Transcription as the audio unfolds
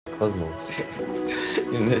cosmos.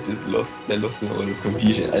 And they're just lost. They're lost in all the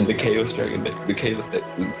confusion. And the chaos dragon, the chaos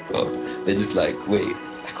decks as well. They're just like, wait,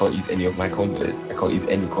 I can't use any of my combos. I can't use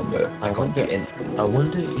any combo. I I can't do wonder, any. I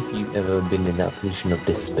wonder if you've ever been in that position of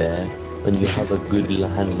despair when you have a good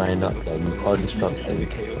hand line up, like card And the destruction,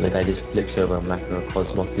 chaos and the guy dragon. just flips over a macro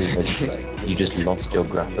cosmos and you just I lost your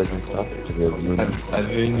can't use any of grapples my and stuff combos. because you're ruined.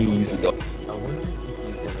 I've only used it. I wonder if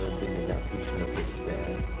you've ever been in that position of despair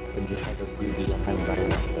when you have a good hand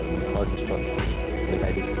line up, like card destruction, and the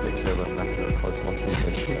guy just flips over a macro cosmos and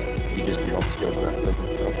you just lost your grapples and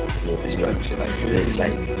stuff because you're ruined. Distraction. It's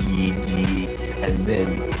like GG, and then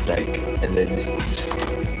just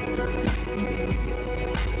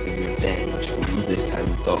the revenge for all this time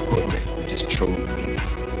is Dark God Neck will just troll me.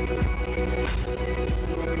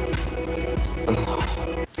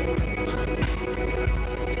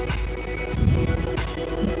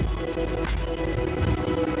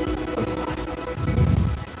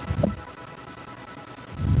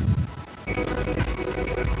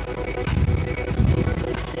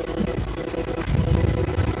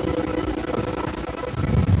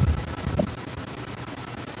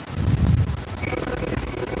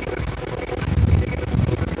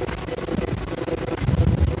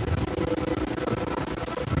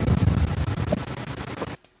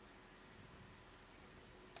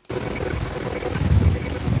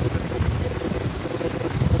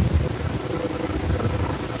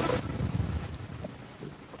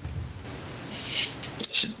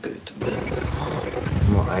 I should go to bed.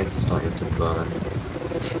 My eyes are starting to burn.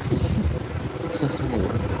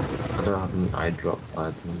 I don't have any eye drops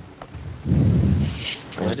either.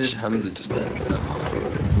 Why did Hamza just enter that?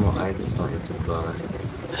 My eyes are starting to burn.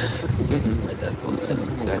 My dad's on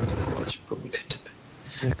Skype. I should probably go to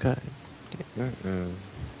bed. Okay.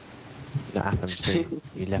 That happened soon.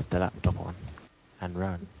 You left the laptop on and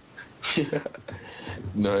ran.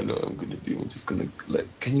 No, I know what I'm gonna do. I'm just gonna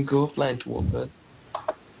can you go offline to one person?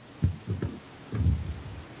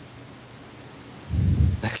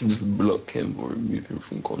 I can just block him or remove him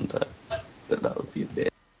from contact. But that would be a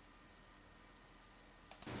bit.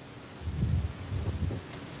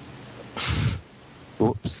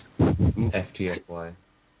 Whoops. FTFY.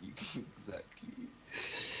 Exactly.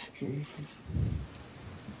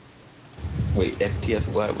 Wait,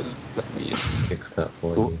 FTFY was that mean? Fix that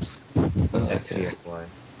for you. Whoops. Oh, okay. FTFY.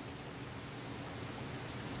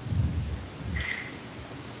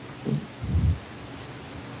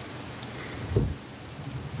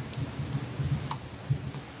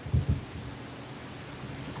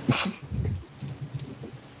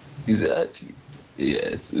 Is it actually?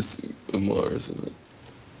 Yes, it's Umar, isn't it?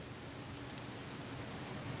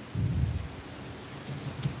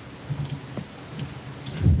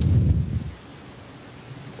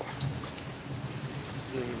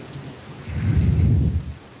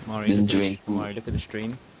 Mari, Enjoying food. Mari, look at the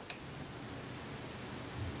stream.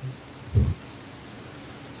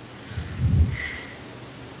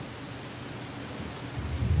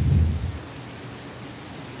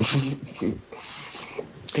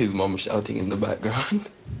 His mom shouting in the background.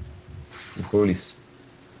 Probably.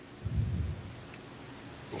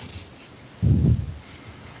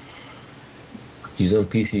 He's on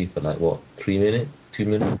PC for like what? 3 minutes? 2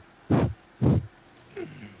 minutes?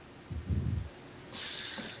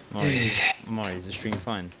 Mari, is the stream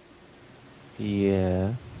fine?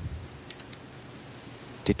 Yeah.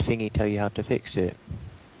 Did Thingy tell you how to fix it?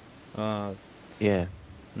 Yeah.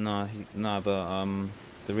 No, but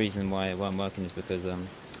the reason why it weren't working is because I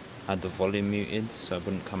had the volume muted, so it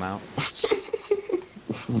wouldn't come out.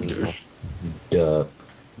 Duh.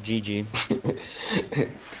 GG.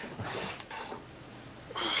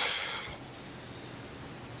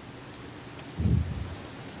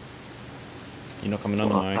 You're not coming on,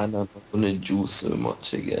 Mari? I don't want to juice so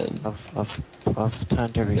much again. I've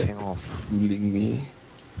turned everything off. Fooling me.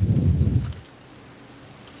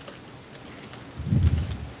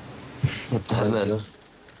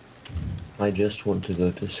 I just want to go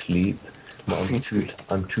to sleep, but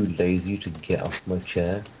I'm too lazy to get off my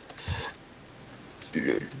chair.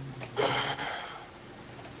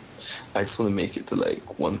 I just want to make it to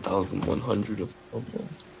like 1,100 or something.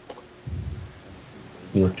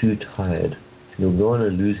 You're too tired. You'll go on a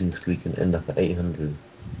losing streak and end up at 800.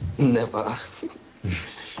 Never.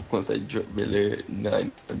 Once I drop below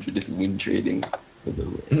 900, it's win trading for the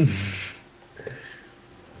win.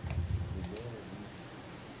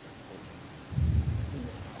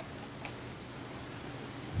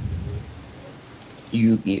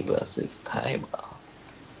 Yugi versus Kaiba.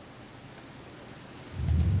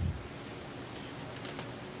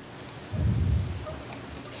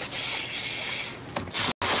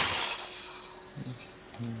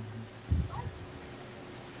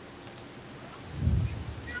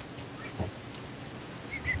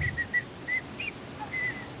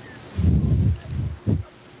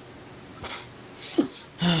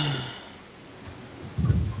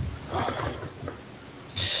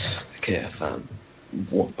 Okay, I found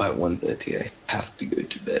by 1:30 I have to go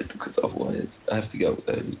to bed because otherwise I have to get up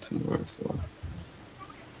early tomorrow. So,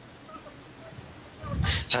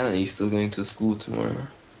 Hannah, you still going to school tomorrow?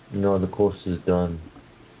 No, the course is done.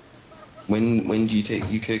 When do you take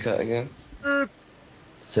UK cat again?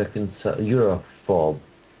 You're a fob.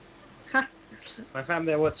 My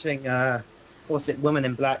family are watching, what's it, Woman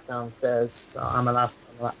in Black downstairs. So I'm allowed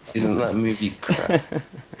on the laptop. Isn't that movie crap?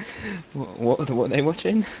 What are they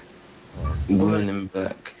watching? Woman in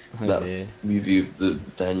Black. Oh That dear. movie with the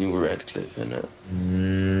Daniel Radcliffe in it.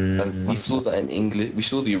 We saw that in English. We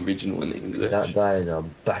saw the original in English. That guy is a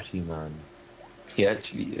batty man. He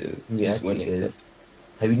actually is. He Just actually went is.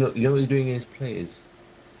 Have you know what he's doing in his plays?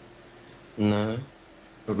 No.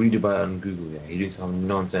 I read about it on Google, yeah. He's doing some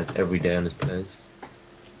nonsense every day on his plays.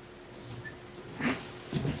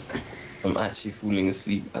 I'm actually falling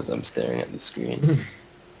asleep as I'm staring at the screen.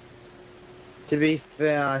 To be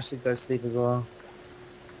fair, I should go sleep as well.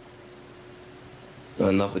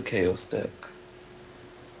 Another chaos deck.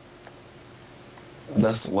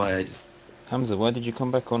 That's why I just... Hamza, why did you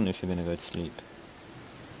come back on if you're gonna go to sleep?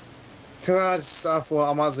 Because I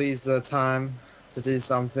thought I might as well use the time to do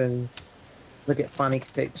something. Look at funny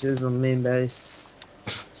pictures on Moonbase.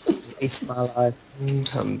 It's my life.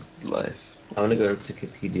 Ham's life. I want to go to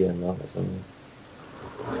Wikipedia and laugh at something.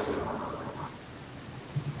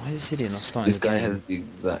 Why is this idiot not starting This the guy game? has the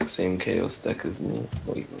exact same chaos deck as me. It's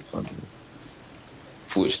not even funny.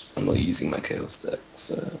 Fortunately, I'm not using my chaos deck,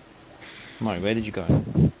 so... Mari, where did you go?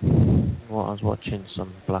 Well, I was watching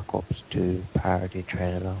some Black Ops 2 parody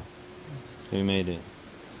trailer. Who made it?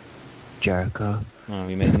 Jericho. Oh,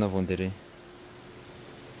 he made another one, did he?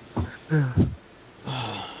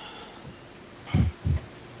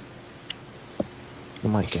 I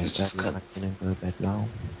might This is get just early night in and go bed now.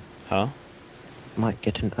 Huh? Might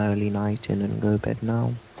get an early night in and go bed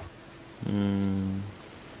now.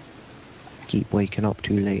 Keep waking up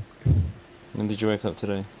too late. When did you wake up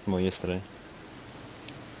today? Well, yesterday.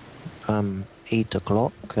 8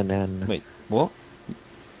 o'clock and then... Wait, what?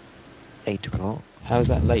 8 o'clock. How is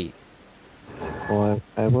that late? Well,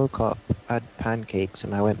 I woke up, had pancakes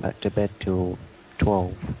and I went back to bed till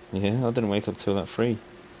 12. Yeah, I didn't wake up till like 3.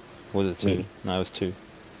 Was it 2? Really? No, it was 2.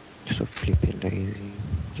 So flipping lazy.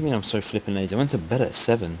 What do you mean I'm so flipping lazy? I went to bed at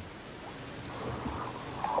 7.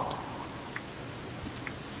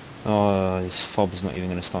 Oh, this fob's not even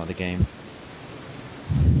going to start the game.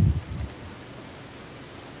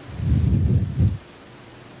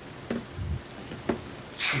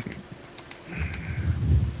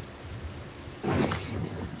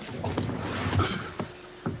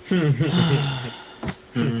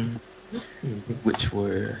 Which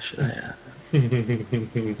warrior should I have? Did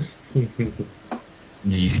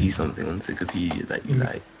you see something on Wikipedia that you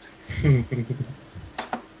like?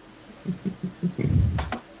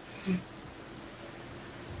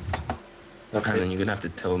 And then you're gonna have to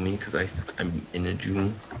tell me because I'm in a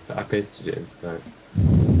jewel. I pasted it in Skype.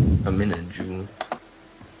 I'm in a jewel.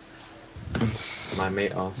 My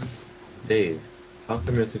mate asked, Dave, how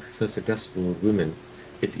come you're so successful with women?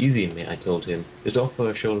 It's easy, mate, I told him. Just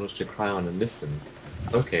offer a shoulder to cry on and listen.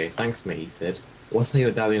 Okay, thanks, mate, he said. What's that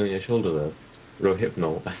you're dabbing on your shoulder, though?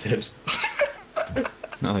 Rohypnol, I said.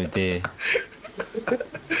 Oh dear.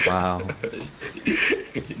 Wow.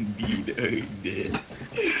 Indeed, oh dear.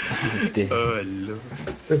 Oh dear. Oh Lord.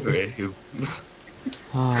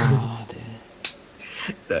 Oh dear.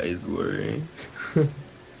 That is worrying.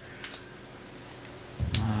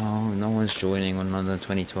 Oh, no one's joining on London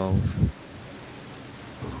 2012.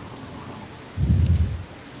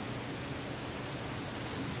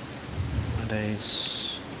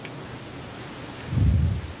 Nowadays.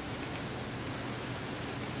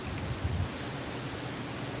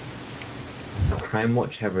 Crime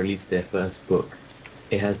Watch have released their first book.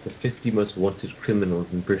 It has the 50 most wanted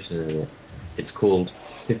criminals in Britain in it. It's called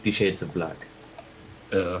 50 Shades of Black.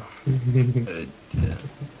 Yeah.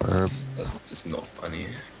 That's just not funny.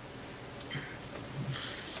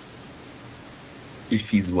 If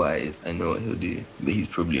he's wise, I know what he'll do, but he's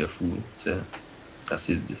probably a fool, so that's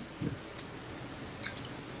his business.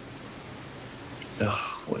 Ugh,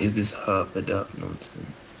 what is this herp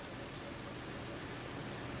nonsense?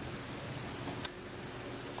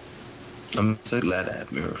 I'm so glad I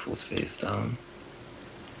have Miraflor's face down.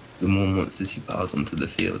 The more monsters he piles onto the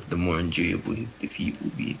field, the more enjoyable his defeat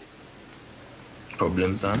will be.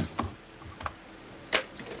 Problem, son?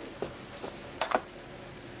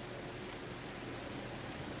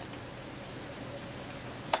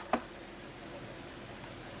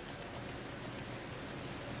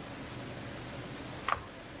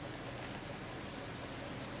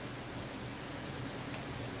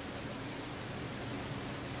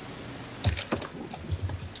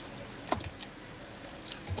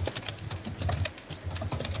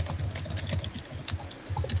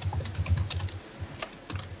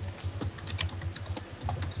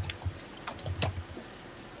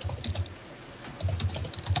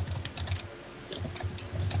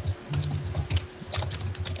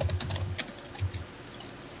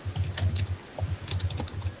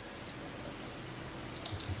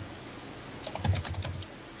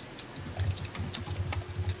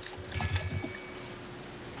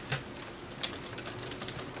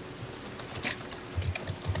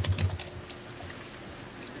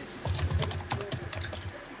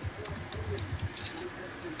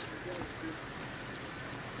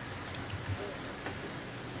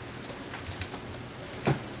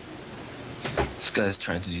 This guy's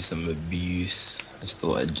trying to do some abuse. I just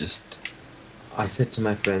thought I'd just... I said to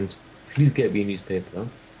my friend, please get me a newspaper.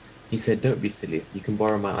 He said, don't be silly. You can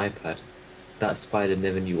borrow my iPad. That spider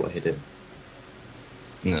never knew what hit him.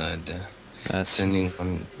 No idea. That's Sending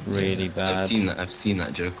one... really bad. I've seen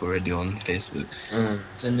that joke already on Facebook. Mm.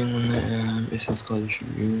 Sending one that it's his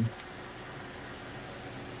country.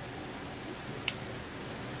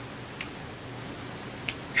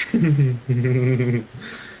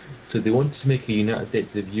 So they wanted to make a United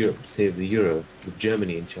States of Europe to save the euro, with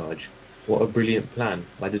Germany in charge. What a brilliant plan.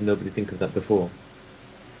 Why did nobody think of that before?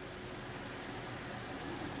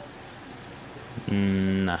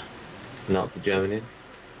 Nah. Nazi Germany?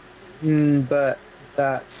 But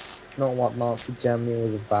that's not what Nazi Germany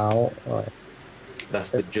was about. Like,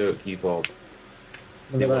 That's the it's- joke, you Bob.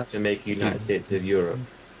 look They at want to make a United States of Europe.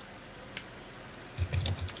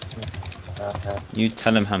 that. You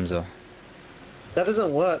tell him, Hamza. That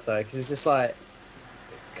doesn't work though, because it's just like,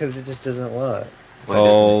 because it just doesn't work. Why doesn't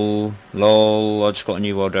it? Oh, lol, I just got a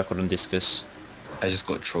new world record on discus. I just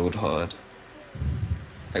got trolled hard.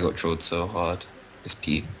 I got trolled so hard. It's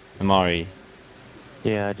peak. Amari.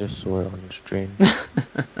 Yeah, I just saw it on the stream.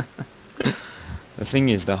 The thing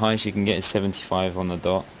is, the highest you can get is 75 on the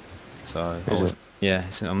dot. So, Is it? yeah,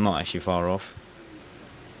 so I'm not actually far off.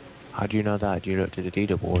 How do you know that? You looked at the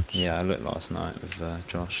leaderboards? Yeah, I looked last night with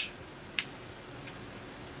Josh.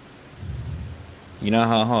 You know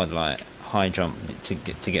how hard, like, high jump, to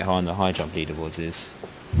get high on the high jump leaderboards is?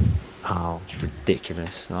 How? It's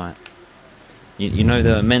ridiculous, like... You know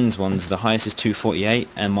the men's ones, the highest is 248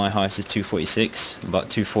 and my highest is 246, but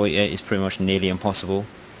 248 is pretty much nearly impossible.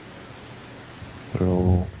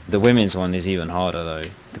 Bro. The women's one is even harder though,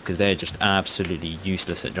 because they're just absolutely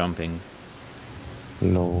useless at jumping.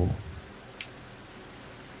 No.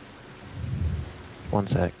 One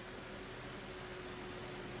sec.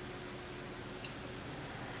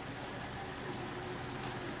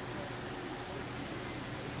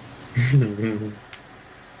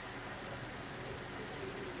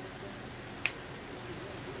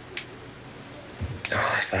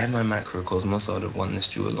 If I had my macrocosmos, I would have won this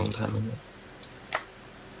duel a long time ago.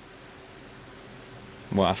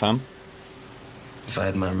 What, fam? If I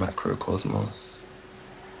had my macrocosmos.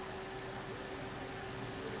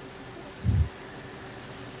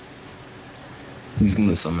 He's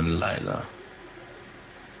gonna summon Lila.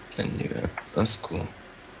 Anyway, that's cool.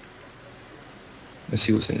 Let's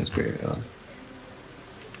see what's in his graveyard.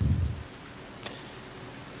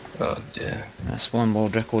 Oh dear. That's one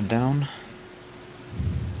world record down.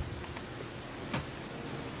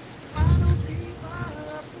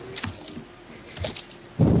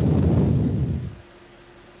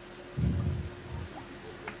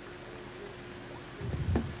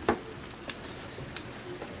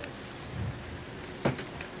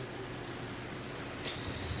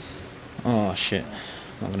 Oh shit,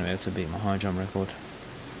 not gonna be able to beat my high jump record.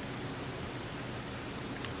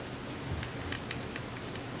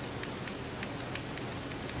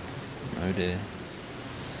 Oh dear.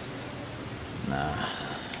 Nah.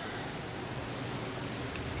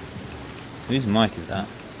 Whose mic is that?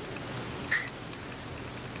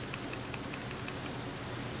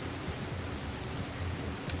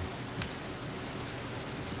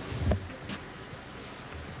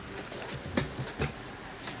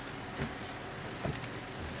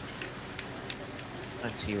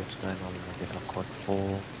 Let's see what's going on with the COD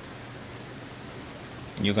 4.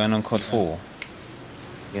 You're going on COD 4?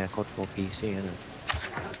 Yeah, COD 4 PC, isn't it?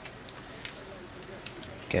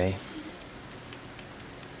 Okay.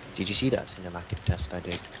 Did you see that cinematic test I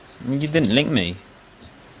did? You didn't link me.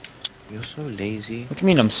 You're so lazy. What do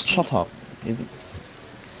you mean shut up?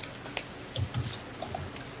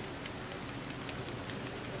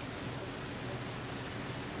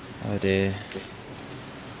 Oh dear.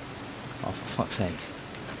 Oh, for fuck's sake.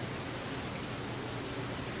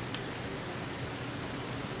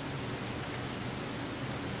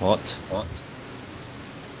 What?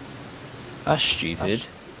 That's stupid.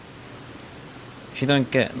 If you don't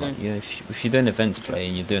get, like, you know, if you're doing events play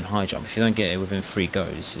and you're doing high jump, if you don't get it within 3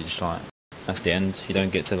 goes, it's just like, that's the end. You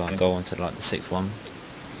don't get to like go on to like the 6th one.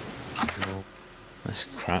 No. That's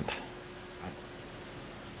crap.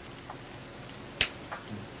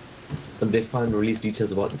 And they finally released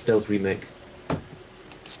details about the Stealth remake.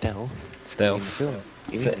 Stealth? Stealth. In the film?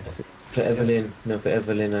 You For, mean the for Evelyn, no, for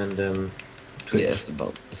Evelyn and Twitch. Yeah,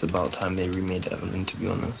 it's about time they remade Evelyn, to be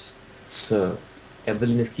honest. So,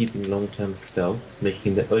 Evelyn is keeping long-term stealth,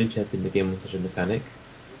 making the only champion in the game with such a mechanic.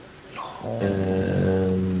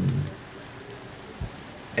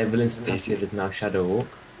 Evelyn's passive is now Shadow Walk.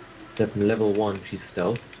 So from level 1 she's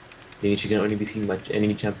stealth, meaning she can only be seen by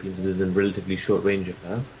enemy champions within relatively short range of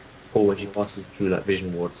her, or when she passes through like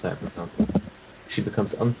vision ward sight, for example. She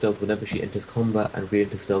becomes unstealth whenever she enters combat and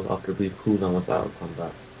re-enters stealth after a brief cooldown once out of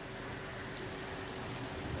combat.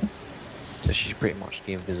 So she's pretty much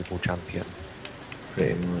the invisible champion.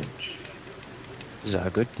 Pretty much. Is that a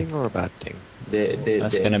good thing or a bad thing?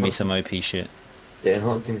 That's gonna be some OP shit. They're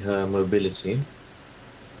enhancing her mobility.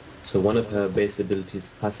 So one of her base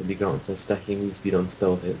abilities passively grants her stacking move speed on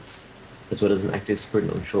spell hits, as well as an active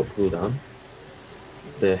sprint on short cooldown.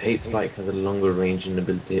 The hate spike has a longer range and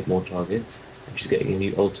ability to hit more targets, and she's getting a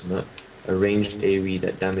new ultimate, a ranged AoE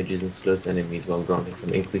that damages and slows enemies while granting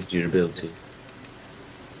some increased durability.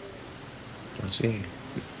 I see.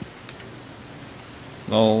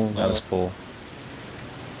 Oh, that was poor.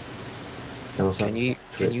 And also, Can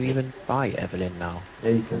you even buy Evelyn now?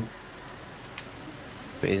 Yeah, you can.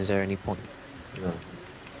 But is there any point? No.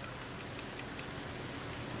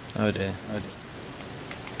 Oh dear.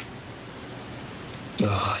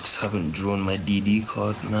 Oh, I just haven't drawn my DD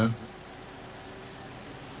card, man.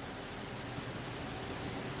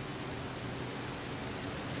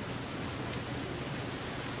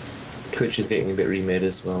 Twitch is getting a bit remade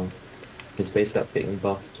as well. His base stats getting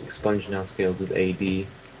buffed, Expunge now scales with AD,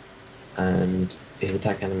 and his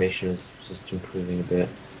attack animation is just improving a bit.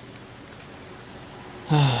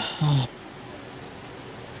 Oh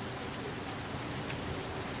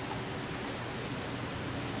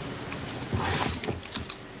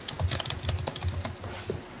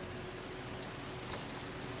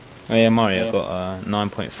yeah, Mario got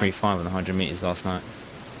 9.35 on 100 meters last night.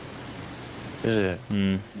 Is it?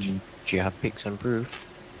 Hmm. Do you have pics and proof?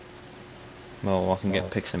 Well, I can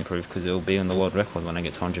get pics improved because it'll be on the world record when I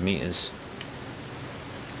get to 100 meters.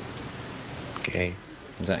 Okay.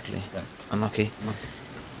 Exactly. Unlucky.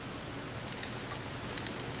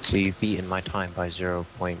 So you've beaten my time by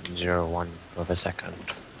 0.01 of a second.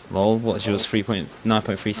 Lol, what's yours?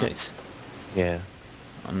 9.36? Yeah.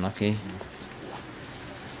 Unlucky.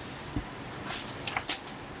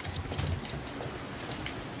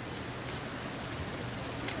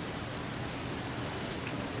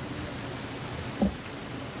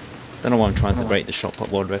 Don't know why I'm trying to break the shot put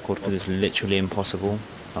world record because it's literally impossible.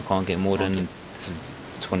 I can't get more than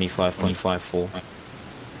 25.54.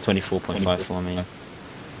 24.54 I mean.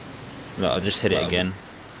 Look, I just hit it again.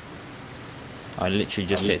 I literally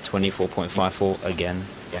just hit 24.54 again.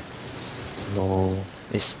 No.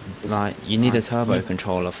 It's like, you need a turbo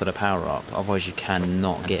controller for the power up, otherwise you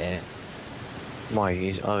cannot get it. Why?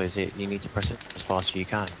 Is it? You need to press it as fast as you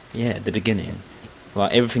can. Yeah, at the beginning.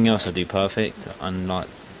 Like, everything else I do perfect, and like,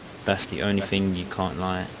 that's the only thing you can't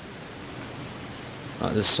like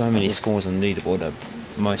there's so many scores on the leaderboard that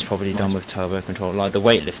are most probably done with turbo control. Like the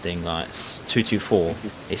weightlifting, like 224,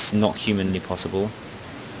 it's not humanly possible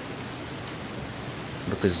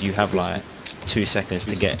because you have like 2 seconds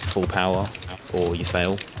to get full power or you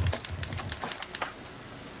fail.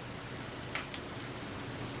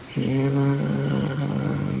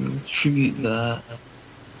 Tribute that.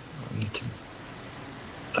 I need to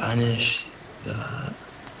banish that.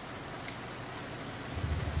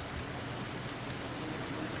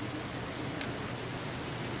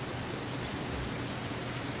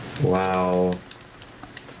 Wow.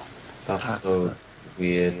 That's so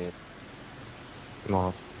weird.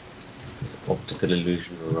 Well, This optical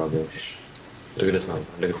illusion rubbish. Look at this now, look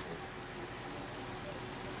at this now.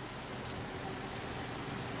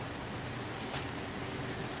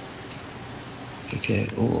 Okay,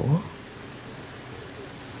 or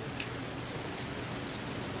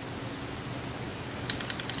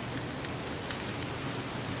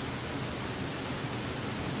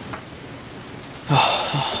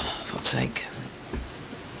Fuck's sake.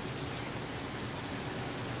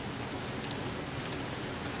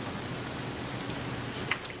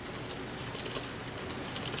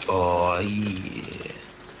 oh yeah.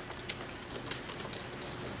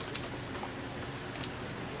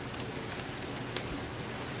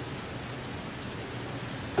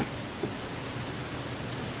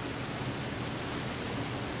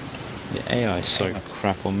 The AI is so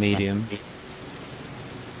crap on medium.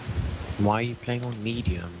 why are you playing on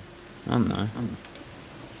medium? I don't know.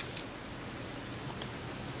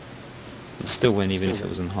 I'd still win even if it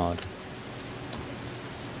wasn't hard.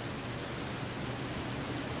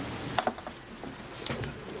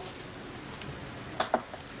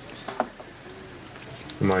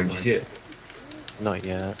 Mario, did you see it? Not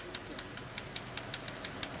yet.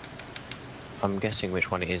 I'm guessing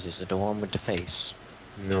which one it is. Is it the one with the face?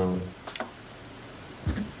 No.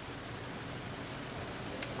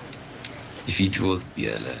 If he draws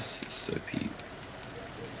BLS, it's so peak.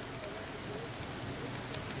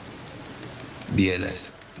 BLS.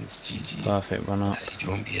 It's GG. Perfect run up. Has he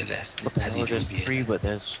drawn BLS? What the Has he hell? drawn There's 3, BLS? but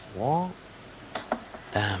there's 4?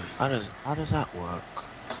 Damn. How does that work?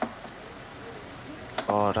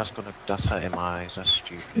 Oh, that's hurting my eyes. That's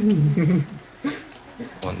stupid.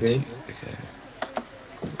 1, See? 2. Okay.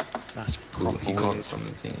 That's Cool. proper He can't weird.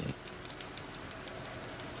 summon thingy.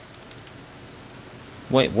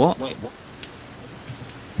 Wait, what?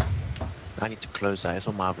 I need to close that. It's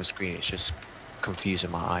on my other screen. It's just confusing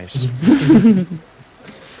my eyes.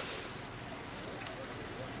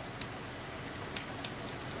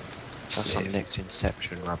 That's some Slave. next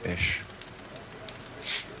Inception rubbish.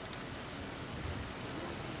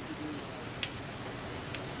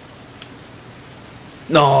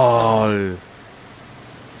 No!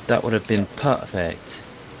 That would have been perfect.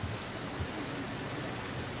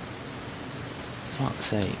 Fuck's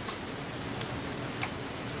sake.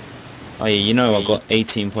 Oh yeah, you know I got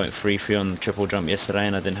 18.33 on the triple jump yesterday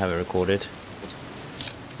and I didn't have it recorded.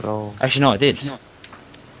 Oh, Actually no, I did.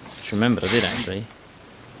 Just remembered I did actually.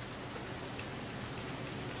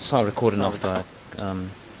 Started recording after I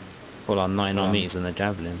got like 99 meters in the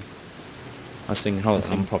javelin. I was thinking, hold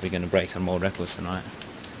on, I'm probably going to break some more records tonight.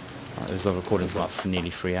 It was recording for like nearly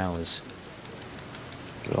 3 hours.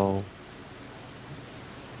 lol.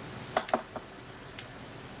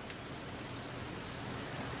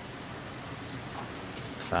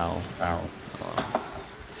 Foul.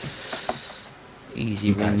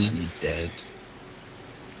 Easy I'm win. actually dead.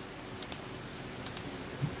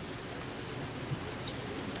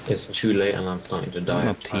 It's too late and I'm starting to die.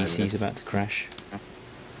 My of tiredness. PC's about to crash.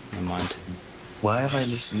 Never mind. Why have I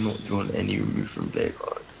literally not drawn any remove from play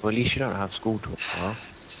cards? Well, at least you don't have school tomorrow.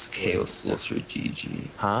 Just Chaos Sorcerer GG.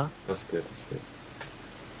 Huh? That's good, that's good.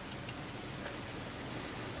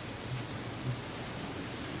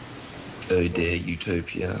 Oh dear,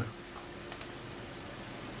 Utopia.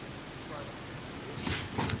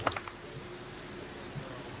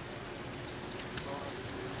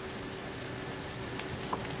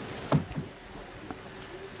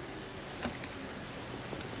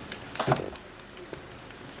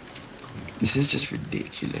 This is just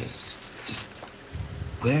ridiculous. Just,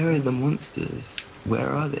 where are the monsters? Where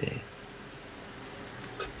are they?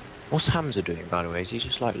 What's Hamza doing, by the way? Is he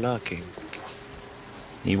just like lurking?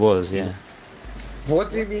 He was, yeah. What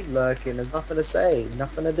do you mean lurking? There's nothing to say,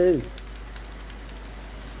 nothing to do.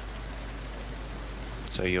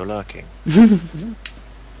 So you're lurking?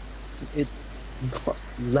 It's not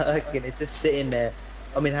lurking, it's just sitting there.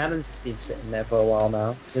 I mean, Hannah's just been sitting there for a while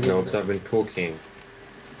now. No, because I've been talking.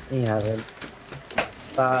 He hasn't.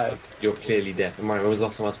 You're clearly deaf. Amari, when was the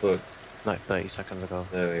last time I spoke? Like 30 seconds ago.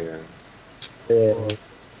 There we go. Yeah.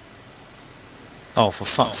 Oh, for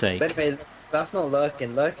fuck's sake. But anyway, that's not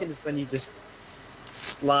lurking. Lurking is when you just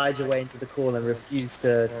slide your way into the call and refuse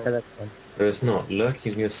to tell anyone. No, it's not.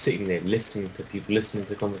 Lurking, you're sitting there listening to people, listening to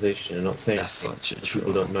the conversation and not saying That's anything, such a because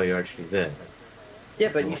people don't know you're actually there. Yeah,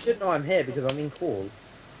 but you should know I'm here because I'm in call.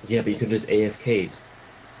 Yeah, but you could just AFK'd.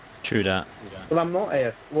 True that. Well, I'm not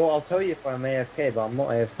AFK. Well, I'll tell you if I'm AFK, but I'm not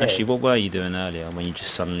AFK. Actually, what were you doing earlier when you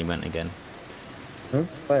just suddenly went again? Hmm?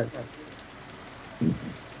 When?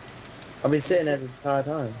 I've been sitting there this entire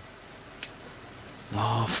time.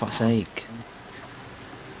 Oh, fuck's sake.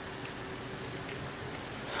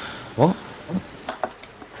 What?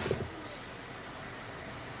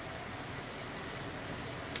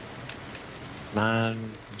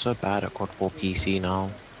 Man, I'm so bad at COD 4 PC now.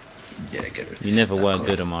 Yeah, get it. You never That were card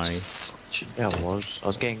good, is Amari. just such a Yeah, I was. I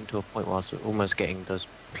was getting to a point where I was almost getting those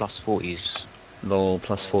plus 40s. Lol,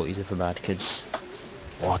 plus 40s are for bad kids.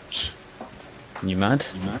 What? You mad?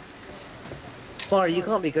 Sorry, you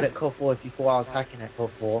can't be good at COD 4 if you thought I was hacking at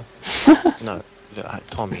COD 4. No, look,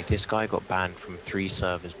 Tommy, this guy got banned from 3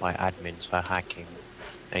 servers by admins for hacking,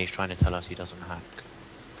 and he's trying to tell us he doesn't hack.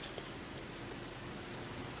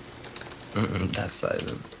 that's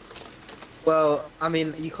silent. Well, I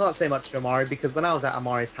mean, you can't say much to Amari because when I was at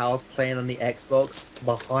Amari's house playing on the Xbox,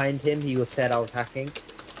 behind him he said I was hacking.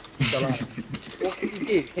 So like, what can you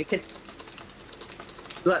do?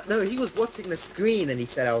 Like, no, he was watching the screen and he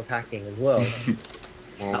said I was hacking as well.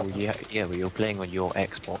 Well, yeah, but you're playing on your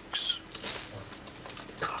Xbox.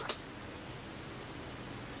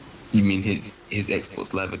 You mean his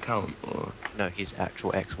Xbox Live account, or No, his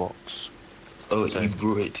actual Xbox. oh, So- he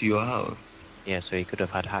brought it to your house? Yeah, so he could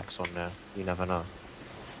have had hacks on there. You never know.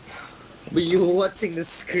 But you were watching the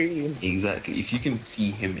screen. Exactly. If you can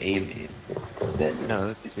see him aiming, then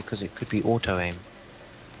No, because it could be auto aim.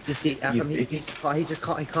 You see, he just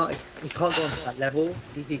can't go onto that level.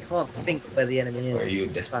 He can't think where the enemy is. or your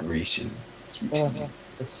It's like, desperation. oh,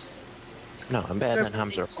 it's- No, I'm better than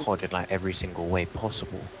Hamza at COD in like every single way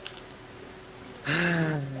possible.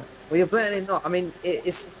 Well, you're blatantly not. I mean,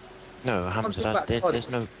 it's No, one Hamza, thing about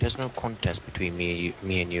COD. there's no contest between me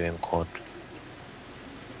and you in COD.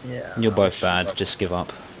 Yeah. You're both bad. Just give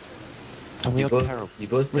up. And we You are both, terrible. you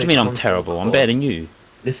both What do play you mean I'm console terrible? I'm COD. better than you.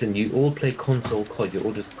 Listen, you all play console COD. You're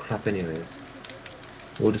all just crap anyways.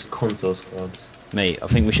 You're all just console squads. Mate, I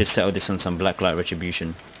think we should settle this on some blacklight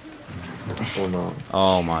retribution. Or not.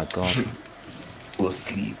 Oh my god. Or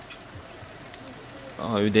sleep.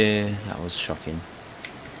 Oh dear, that was shocking.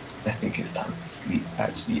 I think it's time to sleep.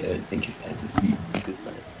 Actually, I think it's time to sleep. Good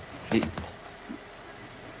night. It's time to sleep.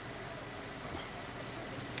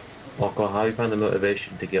 Oh god, how you find the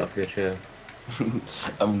motivation to get off your chair?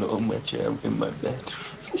 I'm not on my chair, I'm in my bed.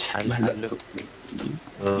 My I look, laptop's next to me.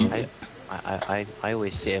 I, Okay. I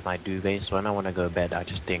always sit in my duvet, so when I want to go to bed, I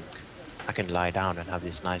just think I can lie down and have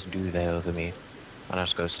this nice duvet over me, and I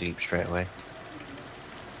just go sleep straight away.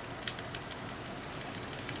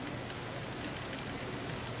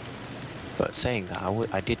 But saying that,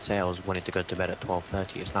 I did say I was wanting to go to bed at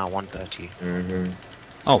 12:30. It's now 1:30. Mm-hmm.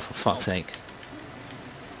 Oh, for fuck's sake.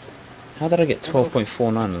 How did I get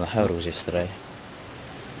 12.49 on the hurdles yesterday?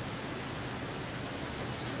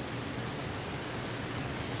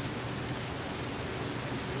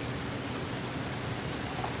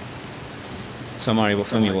 So Mari, what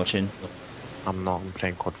film are you watching? I'm not. I'm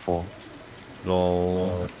playing COD 4.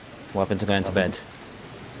 Lol. What happened to going to bed?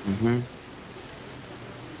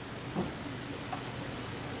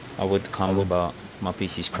 I would come, but my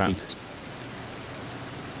PC's crap.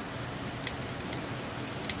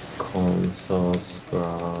 Console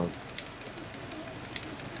scrub.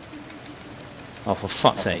 Oh, for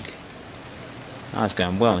fuck's sake. I was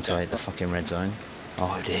going well until I hit the fucking red zone.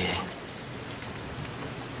 Oh dear.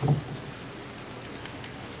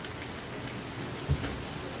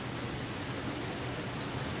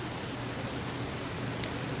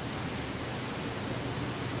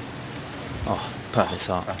 Oh, perfect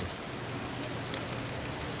start.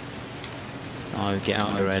 Oh, get out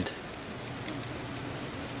of the red.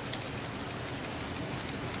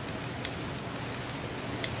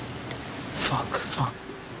 Fuck.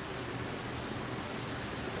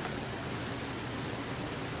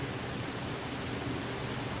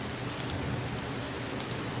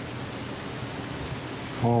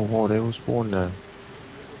 Oh, whoa, they was spawned there.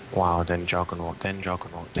 Wow, then Juggernaut, then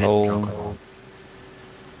Juggernaut, then Oh. Juggernaut.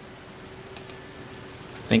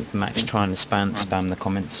 I think Mac's trying to spam the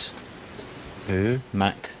comments. Who?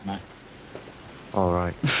 Mac.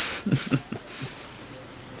 Alright.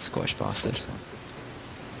 Scottish bastard.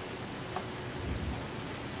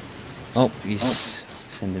 Oh, he's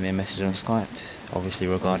sending me a message on Skype, obviously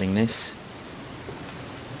regarding this.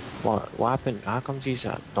 What happened? How comes he's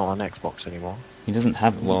not on Xbox anymore? He doesn't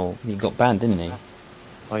have, well, he got banned, didn't he?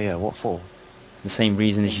 Oh yeah, what for? The same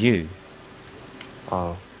reason as you.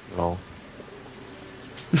 Oh, lol.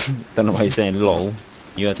 Don't know why you're saying lol.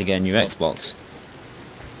 You had to get a new Xbox.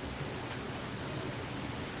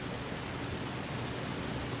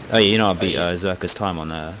 Oh yeah, you know I beat Zerka's time on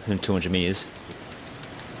 200 meters.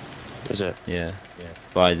 Is it? Yeah.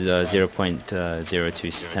 By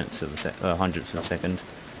 0.02 tenths of a hundredth of a second.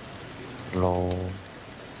 Lol.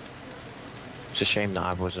 It's a shame that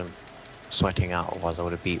I wasn't sweating out, otherwise I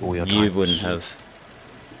would have beat all your You times. wouldn't have.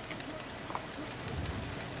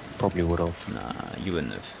 Probably would have. Nah, you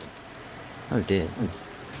wouldn't have. Oh dear.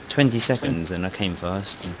 20 seconds and I came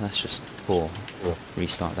first. That's just poor.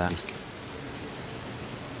 Restart that.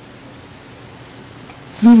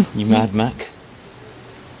 You mad, Mac?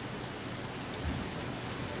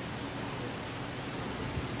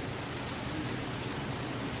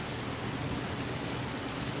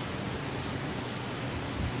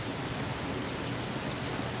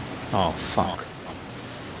 Oh, fuck.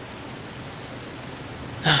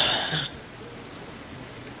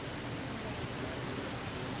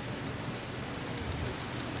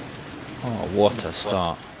 Oh, what a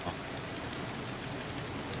start.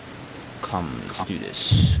 Come, let's do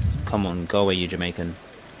this. Come on, go away, you Jamaican.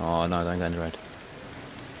 Oh, no, don't go in the red.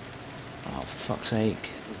 Oh, for fuck's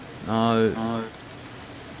sake. No.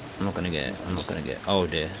 I'm not gonna get it. I'm not gonna get it. Oh,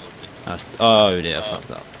 dear. Oh, dear, I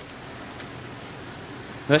fucked up.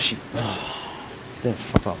 Actually, dear,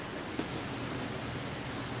 fuck up.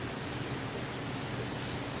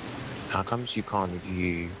 How comes you can't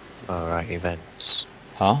view events?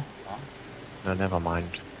 Huh? No, never mind.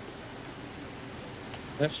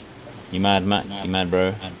 You mad, Matt? You mad,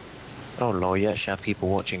 bro? Oh lol, you actually have people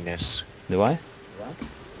watching this. Do I?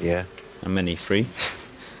 Yeah. How many? 3?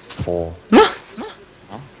 4.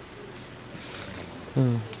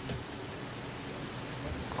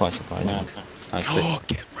 Quite surprising. I expect.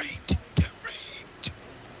 Get raped! Get raped!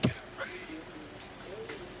 Get raped!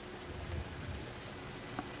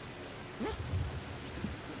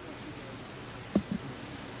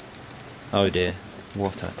 Oh dear,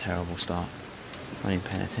 what a terrible start. Not even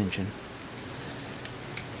paying attention.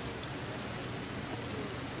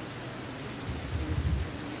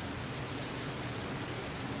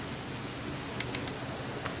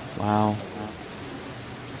 Wow.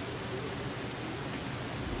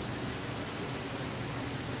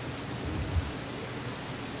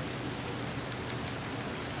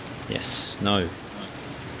 Yes, no.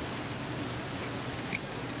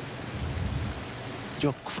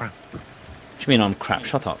 You're crap. What do you mean I'm crap?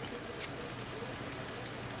 Shut up.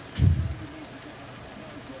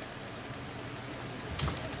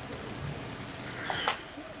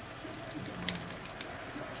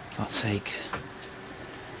 Fuck's sake.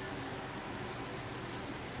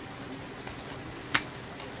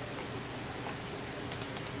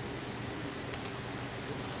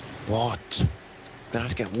 What? Then I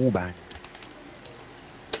just get wallbanged.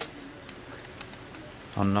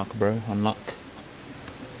 Unluck, bro. Unluck.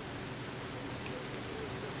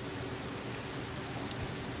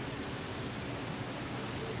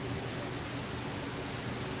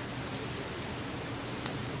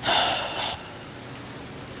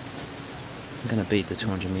 I'm gonna beat the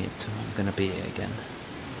 200 meter. I'm gonna beat it again.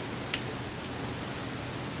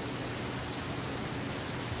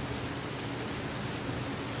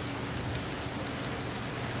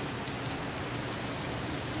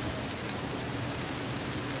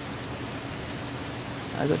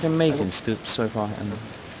 How's that Jamaican still so far?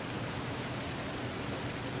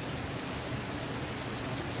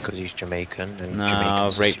 Because he's Jamaican and Nah, Jamaicans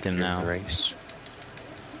I've are raped him superior now. race.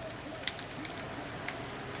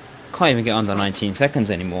 Can't even get under 19 seconds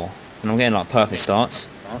anymore. And I'm getting like perfect starts.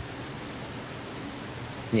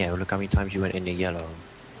 Yeah, well, look how many times you went in the yellow.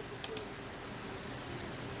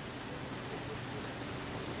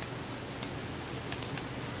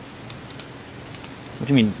 What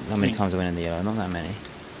do you mean, how many times I went in the yellow? Not that many.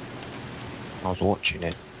 I was watching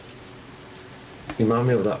it. You remind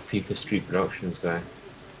me of that FIFA Street Productions guy.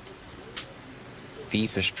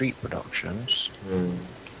 FIFA Street Productions. Mm.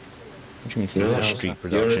 What do you mean You know FIFA that? Street You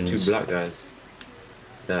know those two Productions? black guys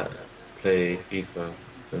that play FIFA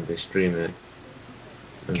and they stream it.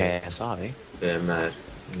 And KSI. they're mad.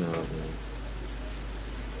 No, no.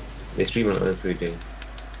 They stream on O3D.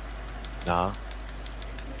 Nah.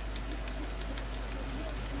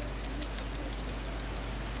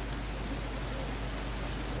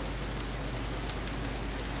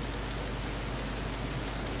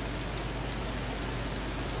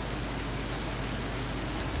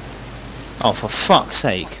 Oh, for fuck's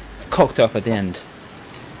sake. Cocked up at the end.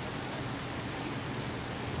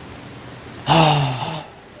 Ah.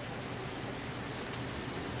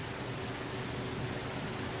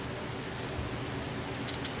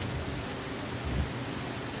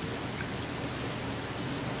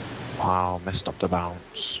 Wow, messed up the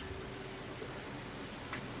bounce.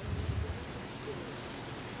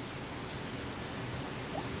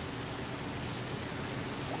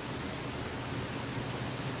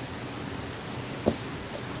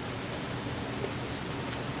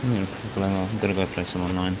 I'm gonna go play some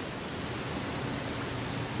online.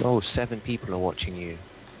 Oh, 7 people are watching you.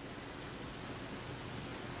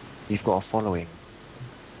 You've got a following.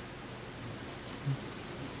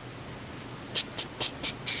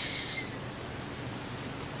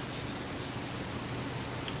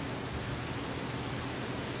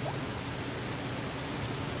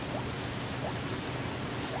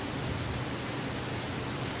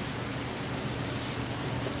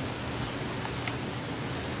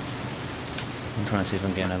 I'm trying to see if I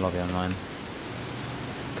can get in a lobby online.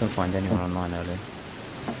 Couldn't find anyone online earlier.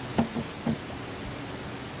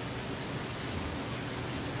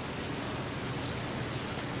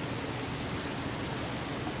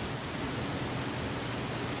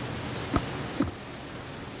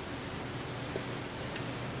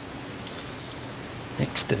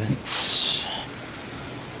 Next events.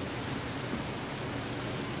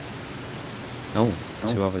 Oh,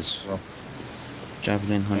 2 others.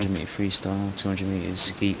 Javelin, 100 meter freestyle, 200 meters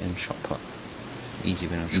skeet and shot put. Easy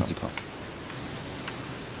win on shot put.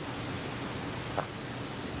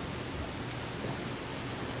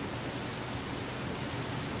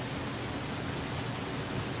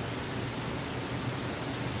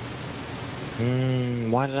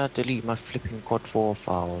 Why did I delete my flipping COD 4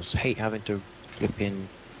 files? Hate having to flipping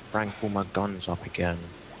rank all my guns up again.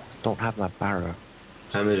 Don't have my barrel.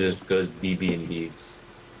 Hammer just goes BB and leaves.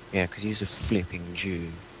 Yeah, because he's a flipping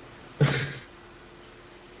Jew.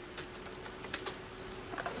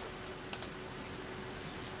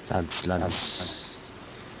 Lads.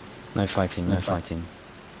 No fighting, no fighting.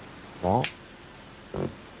 What?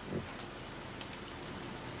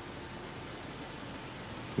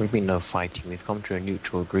 There's been no fighting. We've come to a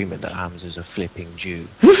neutral agreement that Hams is a flipping Jew.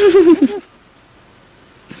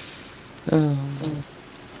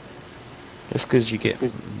 Just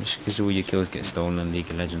because all your kills get stolen in League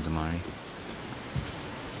of Legends, Amari.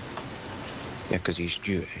 Yeah, because he's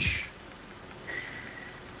Jewish.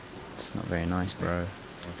 It's not very nice, bro.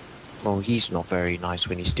 Well, he's not very nice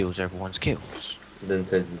when he steals everyone's kills. Then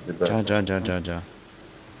says he's the Ja, best. ja, ja, ja, ja.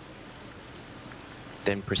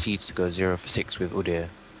 Then proceeds to go 0 for 6 with Udyr.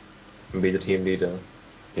 And be the team leader.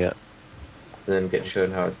 Yeah. And then get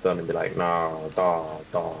shown how it's done and be like, nah, da,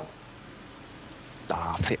 da.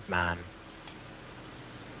 Ah, fit man.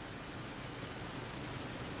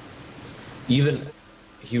 Even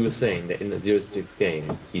he was saying that in the 0-6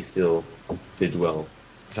 game, he still did well.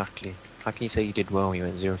 Exactly. How can you say you did well when you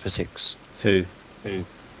went 0 for 6? Who?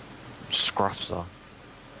 Scruffs are.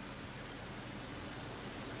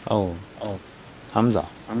 Oh. Hamza.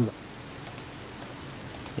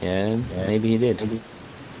 Yeah, maybe he did.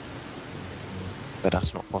 But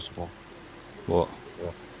that's not possible. What?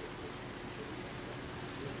 You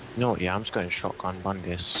know what, yeah, I'm just going shotgun bun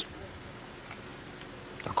this.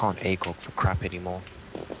 I can't ACOG for crap anymore.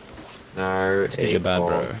 No, It's because you're bad,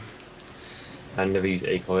 bro. I never use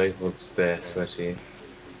ACOG. ACOG's bare sweaty.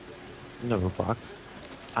 No, but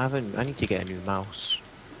I need to get a new mouse.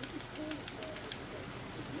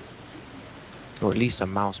 Or at least a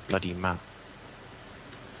mouse bloody map.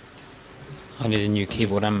 I need a new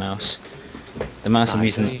keyboard and mouse. The mouse I'm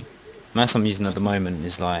using at the moment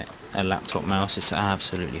is like a laptop mouse. It's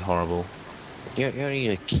absolutely horrible. You don't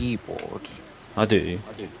need a keyboard. I do.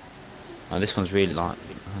 Oh, this one's really like,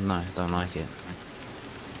 I don't know, I don't like it.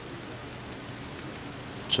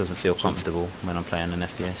 It doesn't feel comfortable when I'm playing an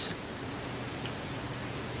FPS.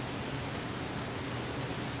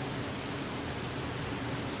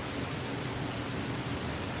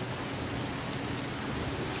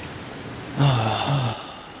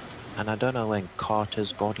 And I don't know when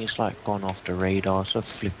Carter's gone. He's like gone off the radar. So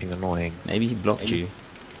flipping annoying. Maybe he blocked you.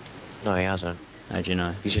 No, he hasn't. How do you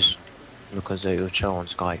know? He's just because it would show on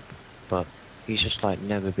Skype. But he's just like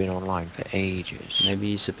never been online for ages. Maybe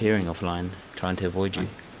he's appearing offline, trying to avoid you.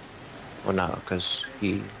 Well, no, because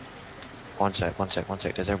he. One sec.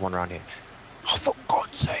 There's everyone around here. Oh, for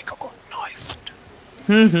God's sake! I got knifed.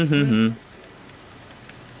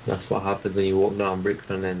 That's what happens when you walk down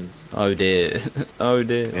Brickland ends. Oh dear. Oh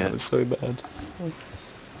dear, Yeah. that was so bad. Oh, I'm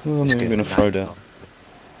Just not even getting gonna throw knifed that. up.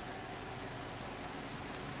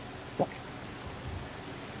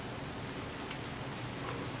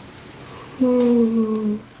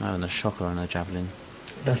 Having a shocker on a javelin.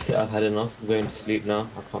 That's it, I've had enough. I'm going to sleep now.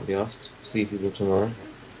 I can't be asked. See people tomorrow.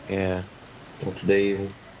 Yeah. Or today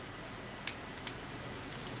even.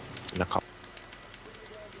 In a couple.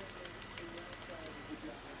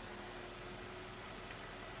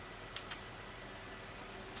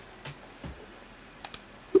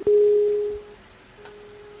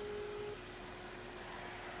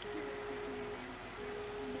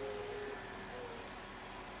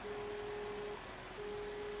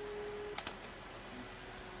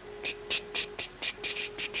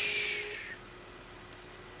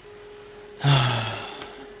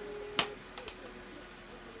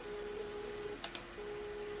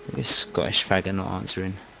 This Scottish faggot not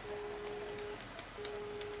answering.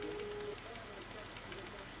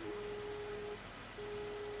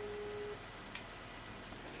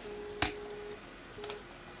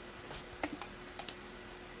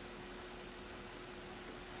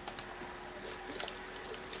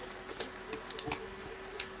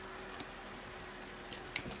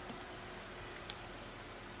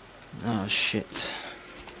 Oh shit.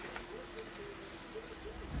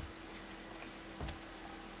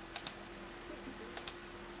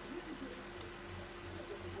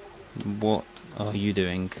 What are you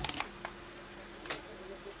doing?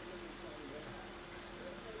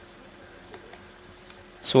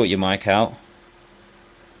 Sort your mic out.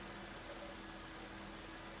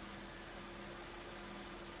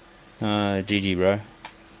 GG bro.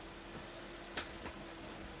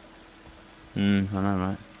 I know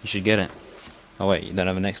right. You should get it. Oh wait, you don't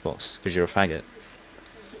have an Xbox because you're a faggot.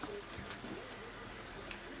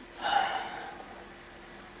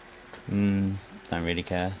 Don't really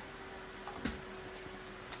care.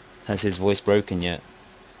 Has his voice broken yet?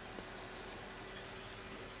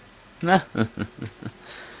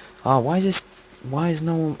 Oh, why is this? Why is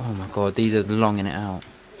no one? Oh my god, these are longing it out.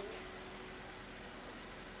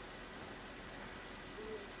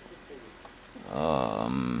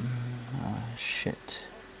 Oh shit.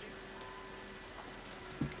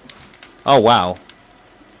 Oh wow.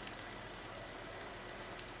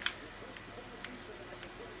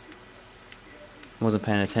 Wasn't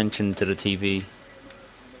paying attention to the TV.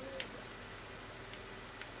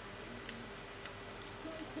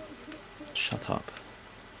 Shut up.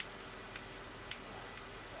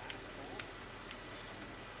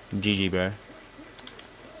 GG, bro.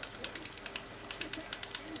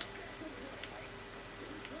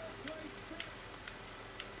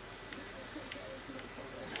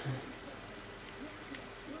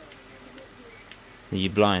 Are you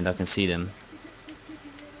blind? I can see them.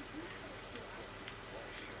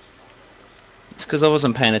 It's because I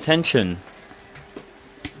wasn't paying attention.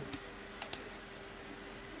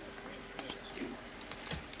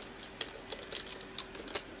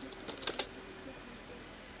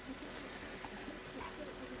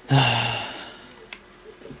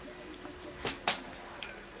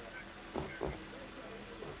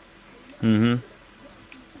 Mm-hmm.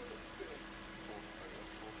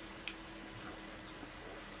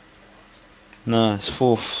 No, it's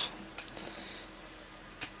fourth.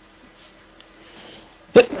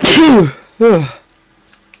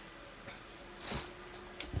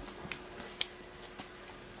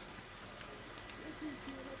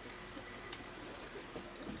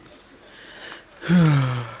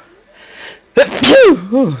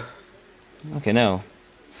 Okay, now.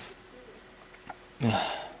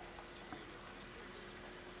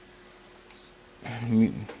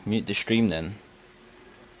 Mute the stream then.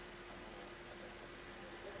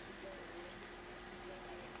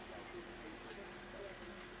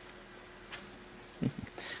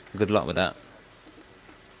 Good luck with that.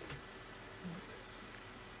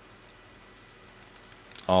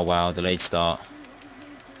 Oh wow, delayed start.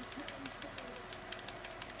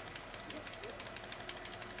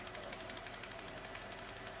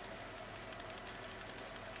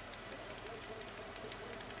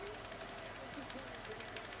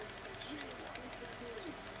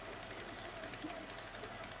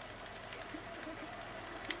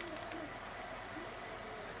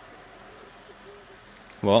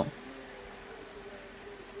 What?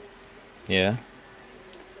 Yeah.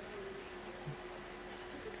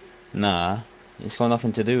 Nah, it's got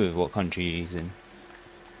nothing to do with what country you're using.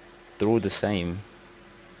 They're all the same.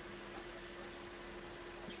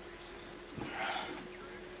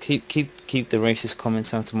 Keep the racist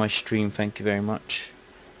comments out of my stream, thank you very much.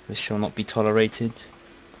 This shall not be tolerated.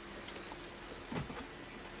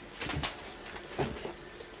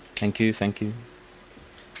 Thank you, thank you.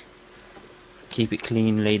 Keep it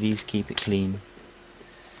clean, ladies, keep it clean.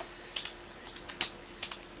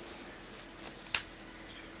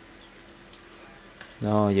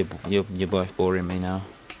 No, you're both boring me now.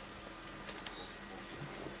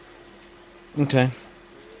 Okay.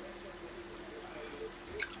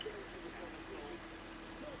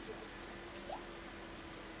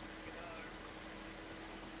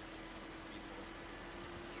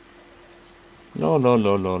 Lol, lol,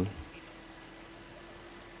 lol, lol.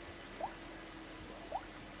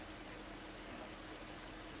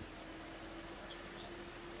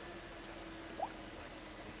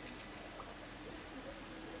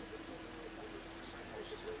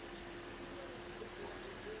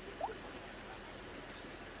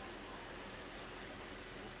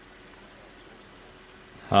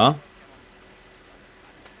 Huh?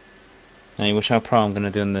 Hey, watch how pro I'm gonna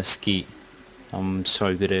do on the skeet. I'm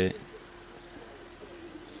so good at it.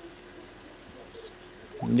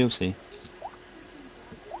 You'll see.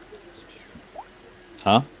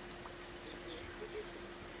 Huh?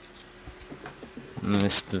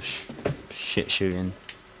 Missed the shit shooting.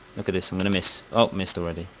 Look at this, I'm gonna miss. Oh, missed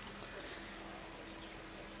already.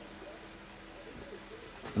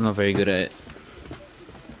 I'm not very good at it.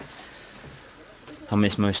 I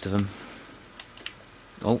missed most of them.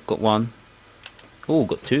 Oh, got one. Oh,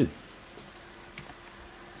 got two.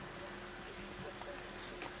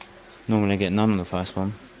 Normally I get none on the first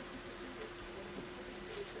one.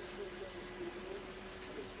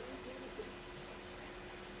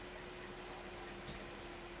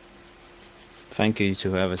 Thank you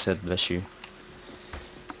to whoever said bless you.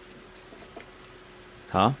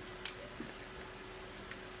 Huh?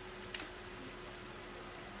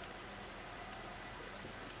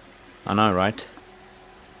 I know, right?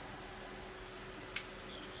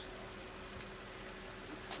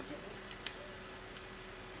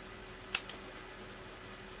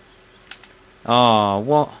 Oh,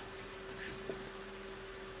 what?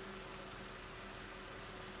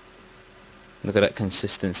 Look at that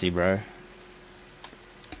consistency, bro.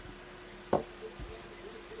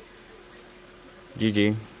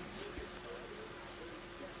 GG.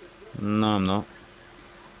 No, I'm not.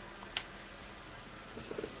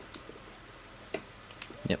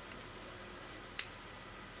 Yep.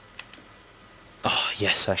 Oh,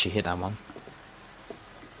 yes, I actually hit that one.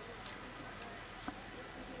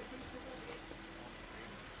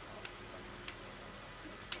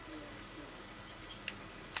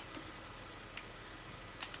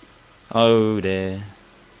 Oh dear.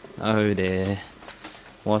 Oh dear.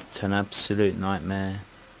 What an absolute nightmare.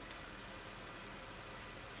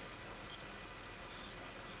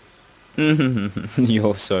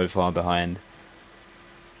 You're so far behind.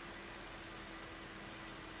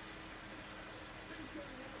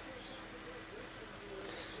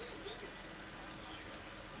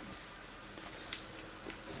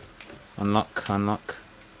 Unlock, unlock.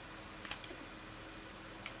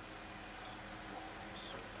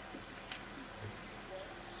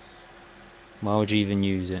 Why would you even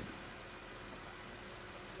use it?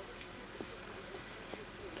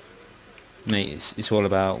 Mate, it's all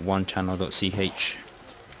about onechannel.ch.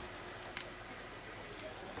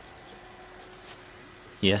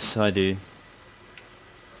 Yes, I do.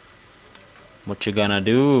 What you gonna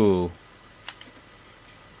do?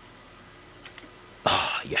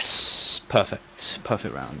 Ah, yes. Perfect.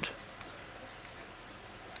 Perfect round.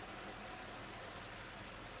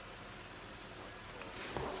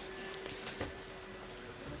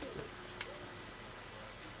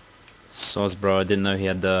 Soz, bro, I didn't know he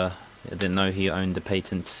had the... I didn't know he owned the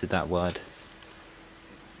patent to that word.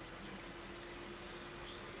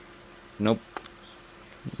 Nope.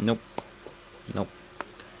 Nope. Nope.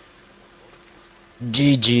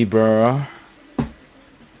 GG, bro.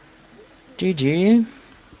 GG.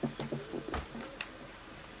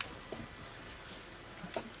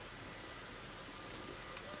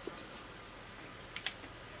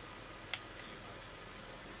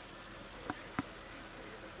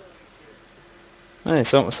 Hey,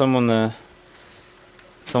 someone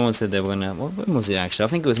said they were gonna... When was it actually? I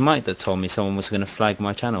think it was Mike that told me someone was gonna flag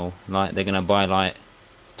my channel. Like, they're gonna buy, like,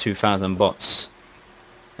 2,000 bots.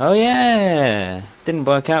 Oh yeah! Didn't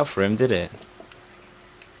work out for him, did it?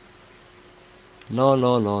 Lol,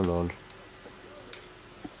 lol, lol, lol.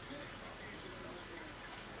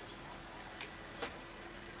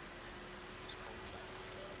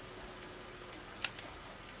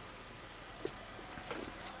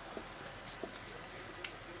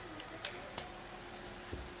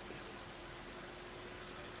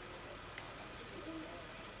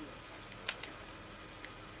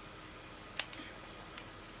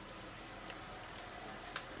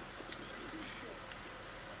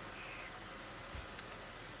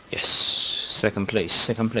 Yes, second place,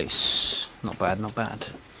 second place. Not bad, not bad.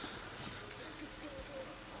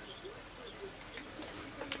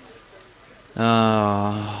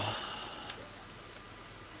 Ah,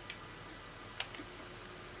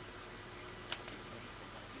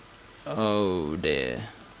 oh dear.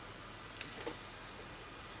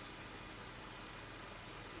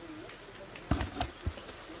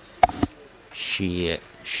 Shit,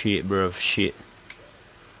 shit, bruv, shit.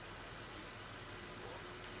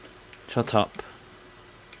 Shut up.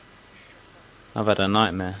 I've had a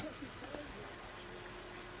nightmare.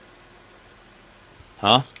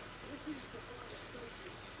 Huh?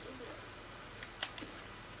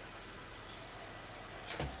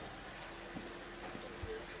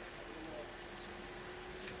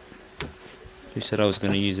 Who said I was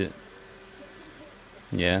gonna use it?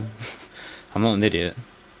 Yeah. I'm not an idiot.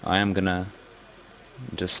 I am gonna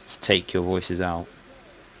just take your voices out.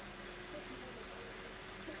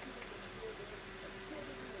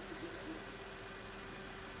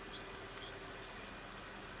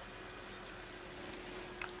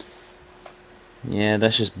 Yeah,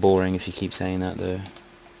 that's just boring if you keep saying that though.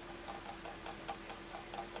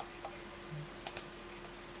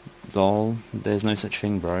 Lol, there's no such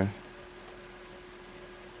thing, bro.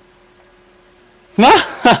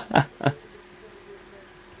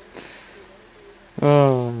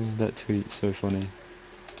 Oh, that tweet's so funny.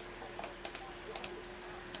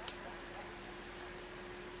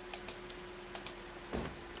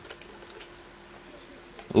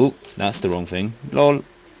 Oh, that's the wrong thing. Lol.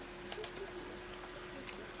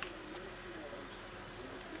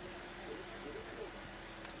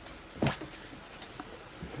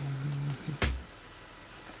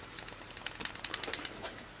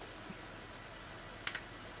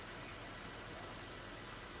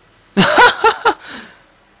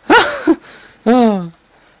 Oh,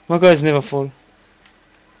 my guys never fall.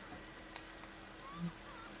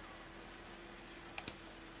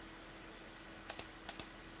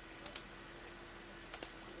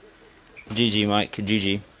 GG, Mike.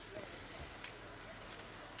 GG.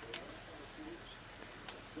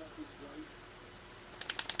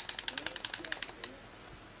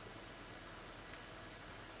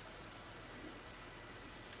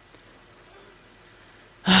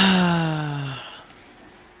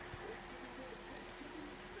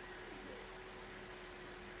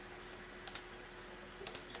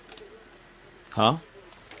 Huh?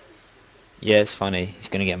 Yeah, it's funny. He's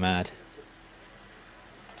gonna get mad.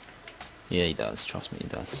 Yeah, he does. Trust me, he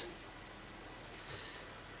does.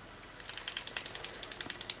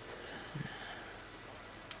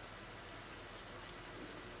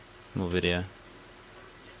 More video.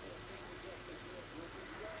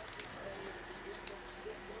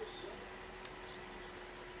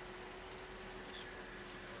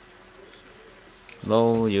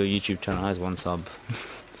 Lol, your YouTube channel has 1 sub.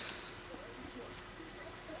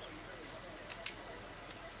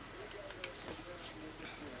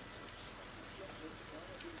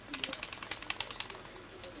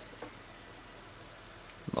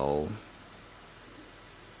 Lol.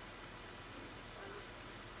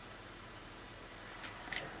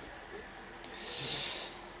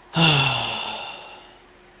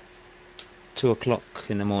 Two o'clock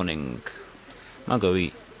in the morning. I'll go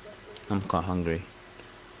eat. I'm quite hungry.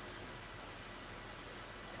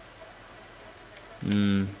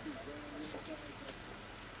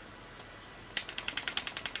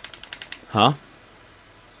 Huh?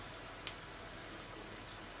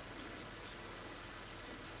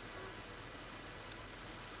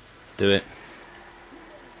 Do it.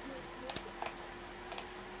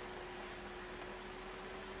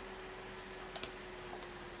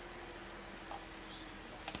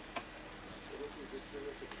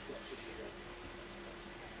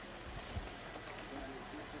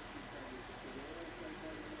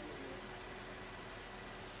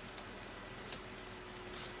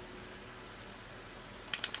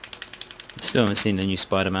 Still haven't seen the new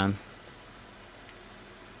Spider-Man.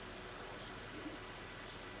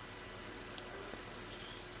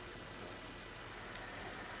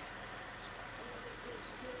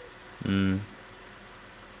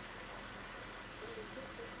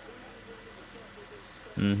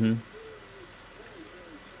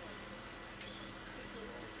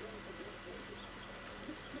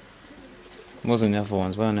 Wasn't the other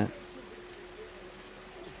ones, weren't it?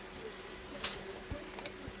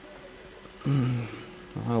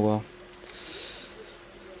 Oh well.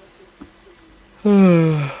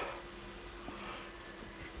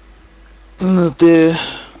 Oh dear.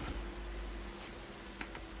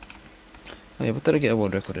 Oh yeah, but did I get a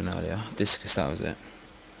world record in earlier? Discus, that was it.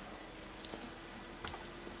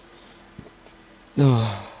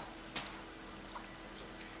 Oh.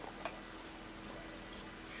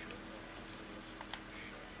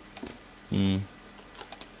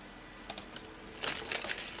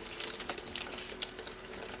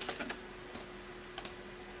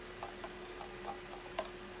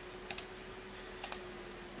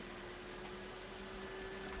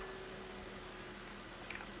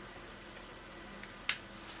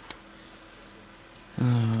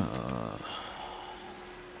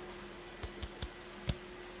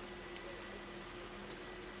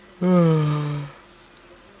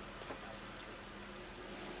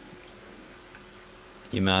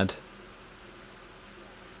 You mad?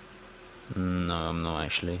 No, I'm not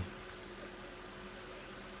actually.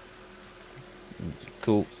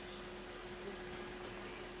 Cool.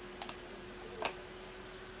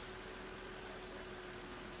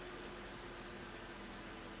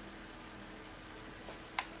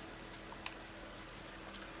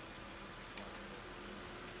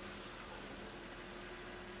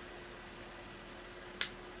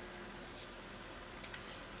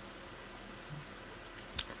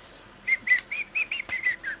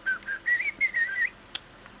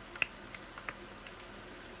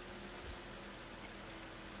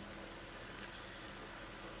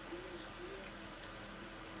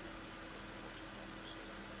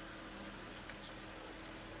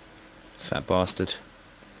 Fat bastard.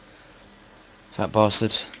 Fat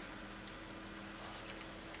bastard.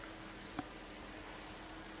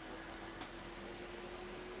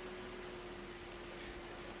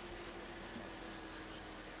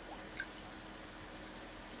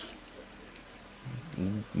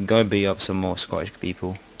 Go beat up some more Scottish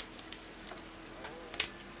people.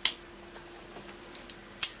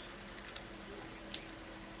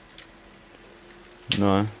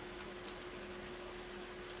 No.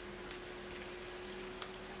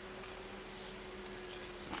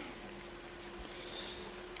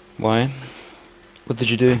 Why? What did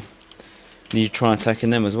you do? Did you try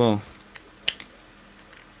attacking them as well?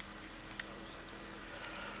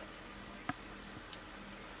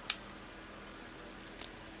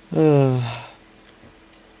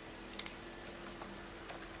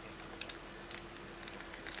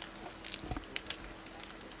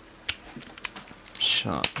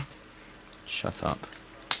 Shut up.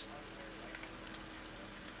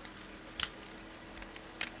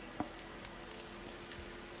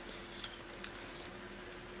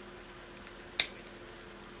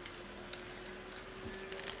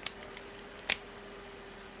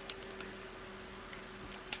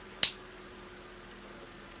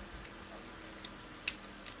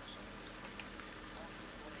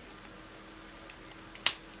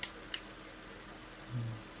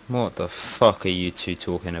 What the fuck are you two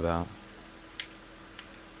talking about?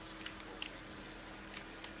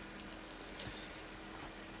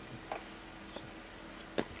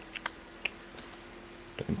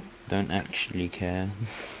 Don't actually care.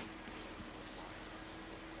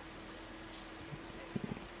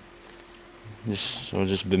 I was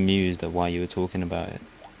just bemused at why you were talking about it.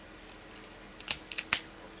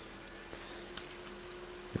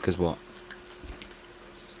 Because what?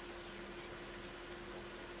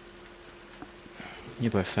 You're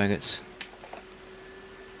both faggots.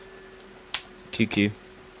 QQ.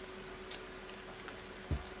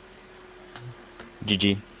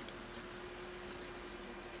 GG.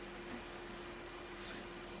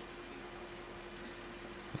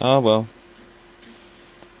 Oh well.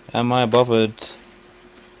 Am I bothered?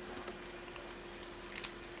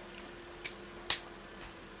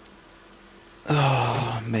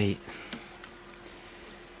 Oh, mate.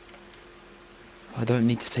 I don't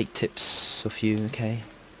need to take tips off you, okay?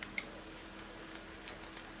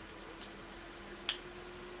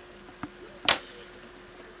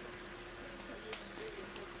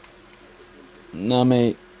 Nah,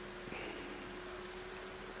 mate.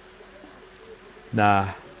 Nah.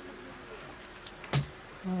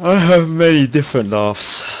 I have many different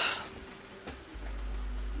laughs.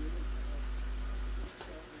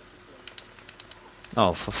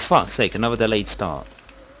 Oh, for fuck's sake, another delayed start.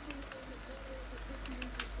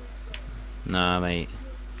 Nah, mate.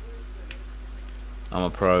 I'm a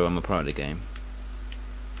pro at the game.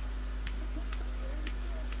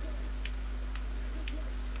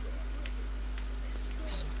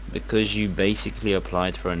 Because you basically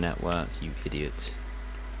applied for a network, you idiot.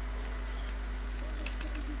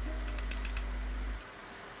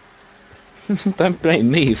 Don't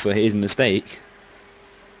blame me for his mistake.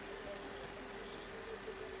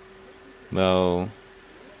 Well...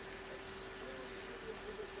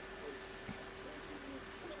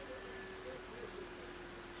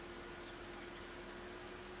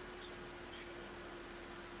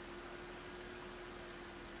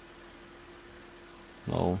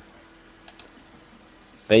 Well...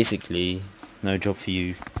 Basically, no job for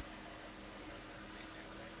you.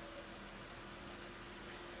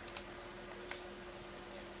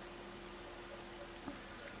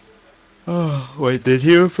 Oh, wait, did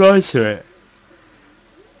he reply to it?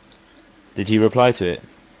 Did he reply to it?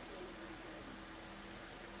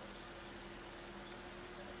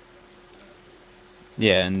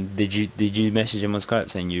 Yeah, and did you message him on Skype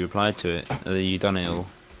saying you replied to it? Or that you done it all?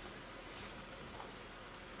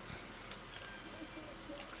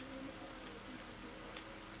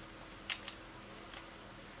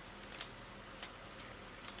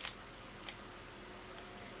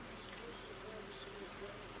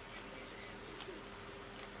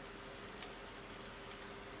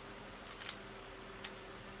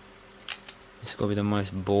 It's got to be the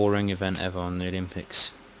most boring event ever on the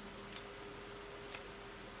Olympics.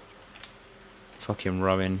 Fucking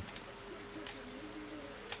rowing.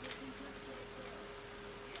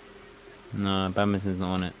 No, badminton's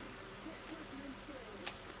not on it.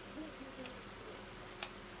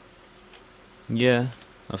 Yeah,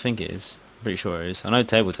 I think it is. Pretty sure it is. I know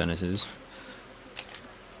table tennis is.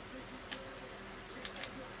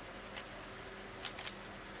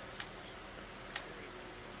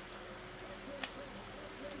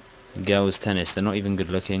 Girls tennis, they're not even good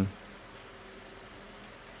looking.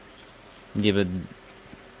 Yeah, but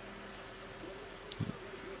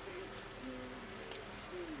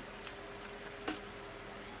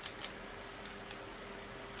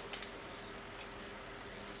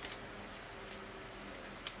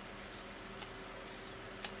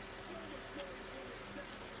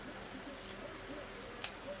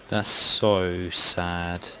that's so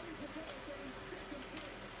sad.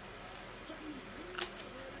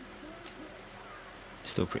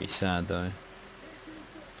 Still pretty sad though.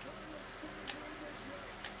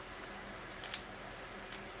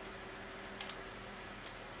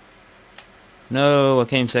 No, I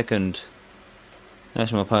came second.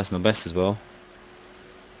 That's my personal best as well.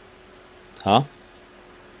 Huh?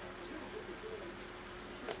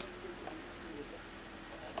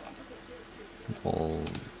 Well,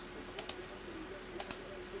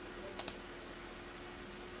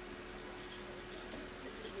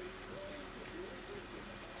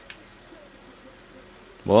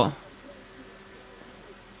 what?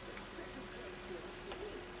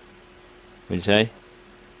 What'd you say?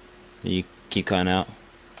 You keep cutting out.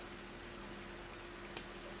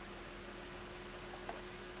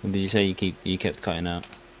 What did you say? You kept cutting out.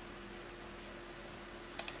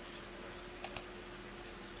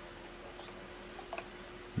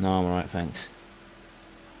 No, I'm alright, thanks.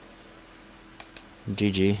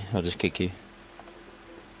 GG, I'll just kick you.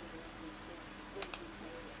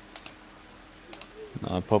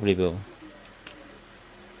 No, I probably will.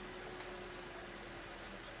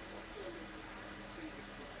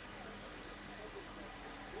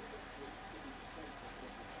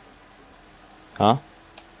 Huh?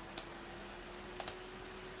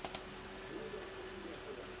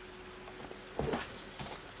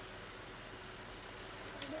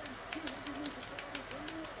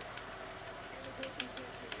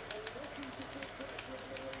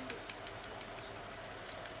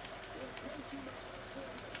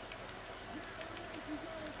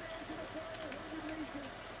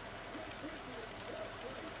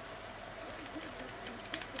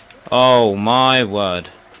 Oh my word.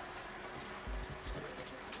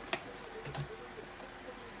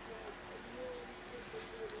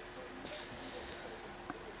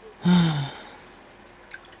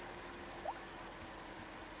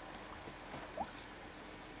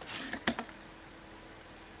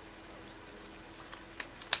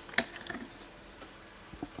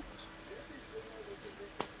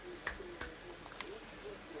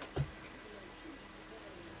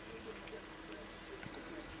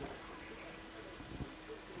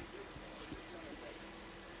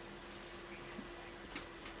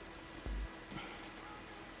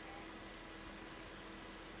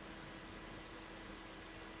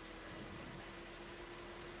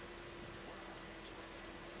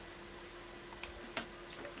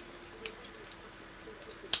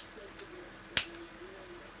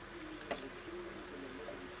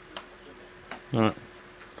 Alright,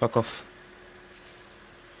 fuck off.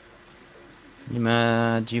 You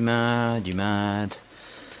mad, you mad, you mad.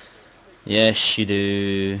 Yes, you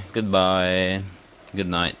do. Goodbye. Good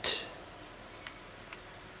night.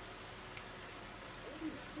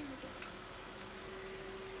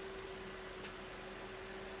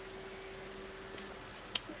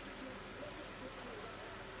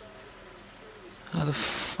 How the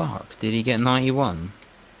fuck did he get 91?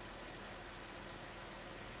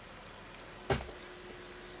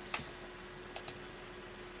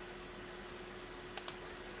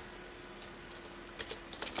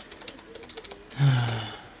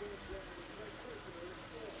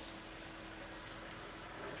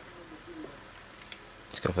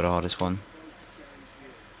 Let's go for the hardest one.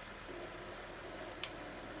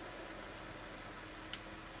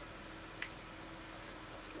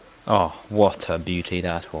 Oh, what a beauty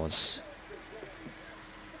that was.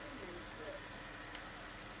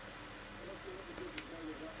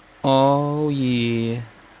 Oh yeah.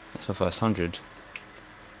 That's my first 100.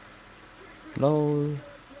 Lol.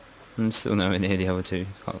 I'm still nowhere near the other two,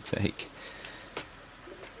 fuck's sake.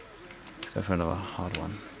 Let's go for another hard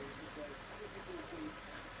one.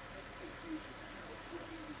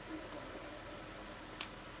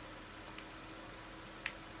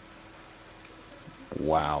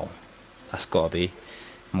 Wow. That's gotta be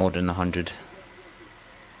more than 100.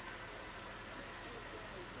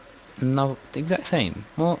 No, the exact same.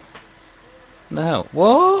 What? What the hell?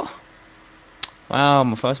 What? Wow,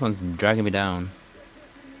 my first one's dragging me down.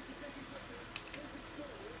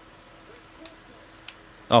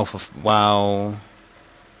 Oh, wow.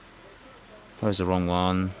 Where's the wrong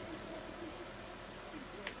one?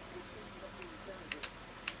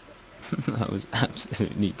 That was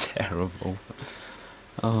absolutely terrible.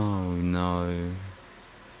 Oh no.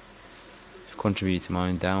 Contribute to my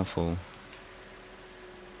own downfall.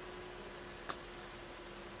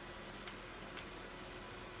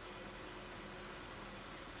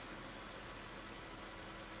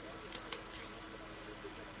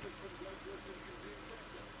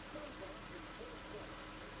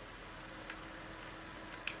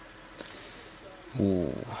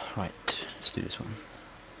 Ooh, right. Let's do this one.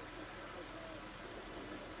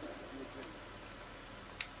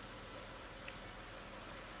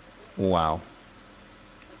 Wow.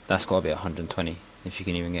 That's got to be 120, if you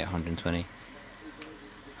can even get 120.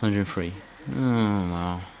 103. Oh,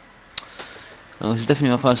 wow. Well, it's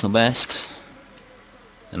definitely my personal best.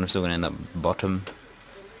 And I'm still going to end up bottom.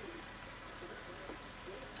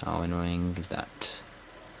 How annoying is that?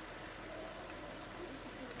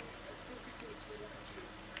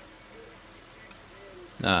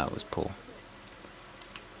 That was poor.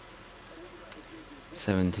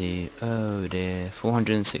 70. Oh dear.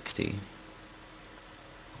 460.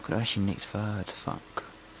 Could I actually nick third? Fuck.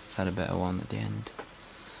 Had a better one at the end.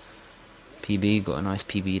 PB, got a nice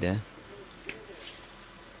PB there.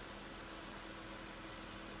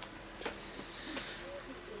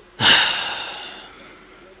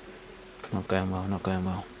 Not going well, not going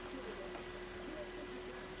well.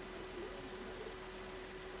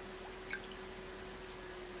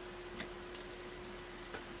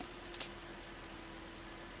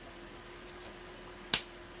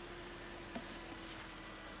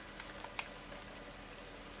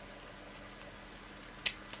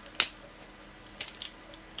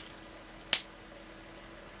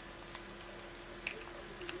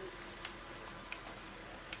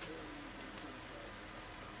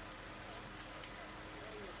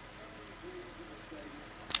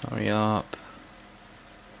 Hurry up.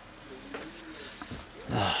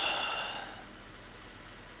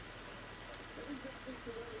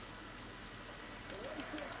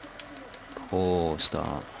 Poor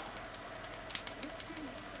start.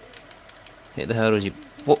 Hit the hurdles, you...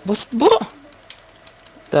 What?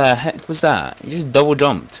 The heck was that? You just double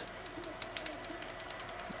jumped.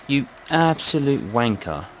 You absolute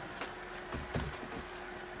wanker.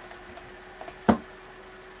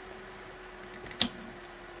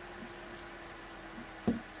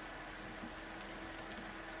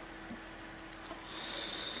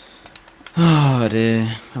 Oh dear,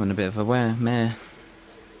 having a bit of a mare.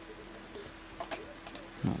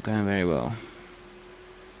 Not going very well.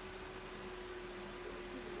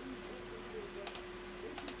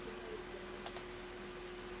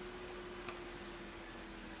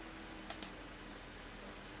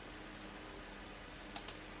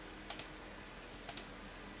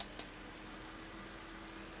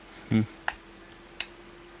 Hmm.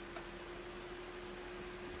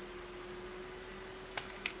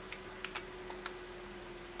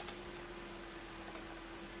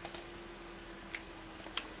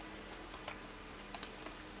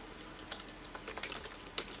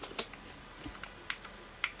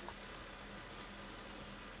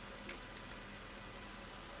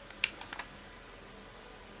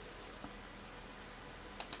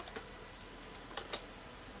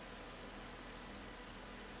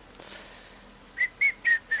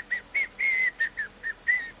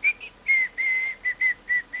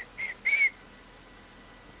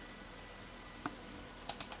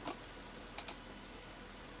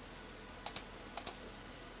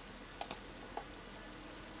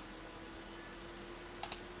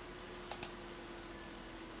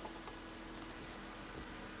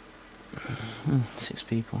 Hmm, 6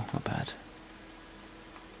 people, not bad.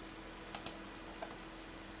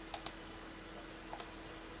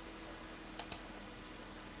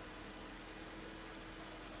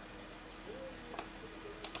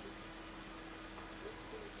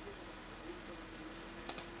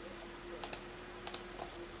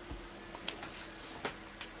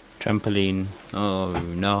 Trampoline. Oh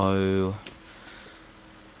no.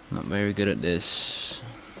 Not very good at this.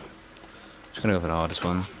 Just gonna go for the hardest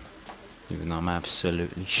one. Even though I'm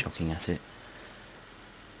absolutely shocking at it.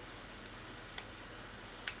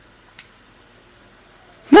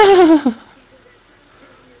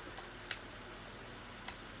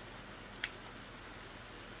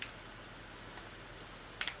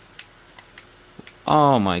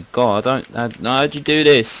 Oh my god, how'd you do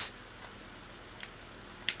this?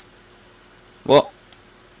 What?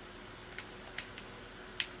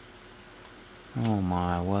 Oh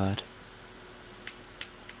my word.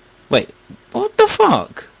 Wait, what the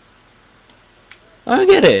fuck? I don't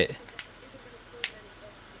get it.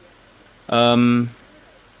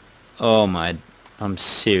 Oh my, I'm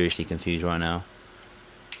seriously confused right now.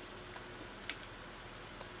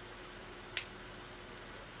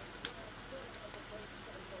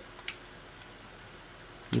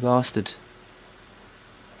 You bastard.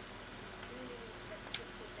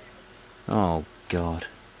 Oh god.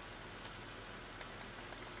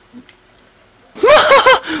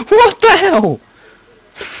 What the hell?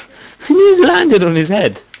 He just landed on his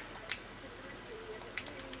head.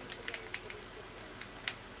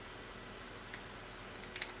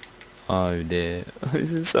 Oh dear.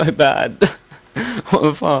 This is so bad. What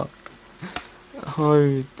the fuck?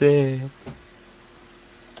 Oh dear.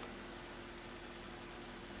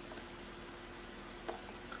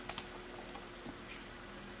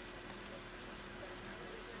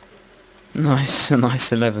 Nice, a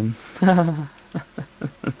nice 11.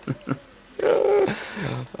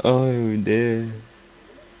 Oh dear.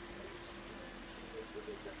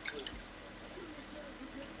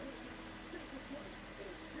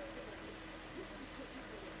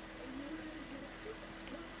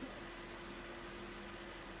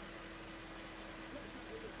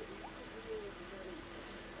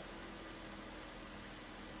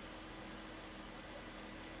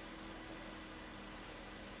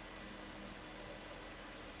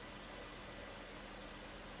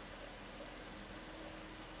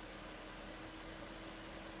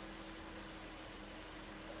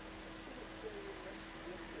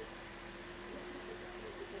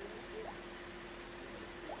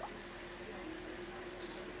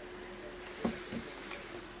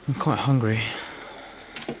 I'm quite hungry.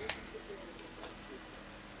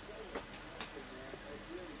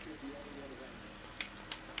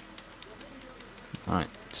 Right,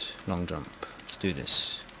 long jump. Let's do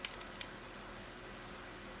this.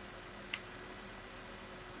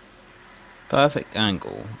 Perfect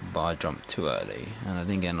angle, but I jumped too early and I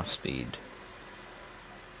didn't get enough speed.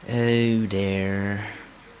 Oh dear.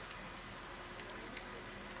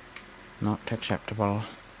 Not acceptable.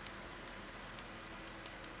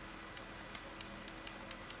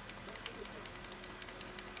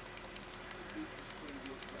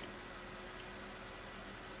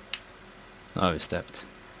 Overstepped.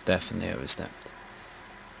 Definitely overstepped.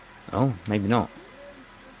 Oh, maybe not.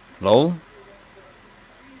 Lol?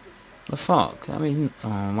 The fuck? I mean,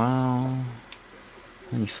 oh wow.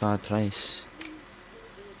 Only third place.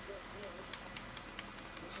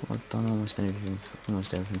 Thought I'd done almost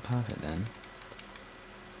everything perfect then.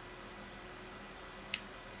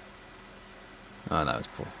 Oh, that was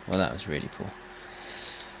poor. Well, that was really poor.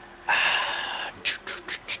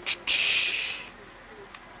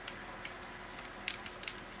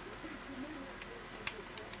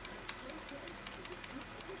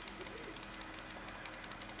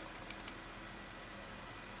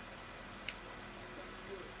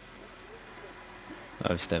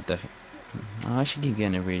 Overstep definitely. I actually keep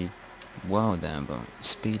getting it really well down, but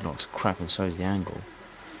speed lock's crap and so is the angle.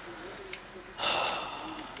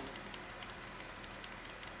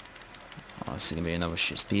 Oh, this is gonna be another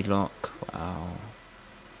shit speed lock. Wow.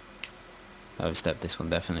 Overstep this one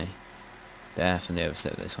definitely. Definitely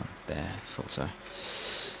overstep this one. There, thought so.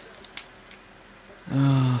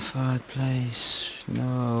 Oh, third place.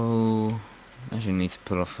 No. Actually need to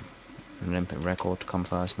pull off an Olympic record to come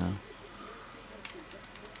first now.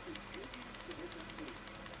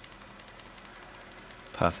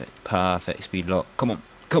 Perfect. Perfect speed lock. Come on.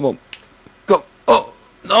 Come on. Go. Oh,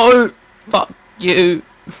 no. Fuck you.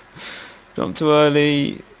 Jumped too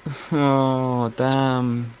early. Oh,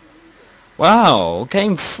 damn. Wow.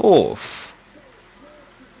 Came fourth.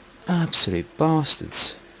 Absolute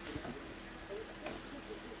bastards.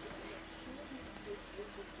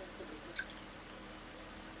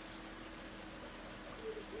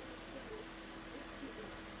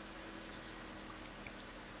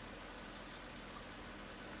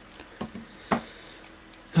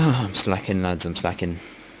 Oh, I'm slacking, lads. I'm slacking.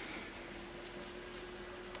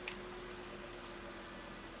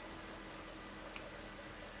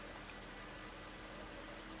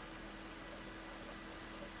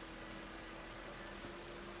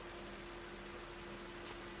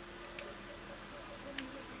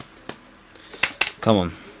 Come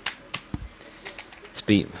on. Let's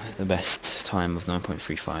beat the best time of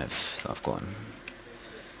 9.35 that I've gotten.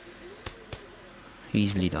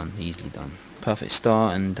 Easily done, easily done. Perfect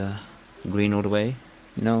start and green all the way.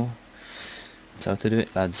 You know, that's how to do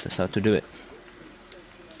it, lads. That's how to do it.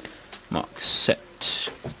 Mark, set,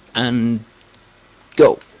 and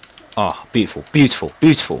go. Ah, beautiful, beautiful,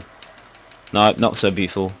 beautiful. No, not so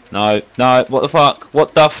beautiful. No, no, what the fuck?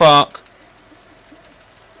 What the fuck?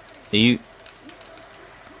 Are you...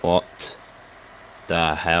 What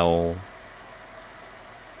the hell?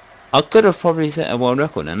 I could have probably set a world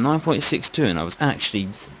record then, 9.62, and I was actually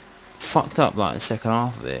fucked up like the second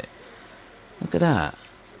half of it. Look at that.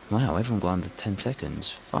 Wow, everyone got under 10 seconds.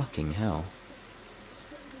 Fucking hell.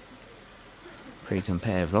 Pretty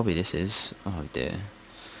competitive lobby this is. Oh dear.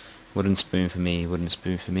 Wooden spoon for me, wooden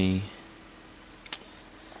spoon for me.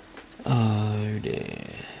 Oh dear.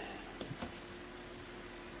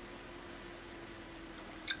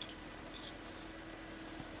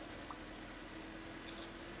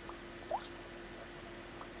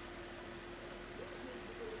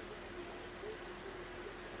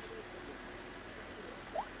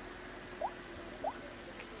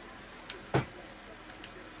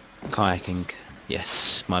 Kayaking.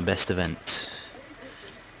 Yes, my best event.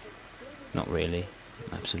 Not really.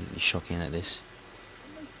 Absolutely shocking at this.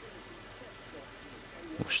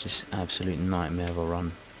 Watch this absolute nightmare of a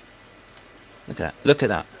run. Look at that. Look at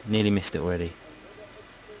that. Nearly missed it already.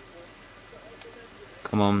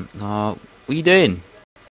 Come on. Oh, what are you doing?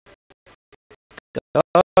 Go.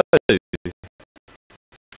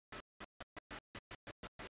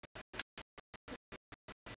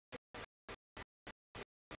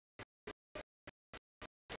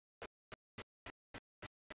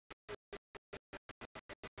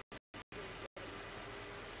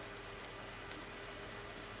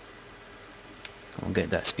 Come on, get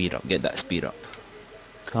that speed up. Get that speed up.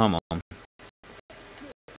 Come on.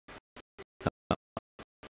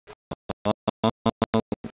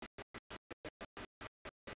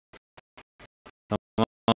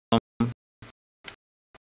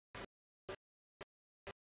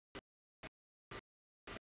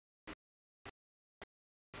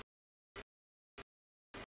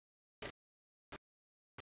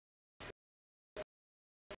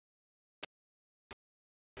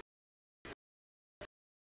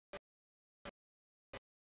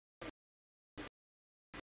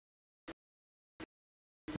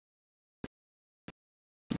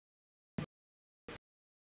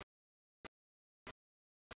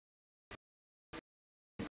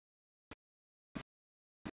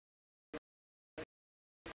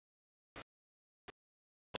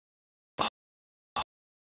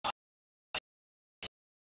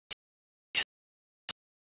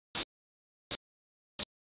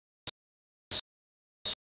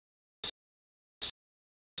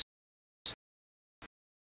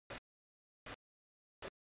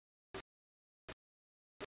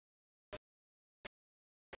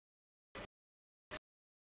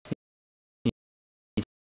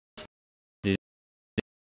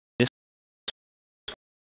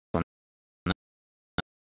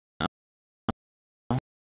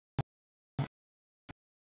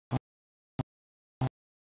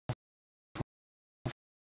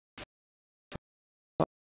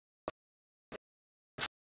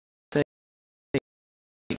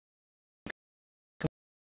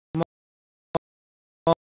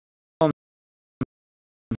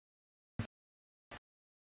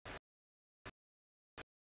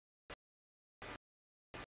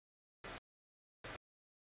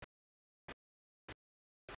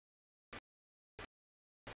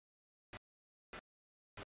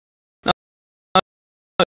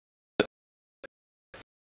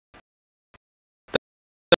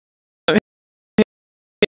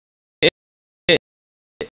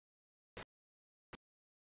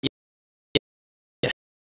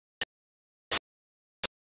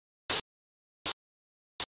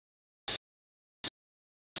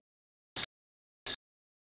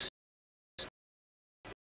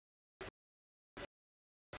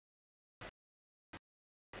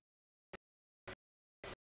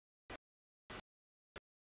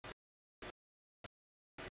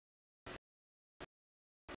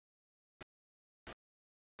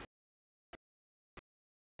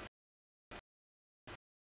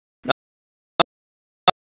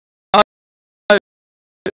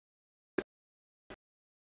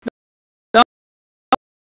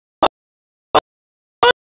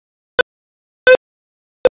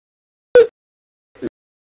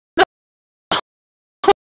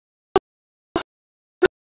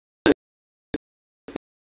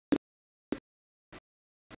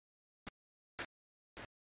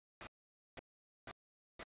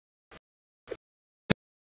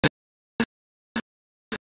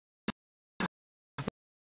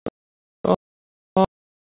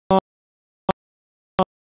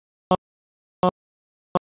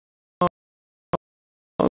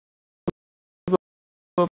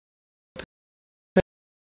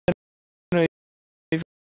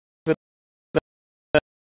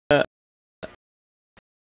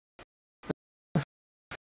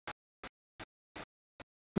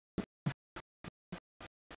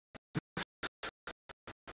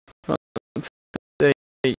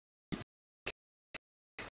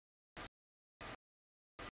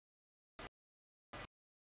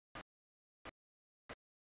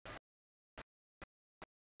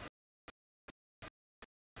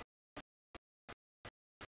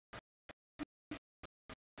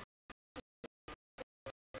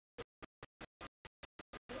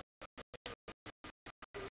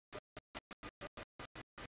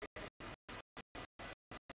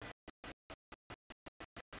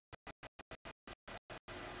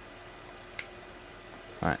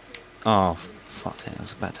 Right. Oh, fuck it. I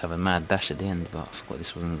was about to have a mad dash at the end, but I forgot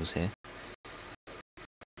this one was here.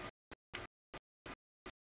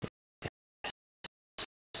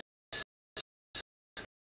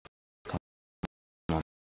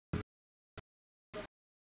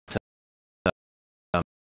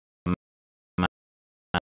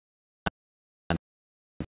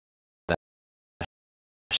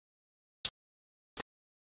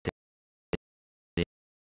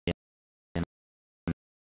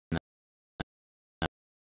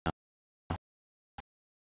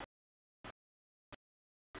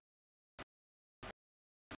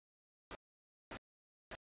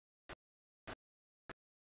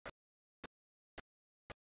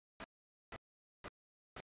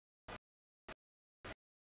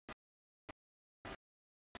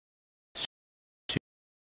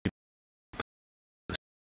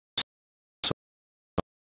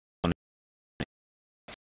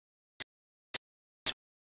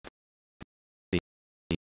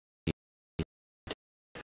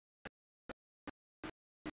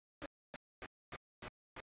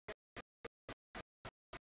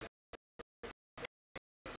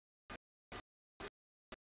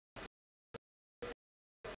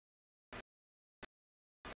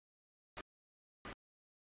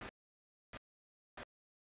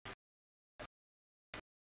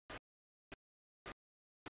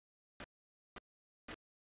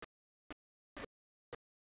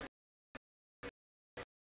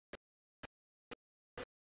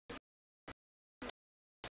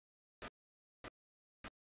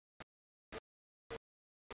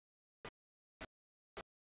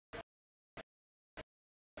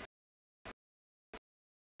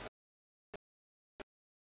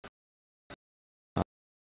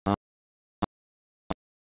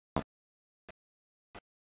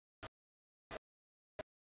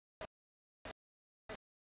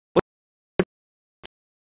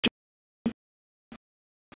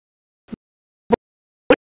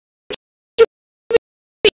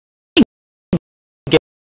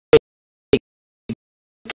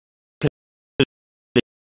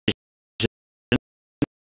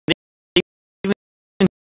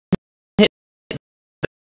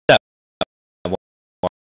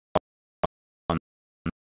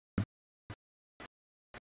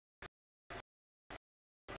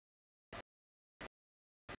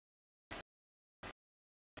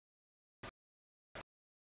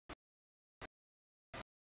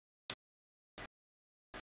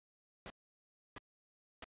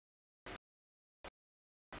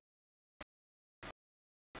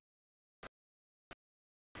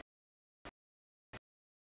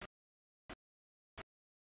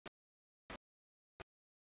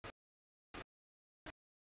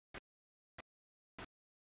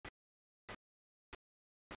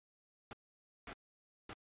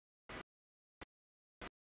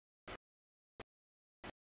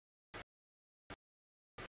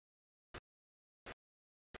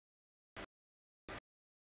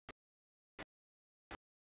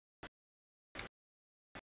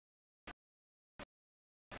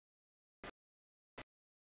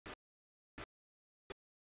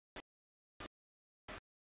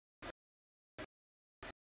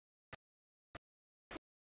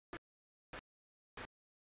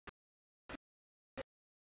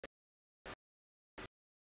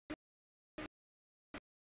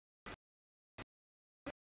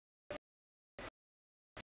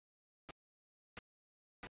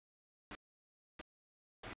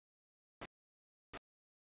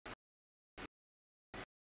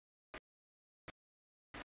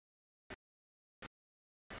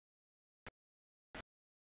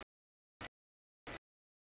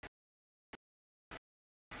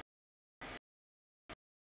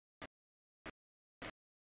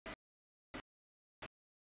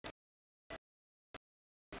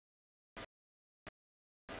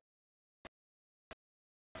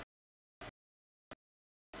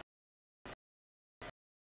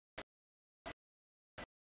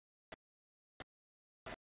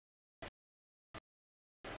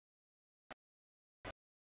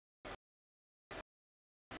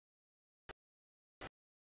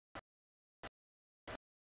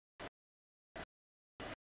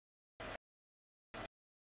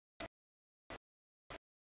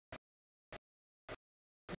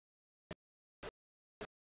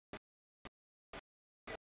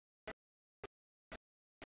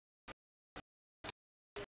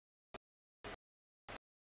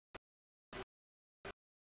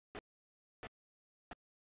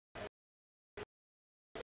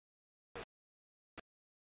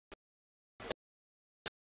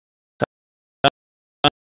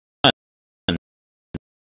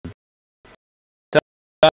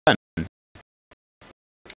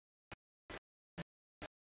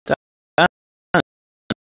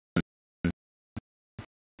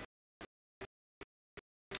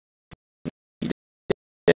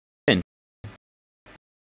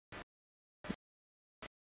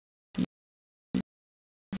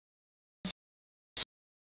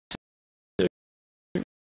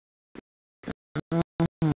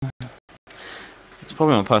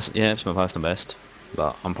 probably my yeah, it's my personal best,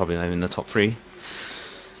 but I'm probably not even in the top 3.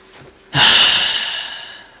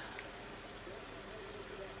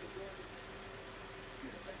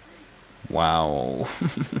 Wow.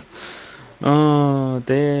 Oh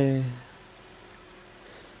dear.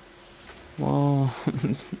 Wow.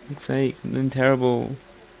 Fuck's sake, I'm doing terrible.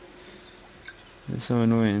 It's so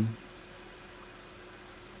annoying.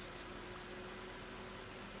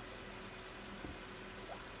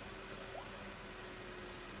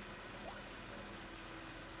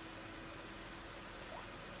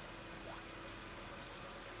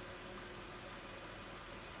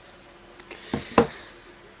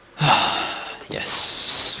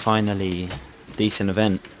 Yes, finally, decent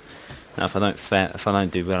event. Now, if I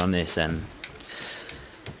don't do well on this, then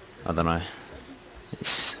I don't know.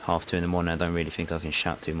 It's 2:30 in the morning. I don't really think I can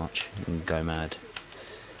shout too much and go mad.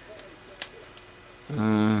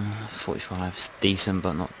 45 is decent,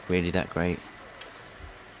 but not really that great.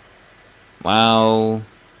 Wow,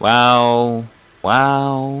 wow,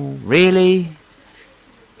 wow! Really?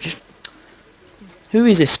 Just, who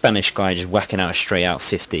is this Spanish guy just whacking out a straight out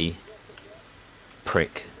 50?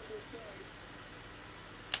 Prick.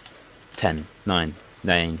 10, 9,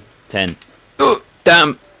 9, 10. Oh,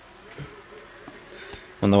 damn!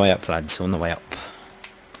 On the way up, lads, on the way up.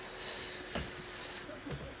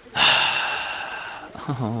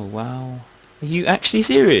 Oh, wow. Are you actually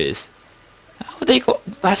serious? How have they got...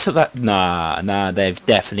 Nah, they've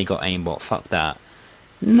definitely got aimbot. Fuck that.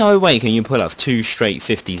 No way can you pull off 2 straight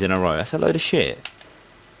 50s in a row. That's a load of shit.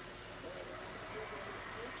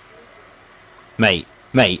 Mate,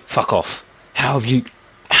 fuck off. How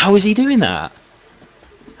is he doing that?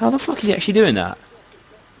 How the fuck is he actually doing that?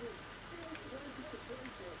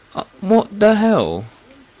 What the hell?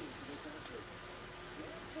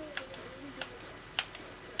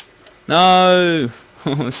 No!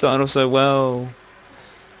 Starting off so well.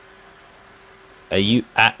 Are you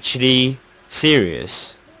actually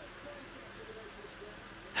serious?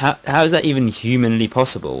 How is that even humanly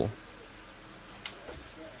possible?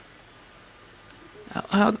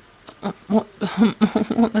 How what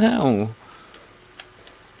what the hell?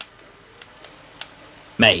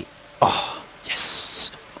 Mate. Oh, yes.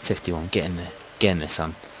 51. Get in there. Get in there,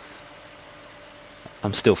 son.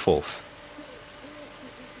 I'm still 4th.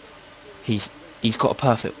 He's got a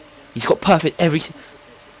perfect. He's got perfect every...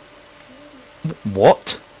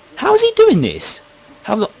 What? How is he doing this?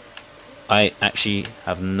 I actually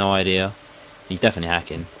have no idea. He's definitely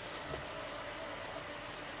hacking.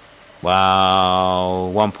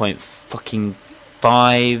 Wow,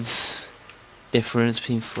 1.5 difference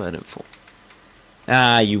between 3rd and 4th.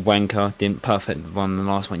 Ah, you wanker. Didn't perfect one the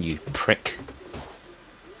last one, you prick.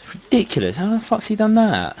 It's ridiculous. How the fuck's he done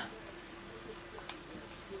that?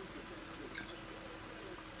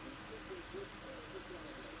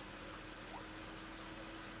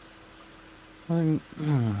 Oh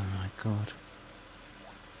my god.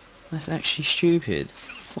 That's actually stupid.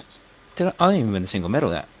 I didn't even win a single medal.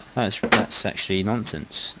 That's actually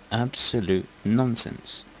nonsense. Absolute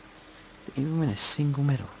nonsense. Didn't even win a single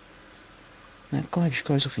medal. That guy just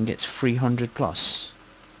goes off and gets 300 plus.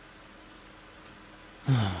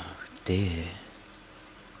 Oh dear.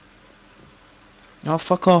 Oh,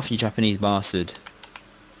 fuck off, you Japanese bastard.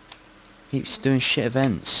 Keeps doing shit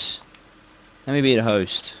events. Let me be the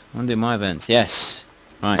host. I want to do my events. Yes.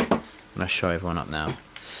 Right. I'm gonna show everyone up now.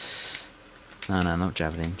 No, not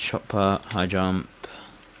javelin. Shot put, high jump.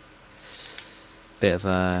 Bit of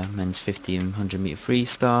a men's 50 and 100 meter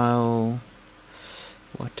freestyle.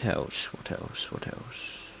 What else? Do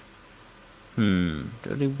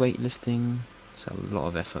I do weightlifting? It's a lot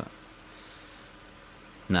of effort.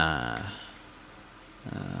 Nah.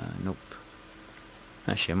 Nope.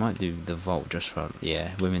 Actually, I might do the vault just for...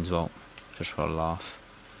 Yeah, women's vault. Just for a laugh.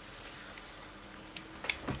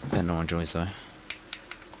 Bet no one joins though.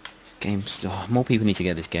 This game's... Oh, more people need to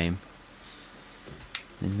get this game.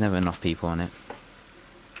 There's never enough people on it.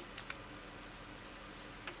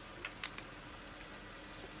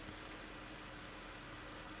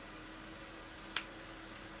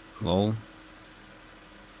 Lol.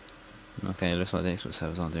 Okay, looks like the expert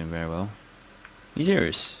servers aren't doing very well. Are you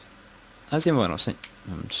serious? How's the invite not sent?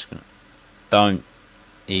 I'm just gonna... Don't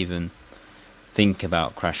even think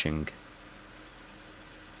about crashing.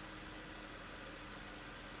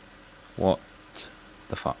 What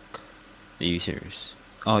the fuck? Are you serious?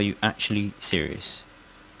 Are you actually serious?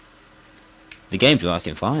 The game's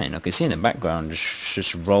working fine. I can see in the background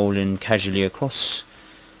just rolling casually across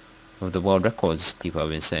of the world records people have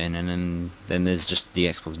been saying, and then there's just the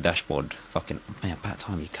Xbox dashboard. Fucking man, about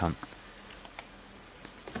time you cunt.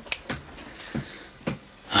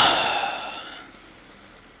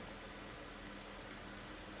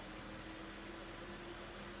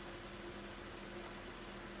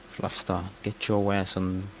 Fluffstar, get your ass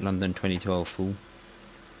on London 2012, fool.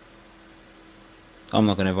 I'm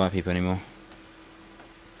not going to invite people anymore.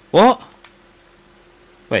 What?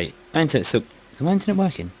 Wait, my internet's still... Is my internet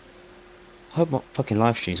working? I hope my fucking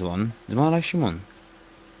live stream's on. Is my live stream on?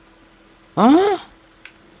 Huh?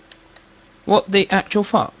 What the actual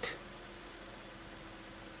fuck?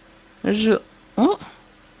 What?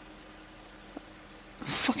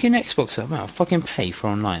 Fucking Xbox up, man. I fucking pay for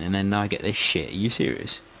online and then I get this shit. Are you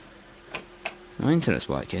serious? My internet's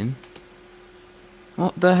working.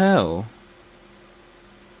 What the hell?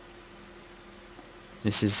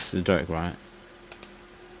 This is the joke, right?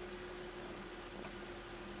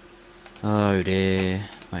 Oh dear.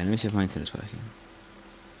 Wait, let me see if my internet's working.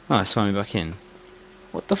 Oh, it's swung me back in.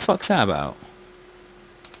 What the fuck's that about?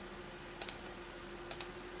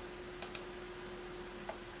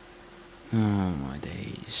 Oh my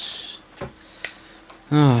days.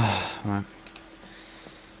 Oh, right.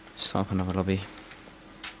 Start up another lobby.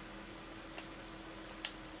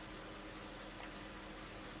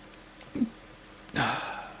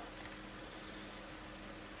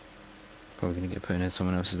 Probably gonna get put in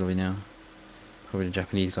someone else's lobby now. Probably the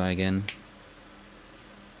Japanese guy again.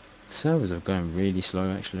 Servers are going really slow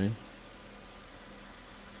actually.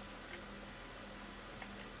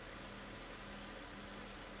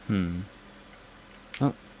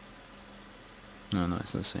 Oh. No,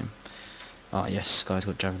 it's not the same. Ah, yes, guy's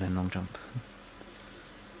got javelin long jump.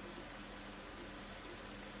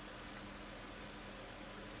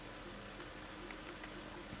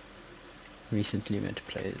 Recently met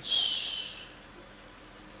players.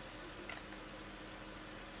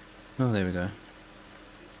 Oh, there we go.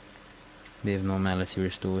 Bit of normality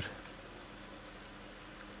restored.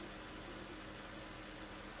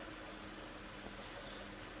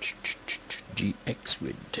 GX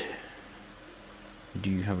Rid. Do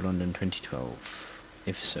you have London 2012?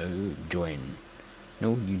 If so, join.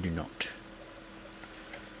 No, you do not.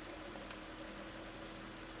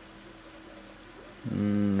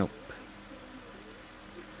 Nope.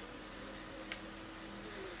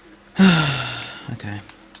 Okay.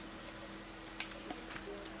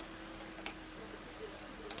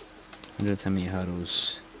 110 meter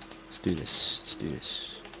hurdles. Let's do this. Let's do this.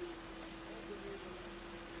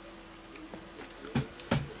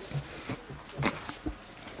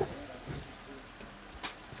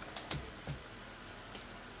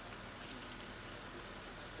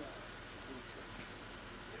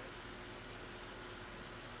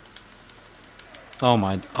 Oh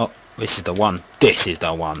my... Oh, this is the one. This is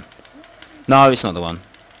the one. No, it's not the one.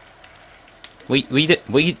 We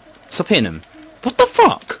stop hitting him. What the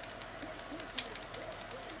fuck?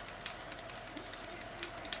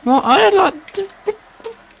 Well, I had like...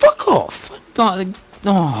 Fuck off. Like...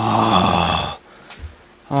 Oh.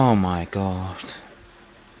 Oh my god.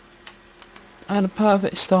 I had a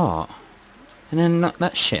perfect start. And then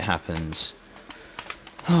that shit happens.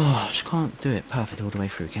 Oh, I just can't do it perfect all the way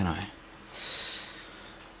through, can I?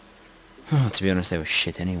 Oh, to be honest, they were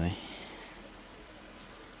shit anyway.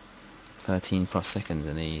 13 plus seconds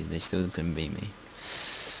and they still couldn't beat me.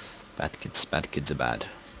 Bad kids are bad.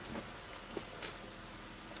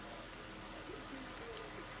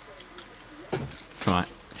 Right,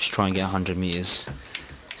 let's try and get 100 meters.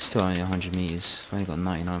 Still only 100 meters. I've only got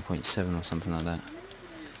 99.7 or something like that.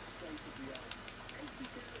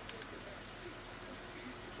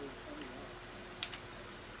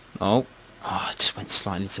 Oh, I just went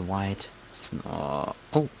slightly too wide. It's not...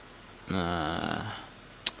 Oh,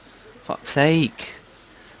 fuck's sake.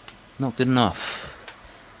 Not good enough.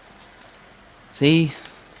 See?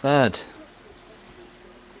 Third.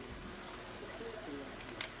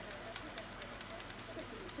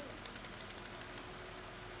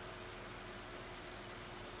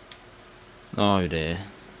 Oh dear.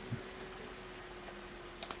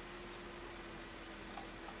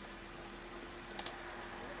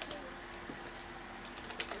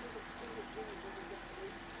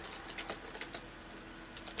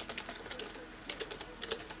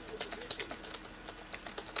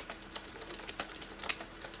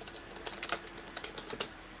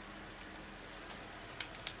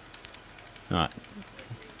 Right.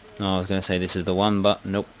 No, I was going to say this is the one, but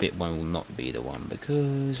nope, it will not be the one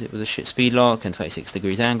because it was a shit speed lock and 36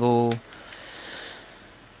 degrees angle.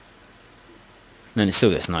 And it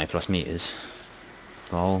still gets 9 plus meters.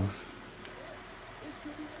 Lol.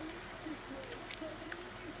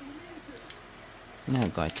 Now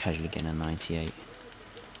guy casually getting a 98.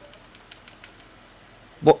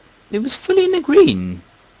 What? It was fully in the green.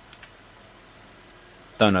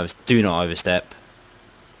 Do not overstep.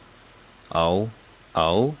 Oh.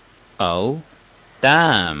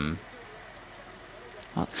 Damn.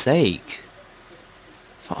 Fuck's sake.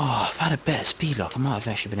 Oh, if I had a better speed lock, I might have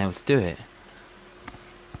actually been able to do it.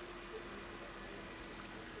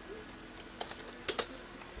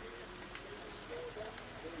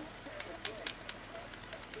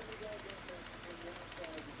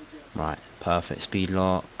 Right, perfect speed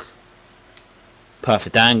lock.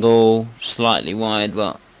 Perfect angle. Slightly wide,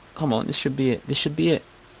 but come on, this should be it. This should be it.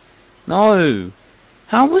 No!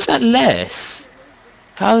 How was that less?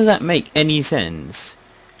 How does that make any sense?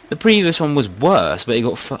 The previous one was worse, but it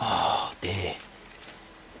got oh dear.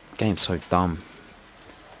 Game's so dumb.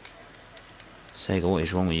 Sega, what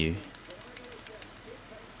is wrong with you?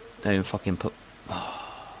 Don't even fucking put...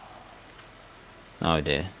 Oh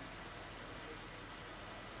dear.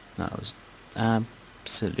 That was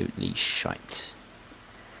absolutely shite.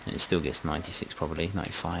 And it still gets 96 probably,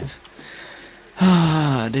 95.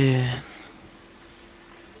 Ah dear.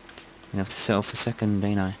 I have to settle for second,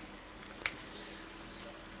 ain't I?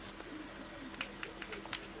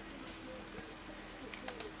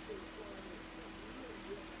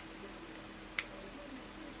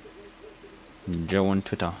 Joe on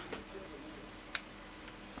Twitter.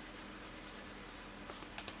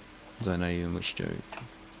 Don't know even which Joe.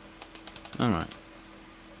 Alright.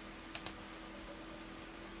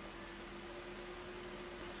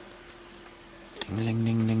 Ding ling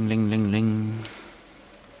ling ling ling ling ling.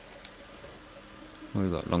 What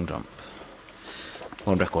have we got? Long jump.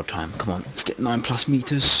 World record time. Come on, let's get 9+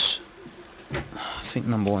 meters. I think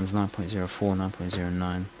number one's 9.04,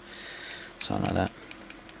 9.09. Something like that.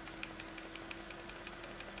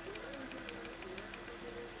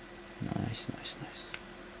 Nice, nice, nice.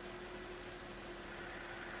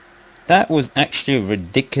 That was actually a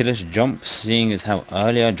ridiculous jump, seeing as how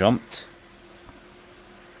early I jumped.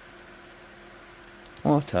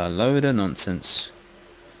 What a load of nonsense.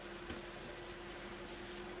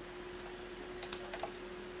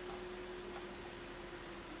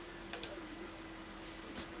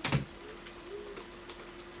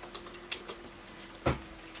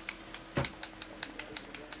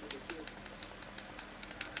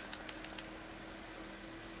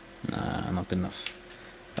 Nah, not good enough.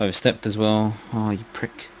 Overstepped as well. Oh, you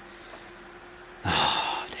prick.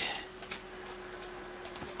 Oh, dear.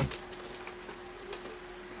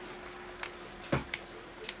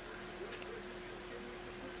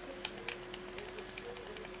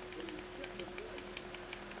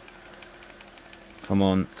 Come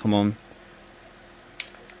on, come on.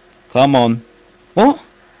 Come on. What?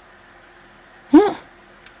 What?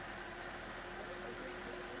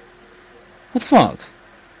 What the fuck?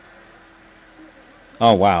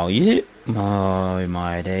 Oh wow, you... Oh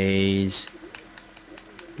my days.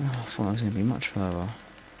 Oh, I thought I was going to be much further.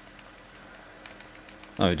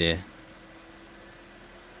 Oh dear.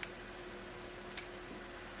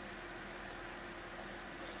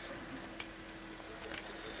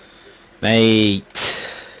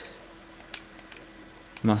 Mate.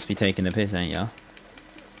 Must be taking the piss, ain't ya?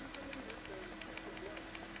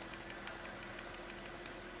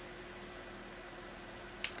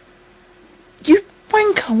 You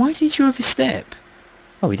wanker, why did you overstep?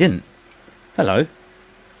 Oh, he didn't. Hello.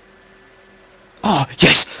 Oh,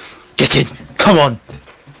 yes! Get in! Come on!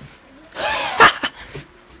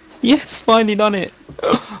 Yes, finally done it!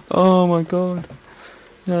 Oh my god.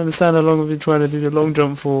 I don't understand how long I've been trying to do the long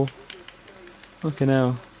jump for. Fucking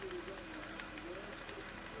hell.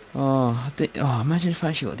 Oh, imagine if I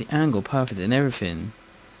actually got the angle perfect and everything.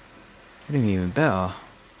 It'd be even better.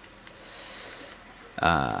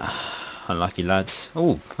 Unlucky lads.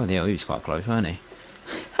 Oh, bloody hell, he was quite close, weren't he?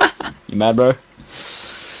 You mad, bro?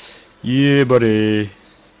 Yeah, buddy.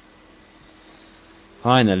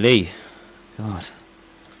 Finally. God.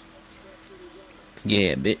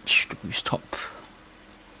 Yeah, bitch. Look who's top.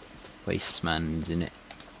 Waste man's in it.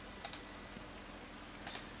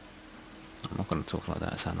 I'm not going to talk like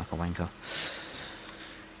that. I sound like a wanker.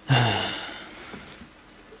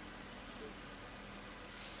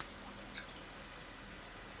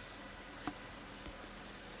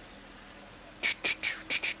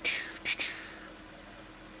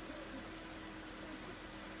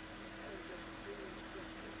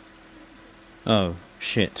 Oh,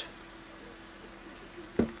 shit.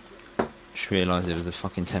 Just realised it was a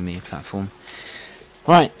fucking 10-metre platform.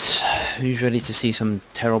 Right, who's ready to see some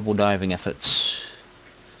terrible diving efforts?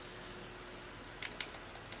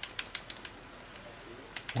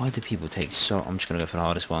 Why do people take so... I'm just going to go for the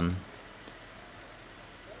hardest one.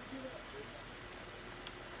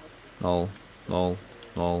 Lol, lol,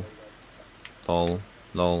 lol, lol,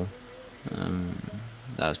 lol.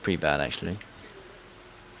 That was pretty bad, actually.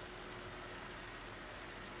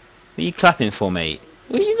 What are you clapping for, mate?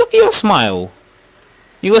 Will you look at your smile?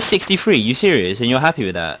 You got 63. You serious? And you're happy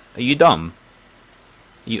with that? Are you dumb?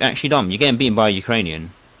 Are you actually dumb? You're getting beaten by a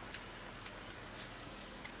Ukrainian.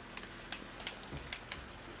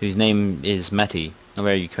 Whose name is Matti. Not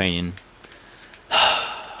very Ukrainian.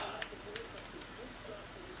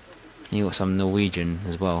 You got some Norwegian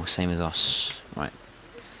as well, same as us. Right.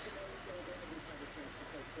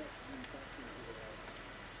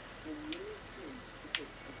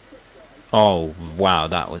 Oh, wow,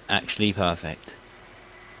 that was actually perfect.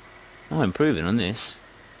 I'm improving on this.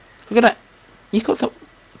 Look at that. He's got the...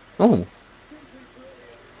 Oh.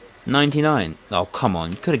 99. Oh, come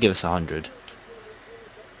on. You could have given us 100.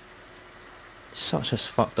 Such a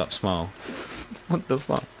fucked up smile. What the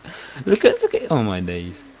fuck? Look at... Oh, my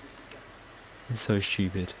days. It's so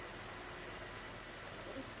stupid.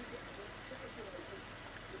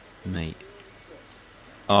 Mate.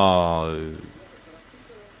 Oh.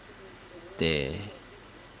 Dear.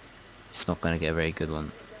 It's not going to get a very good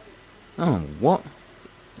one. Oh, what?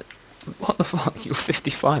 What the fuck? You're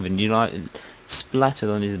 55 and you like splattered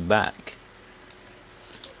on his back.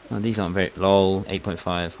 Oh, these aren't very... Lol,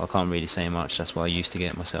 8.5. I can't really say much. That's what I used to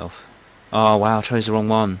get myself. Oh, wow. I chose the wrong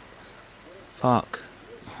one. Fuck.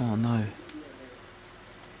 Oh, no.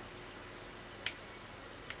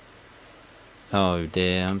 Oh,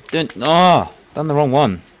 dear. I'm doing... Oh! Done the wrong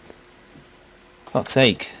one. Fuck's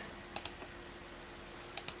sake.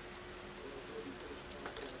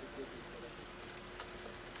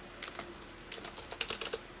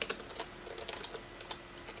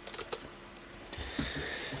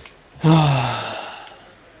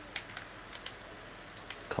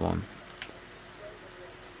 Come on.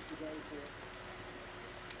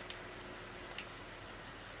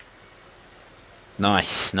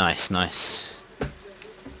 Nice, nice, nice.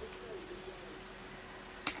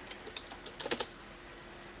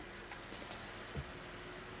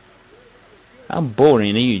 How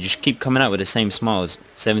boring are you? Just keep coming out with the same smiles.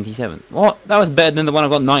 77. What? That was better than the one I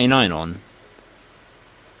got 99 on.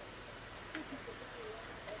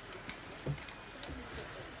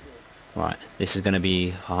 Right, this is going to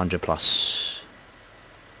be 100 plus.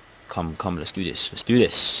 Come, come, let's do this. Let's do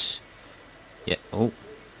this. Yeah, oh.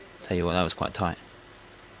 Tell you what, that was quite tight.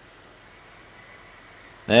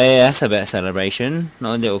 Hey, that's a better celebration.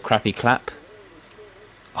 Not a little crappy clap.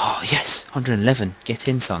 Oh, yes, 111. Get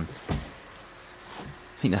in, son. I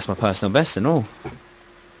think that's my personal best and all.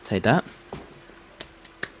 Take that.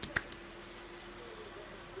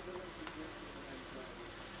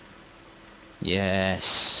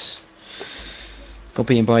 Yes. Got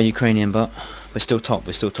beaten by a Ukrainian, but we're still top.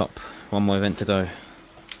 We're still top. One more event to go,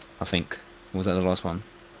 I think. Or was that the last one?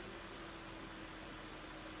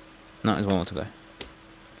 No, there's one more to go.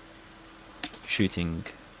 Shooting.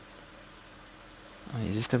 Oh,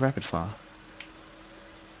 is this the rapid fire?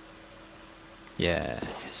 Yeah,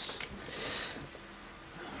 yes.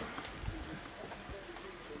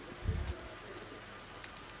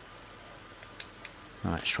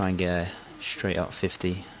 Alright, let's try and get a straight up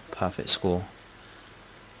 50. Perfect score.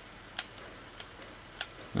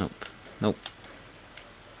 Nope. Nope.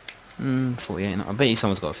 48. I bet you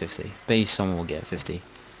someone's got a 50. Bet you someone will get a 50.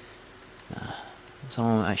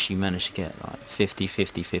 Someone actually managed to get like 50,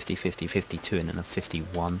 50, 50, 50, 52 and then a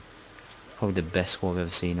 51. Probably the best score I've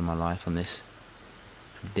ever seen in my life on this.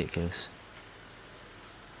 Ridiculous.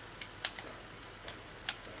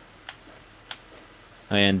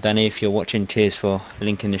 Oh yeah, and Danny, if you're watching, cheers for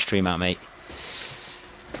linking the stream out, mate.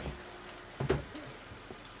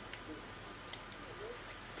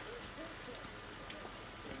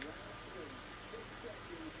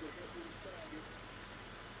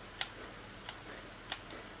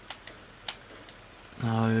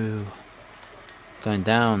 No. Going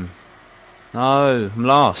down. No, I'm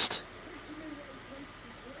last.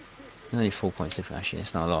 Only 4 points different, actually,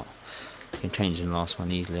 it's not a lot. I can change in the last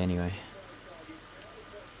one easily anyway.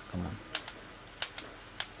 Come on.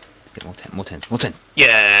 Let's get more 10, more 10, more 10.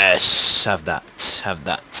 Yes! Have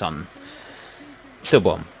that, son. Still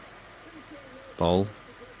bottom. Bowl.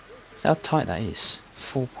 How tight that is.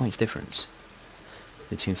 4 points difference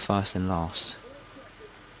between first and last.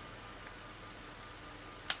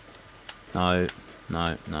 No,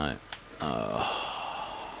 no, no. Oh.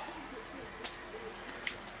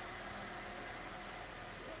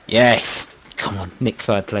 Yes! Come on, nicked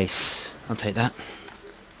third place. I'll take that.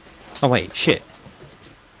 Oh wait, shit.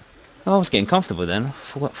 Oh, I was getting comfortable then. I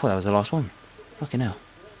thought that was the last one. Fucking hell.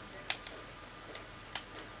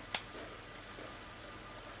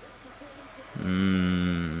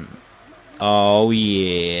 Oh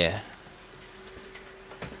yeah.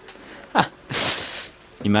 Ah.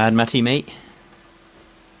 You mad, Matty, mate?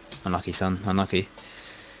 Unlucky, son. Unlucky.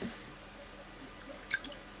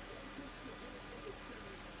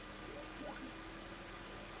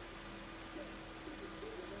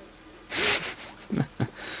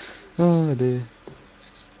 baby.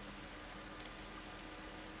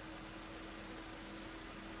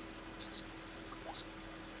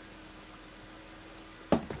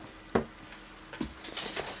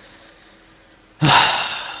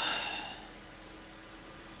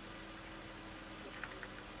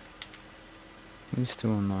 Who's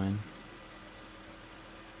still online?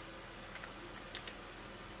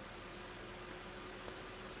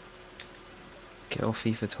 Get off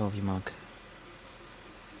FIFA 12, you mug.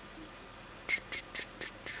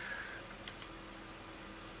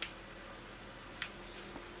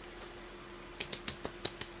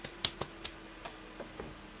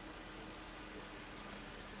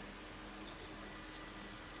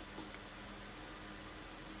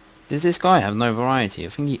 Does this guy have no variety? I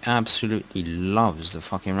think he absolutely loves the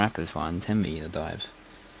fucking rapid fire and 10 meter dives.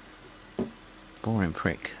 Boring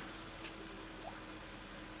prick.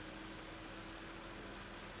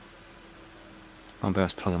 I'll be able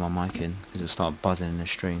to plug my mic in because it'll start buzzing in the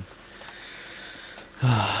stream.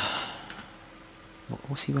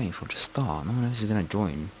 What's he waiting for to start? No one else is going to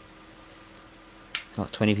join.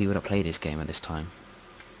 Got 20 people that play this game at this time.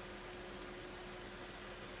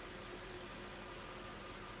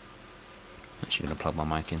 Actually going to plug my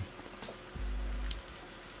mic in.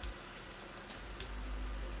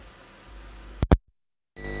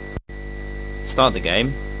 Start the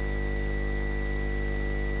game.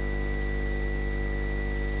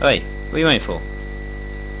 Hey, what are you waiting for?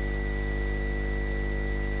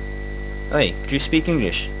 Hey, do you speak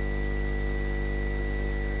English?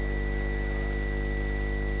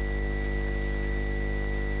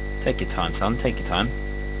 Take your time, son, take your time.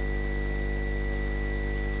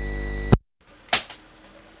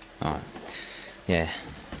 Alright, yeah.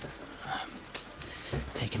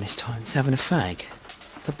 Taking his time. He's having a fag.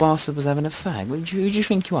 The bastard was having a fag. Who do you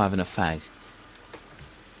think you are having a fag?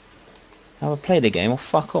 Have a play the game or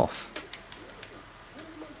fuck off.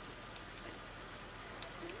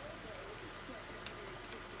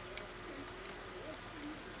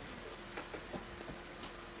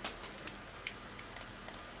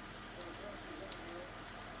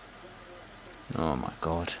 Oh my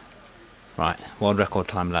god. Right, world record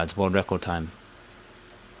time, lads, world record time.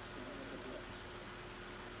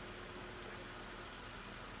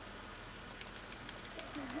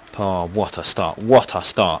 Oh, what a start, what a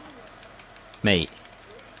start. Mate.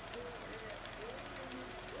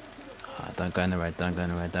 Oh, don't go in the red, don't go in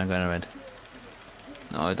the red, don't go in the red.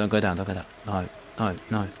 No, don't go down, don't go down. No, no,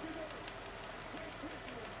 no.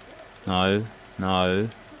 No, no,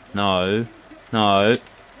 no, no.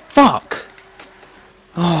 Fuck!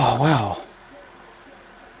 Oh, wow.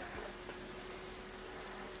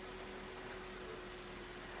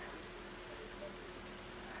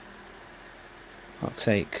 Fuck's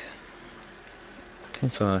sake. Came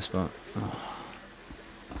first, but... Oh.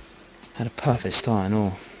 Had a perfect start and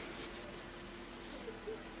all.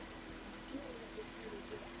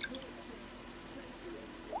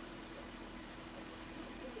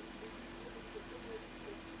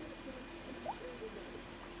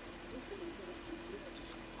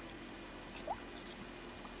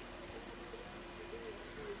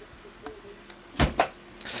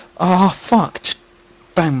 Oh, fuck! Just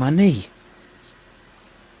bang my knee.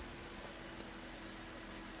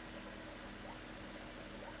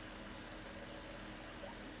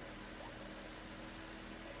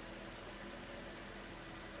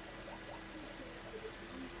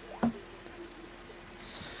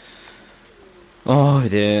 Oh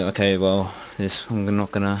dear, okay, well, I'm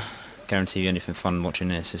not gonna guarantee you anything fun watching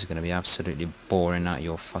this. This is gonna be absolutely boring out of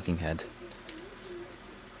your fucking head.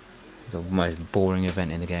 The most boring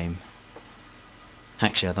event in the game.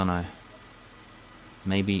 Actually, I don't know.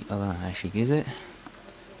 Maybe, I don't know, actually, is it?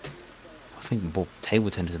 I think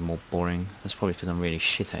table tennis is more boring. That's probably because I'm really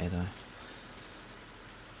shit at it though.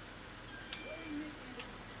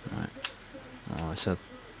 Right. Oh, so...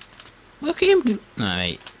 Look at him! No,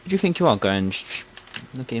 mate. Do you think you are going...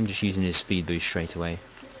 Look at him just using his speed boost straight away.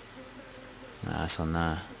 Nah, that's on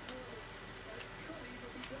there.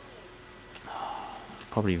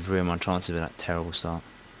 Probably ruin my chances with that terrible start.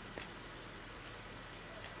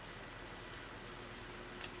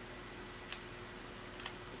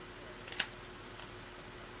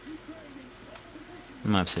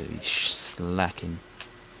 I'm absolutely slacking.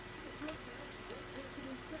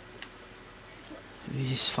 Who does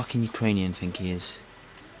this fucking Ukrainian think he is?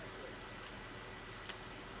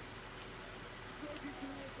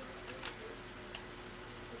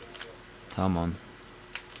 Come on.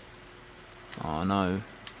 Oh no.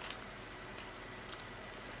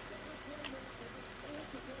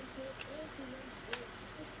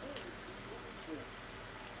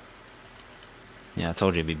 Yeah, I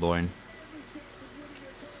told you it'd be boring.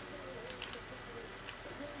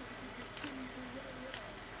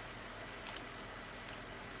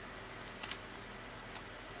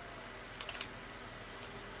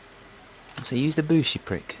 So use the boost, you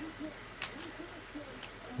prick.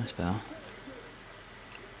 That's better.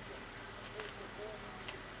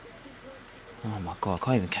 Oh my god, I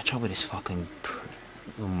can't even catch up with this fucking...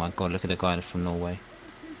 Oh my god, look at the guy from Norway.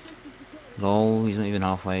 Lol, he's not even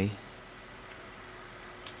halfway.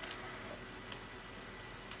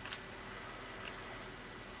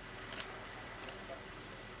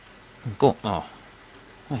 Go. Oh.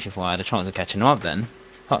 I actually thought I had a chance of catching him up then.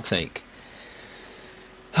 Fuck's sake.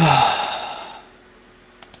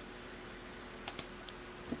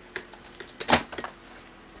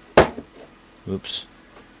 Oops.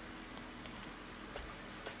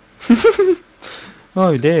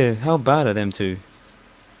 Oh dear, how bad are them two?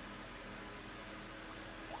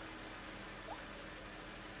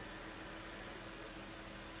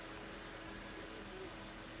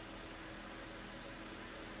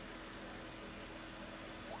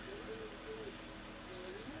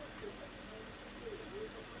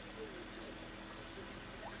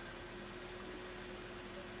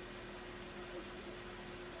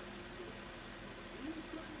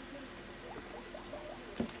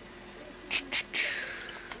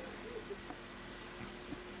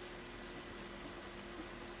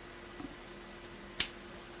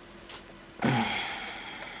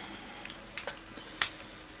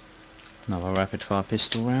 Another rapid fire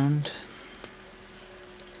pistol round.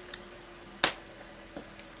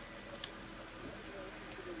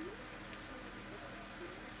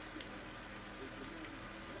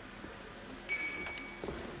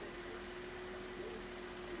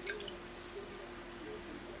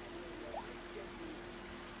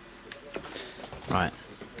 Right,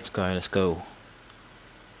 let's go, let's go.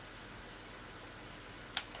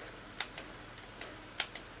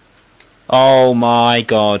 Oh my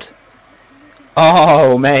god.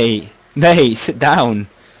 Oh mate. Mate, sit down.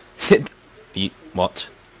 Sit. You, what?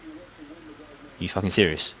 You fucking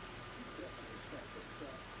serious?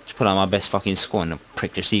 Just put out my best fucking score and the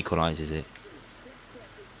prick just equalises it.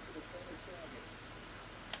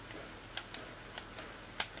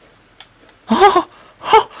 Oh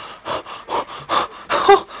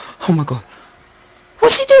my god.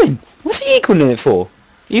 What's he doing? What's he equaling it for?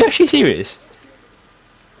 Are you actually serious?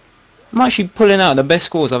 I'm actually pulling out the best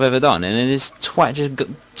scores I've ever done and then this twat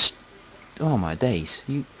just oh my days.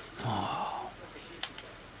 You...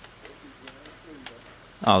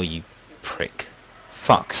 Oh you prick.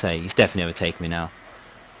 Fuck's sake, he's definitely overtaken me now.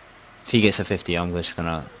 If he gets a 50 I'm just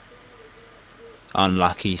gonna...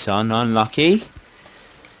 Unlucky son, unlucky.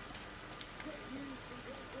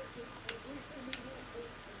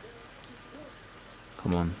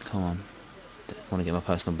 Come on, come on. I want to get my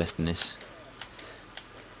personal best in this.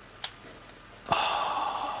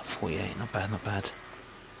 Oh, 48, not bad, not bad.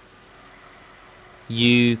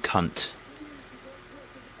 You cunt.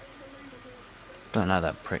 Don't like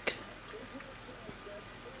that prick.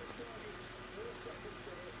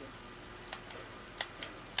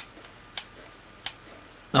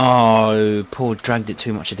 Oh, Paul dragged it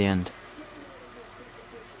too much at the end.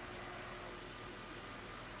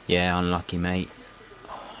 Yeah, unlucky mate.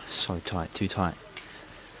 Oh, so tight, too tight.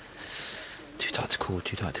 Too tight to call,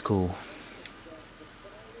 too tight to call.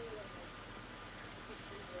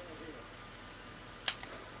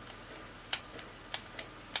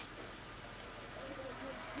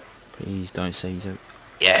 Please don't say he's out.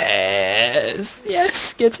 Yes!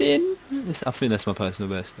 Yes! Get in! I think that's my personal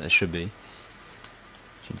best. That should be.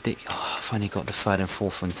 Oh, I finally got the third and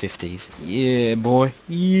fourth on 50s. Yeah, boy.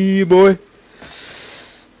 Yeah, boy.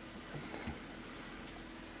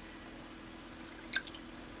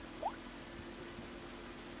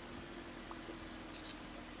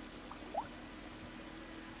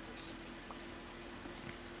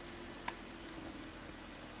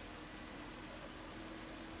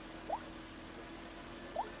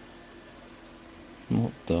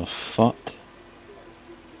 What the fuck?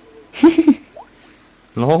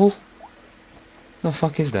 LOL? The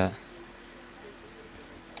fuck is that?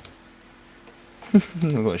 I've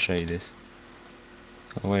got to show you this.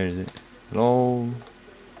 Oh, where is it? LOL.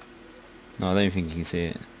 No, I don't think you can see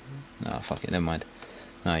it. No, fuck it, never mind.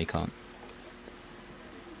 No, you can't.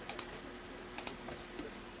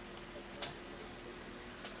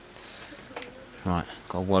 Right,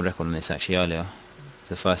 got a world record on this actually earlier. It's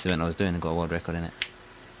the first event I was doing, I got a world record in it.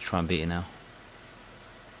 Let's try and beat it now.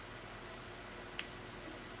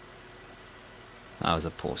 That was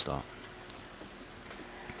a poor start.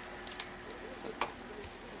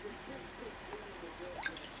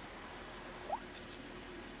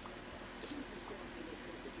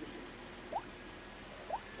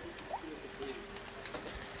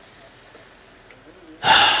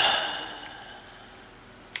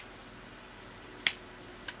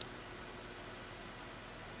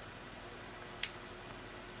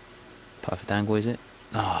 Perfect angle, is it?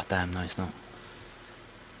 Oh, damn, no, it's not.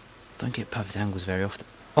 Don't get perfect angles very often.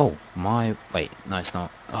 Oh, my... Wait, no, it's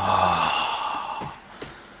not. Oh,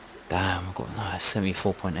 damn, I've got... No,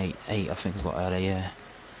 74.88, I think I've got earlier, yeah.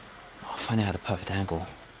 Oh, if I only had a perfect angle.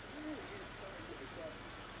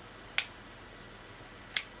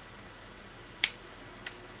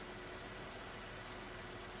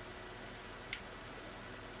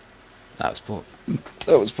 That was poor.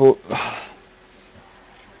 That was poor.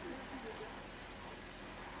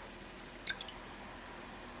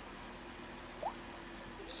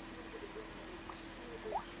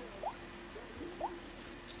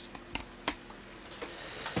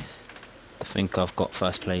 I think I've got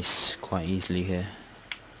first place quite easily here.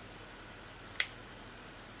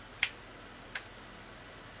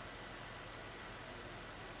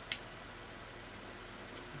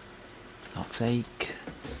 Fuck's sake.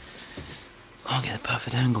 Can't get a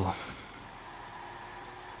perfect angle.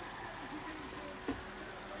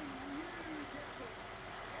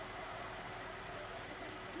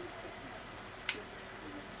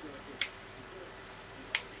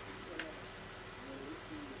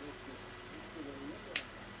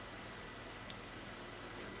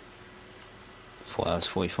 Thought that was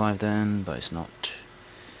 45 then, but it's not.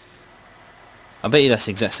 I bet you that's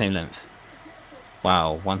the exact same length.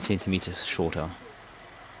 Wow, 1 centimetre shorter.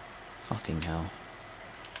 Fucking hell.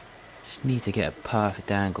 Just need to get a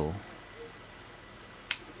perfect angle.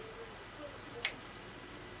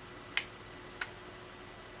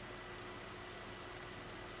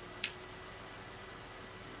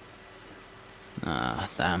 Ah,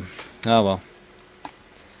 damn. Oh well.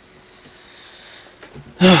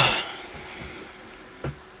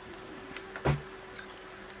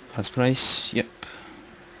 First place, yep.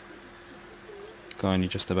 Only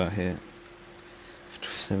just about here.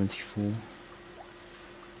 74.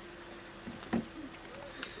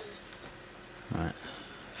 Right.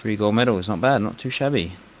 3 gold medals, not bad, not too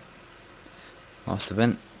shabby. Last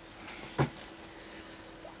event.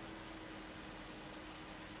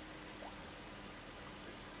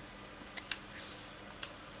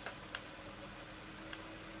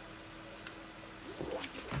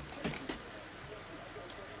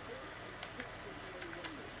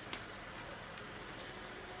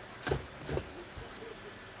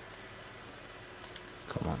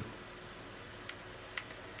 Come on.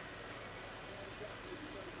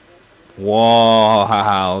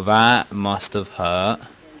 Wow, that must have hurt.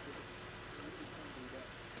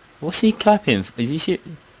 What's he clapping? Is he serious?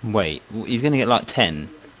 Wait, he's gonna get like 10.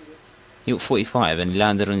 He got 45 and he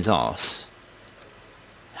landed on his arse.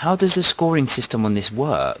 How does the scoring system on this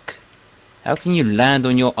work? How can you land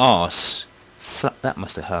on your arse? That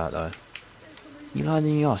must have hurt though. You land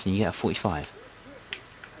on your arse and you get a 45.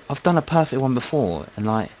 I've done a perfect one before and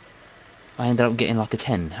like I ended up getting like a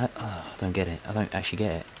 10. Oh, I don't get it. I don't actually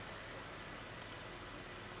get it.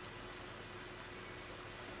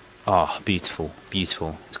 Oh, beautiful,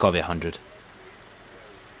 beautiful. It's got to be 100.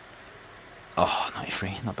 Oh,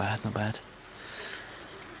 93. Not bad, not bad.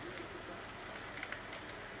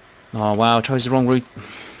 Oh wow, I chose the wrong route.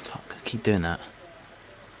 Fuck, I keep doing that.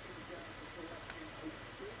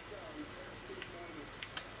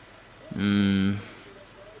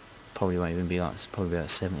 Probably won't even be like, it's probably about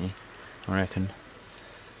 70, I reckon.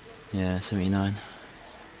 Yeah, 79.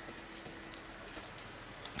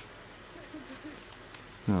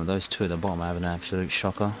 Oh, those two at the bottom have an absolute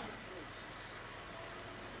shocker.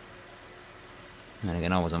 And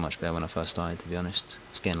again, I wasn't much better when I first started, to be honest.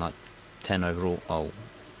 I was getting like 10 overall. Oh.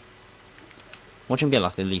 Watch him get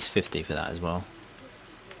like at least 50 for that as well.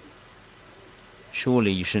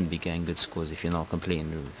 Surely you shouldn't be getting good scores if you're not completing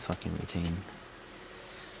the fucking routine.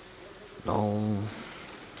 Lol.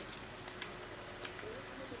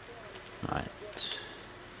 Right.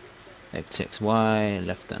 X, X, Y,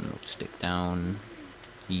 left and stick down.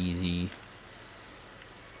 Easy.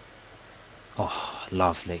 Oh,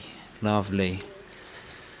 lovely. Lovely.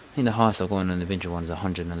 I think the highest I've got on the individual one is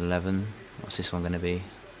 111. What's this one going to be?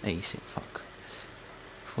 86. Fuck.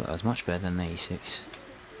 I thought that was much better than 86.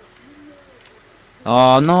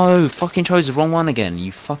 Oh no! Fucking chose the wrong one again,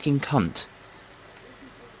 you fucking cunt.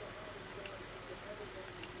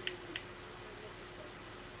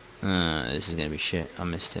 This is gonna be shit. I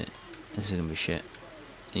missed it. This is gonna be shit.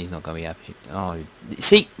 He's not gonna be happy. Oh,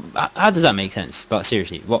 see? How does that make sense? Like,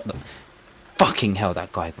 seriously, what the... Fucking hell,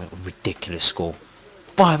 that guy got a ridiculous score.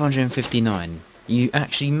 559. You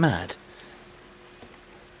actually mad?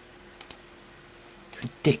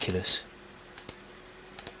 Ridiculous.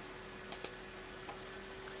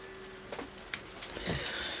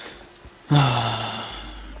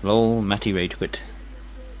 Lol, Matty rage quit.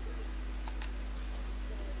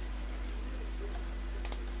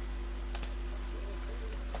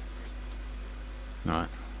 Right.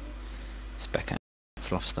 It's back at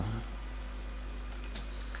Fluffster.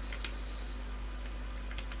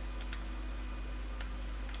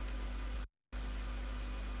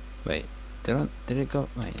 Wait, did it go?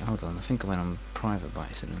 Wait, hold on. I think I went on private by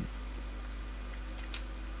accident.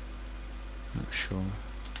 Not sure.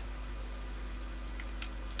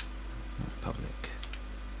 Not public.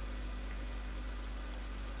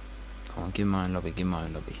 Come on, give my own lobby. Give my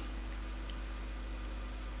own lobby.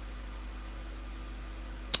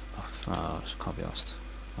 Oh, can't be asked.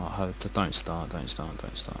 Oh, don't start. Don't start.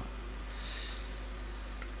 Don't start.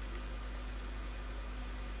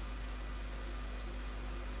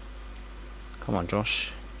 Come on,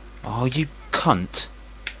 Josh. Oh, you cunt.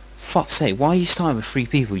 Fuck's sake, why are you starting with 3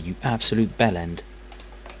 people, you absolute bellend?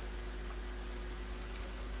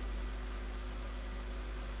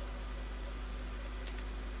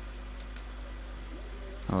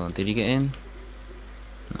 Hold on, did he get in?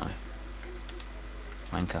 No.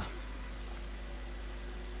 Wanker.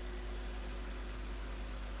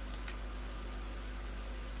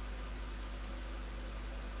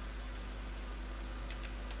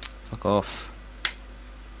 Fuck off.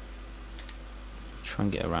 Try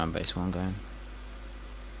and get around base 1 going.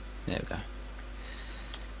 There we go.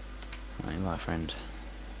 Right, my friend.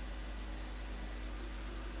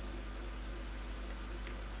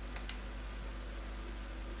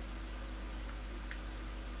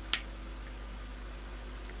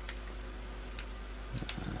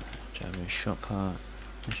 Jabbing shot part.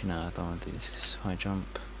 Actually no, I don't want to do this because high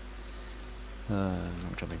jump.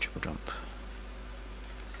 Not jumping, triple jump.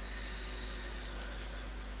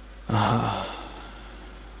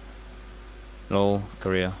 Lol,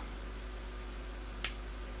 Korea.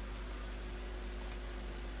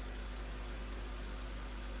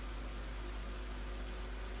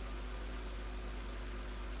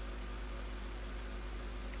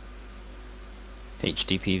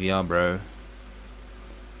 HD PVR bro.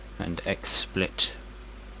 And X split.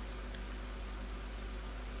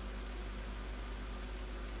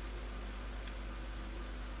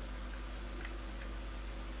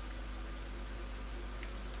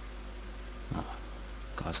 Oh,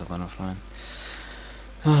 guys, I've gone offline.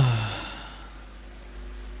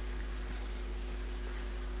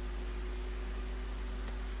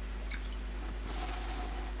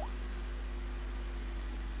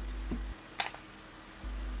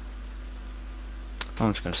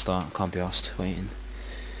 I'm just gonna start, can't be asked, waiting.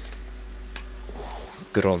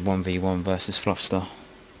 Good old 1v1 versus Fluffster.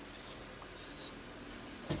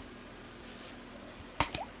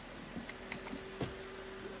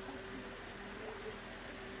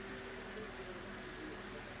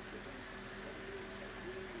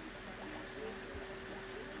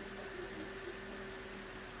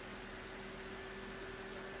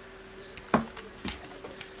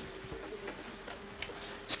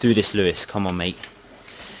 Let's do this, Lewis, come on mate.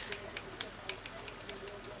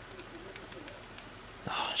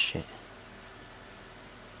 Oh shit.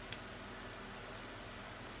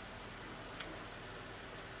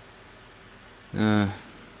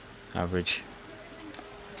 Average.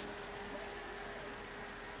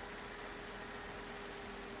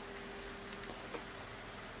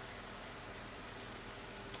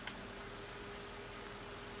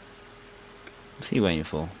 What's he waiting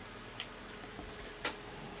for?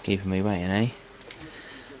 Keeping me waiting, eh?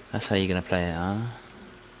 That's how you're gonna play it, huh?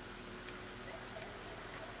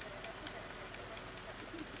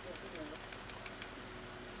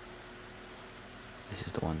 This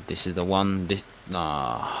is the one, this is the one, this...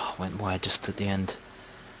 Nah, went wide just at the end.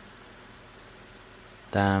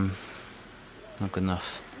 Damn. Not good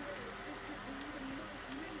enough.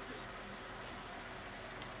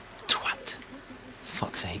 Twat.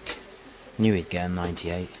 Fuck's sake. Knew he'd get a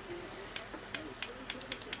 98.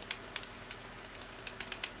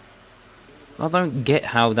 I don't get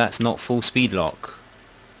how that's not full speed lock.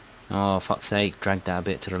 Oh, fuck's sake. Dragged that a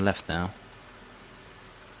bit to the left now.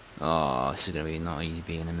 Oh, this is going to be not easy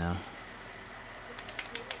being him now.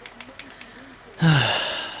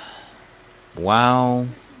 Wow.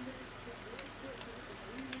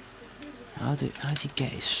 How does he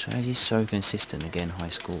get his... How is he so consistent again high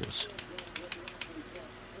scores?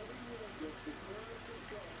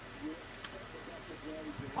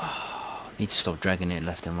 Wow. Need to stop dragging it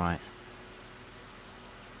left and right.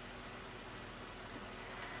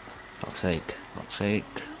 Fuck's sake. Fuck's sake.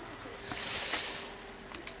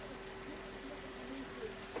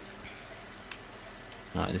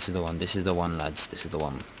 Right, this is the one. This is the one, lads. This is the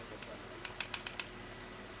one.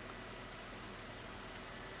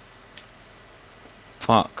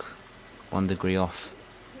 Fuck. 1 degree off.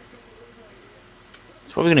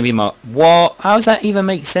 It's probably gonna be my... What? How does that even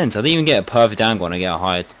make sense? I didn't even get a perfect angle and I get a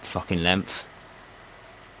higher fucking length.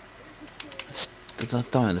 I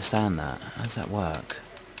don't understand that. How does that work?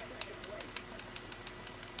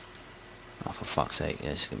 Oh, for fuck's sake. Yeah,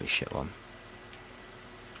 this is gonna be a shit one.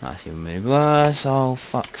 That's even move worse. Oh,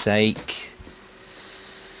 fuck's sake.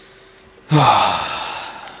 You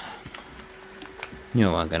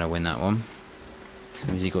know I'm gonna win that one. As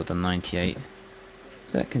soon as he got the 98.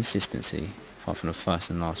 That consistency, apart from the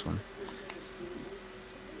first and last one.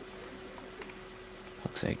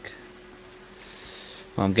 Fuck's sake.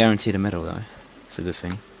 Well, I'm guaranteed a medal though. It's a good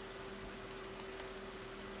thing.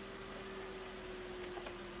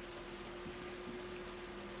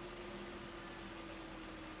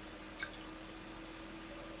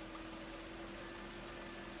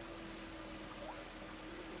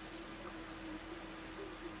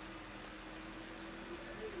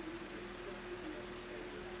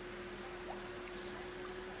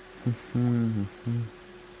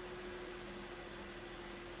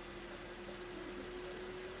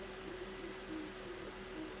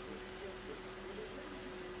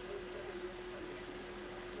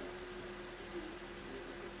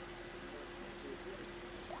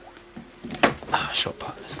 Ah, shot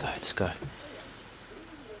putt. Let's go. Let's go.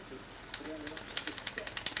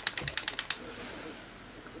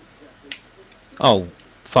 Oh,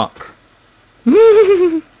 fuck.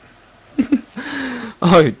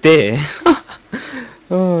 Oh dear.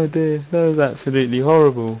 Oh dear. That was absolutely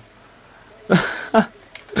horrible.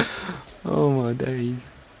 Oh my days.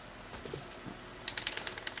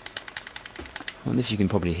 I wonder if you can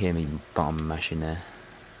probably hear me bum mashing there.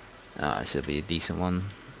 Ah, this will be a decent one.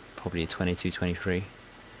 Probably a 22, 23.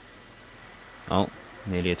 Oh,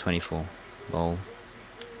 nearly a 24. Lol.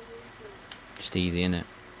 Just easy, innit?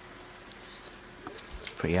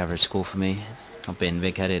 Pretty average score for me. Not being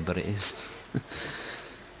big-headed, but it is.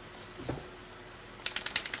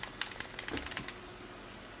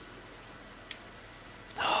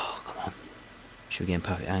 Oh, come on. Should we get in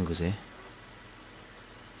perfect angles here?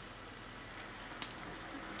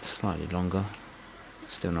 Slightly longer.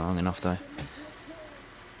 Still not long enough though.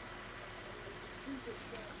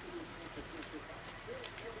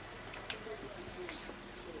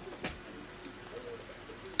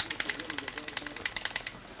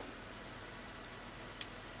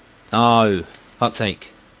 Oh, fuck's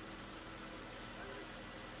sake.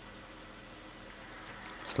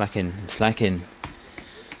 Slacking, slacking.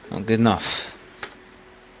 Not good enough.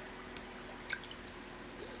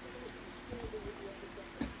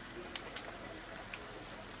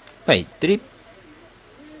 Wait, did he... I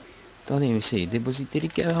didn't even see. Did he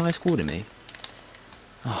get a higher score than me?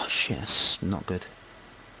 Oh shit, that's not good.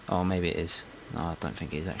 Oh, maybe it is. No, I don't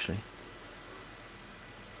think it is actually.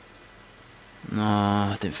 No,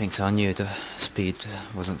 I didn't think so. I knew the speed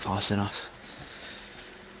wasn't fast enough.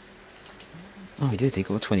 Oh, he did. He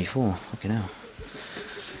got a 24. Fucking hell.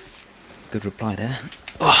 Good reply there.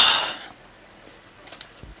 Oh.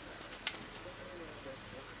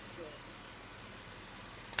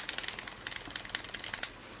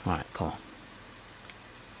 Right, come on.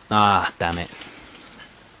 Ah, damn it.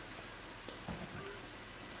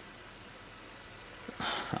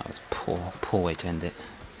 That was poor, poor way to end it.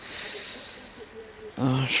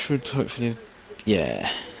 Should hopefully... Yeah.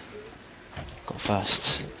 Got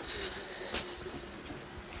first.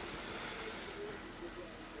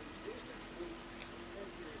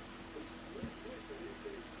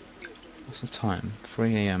 What's the time?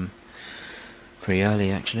 3 AM. Pretty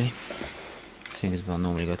early actually. Seeing as I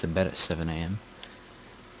normally go to bed at 7 AM.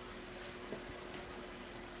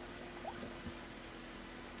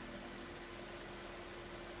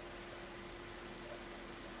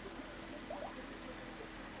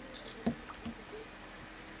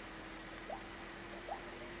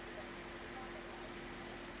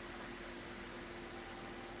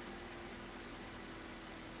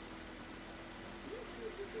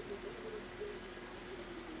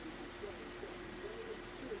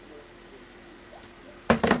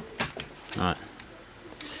 Alright.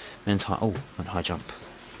 Men's high... Oh, and high jump.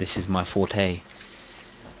 This is my forte.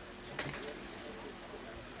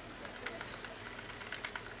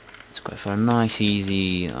 Let's go for a nice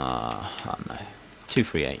easy... I don't know.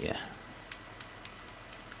 238, yeah.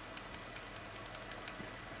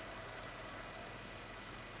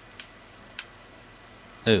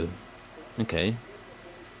 Oh. Okay.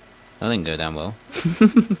 That didn't go down well.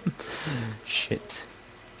 Shit.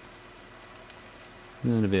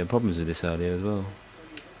 There had a bit of problems with this earlier as well.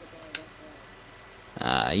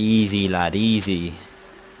 Ah, easy lad, easy.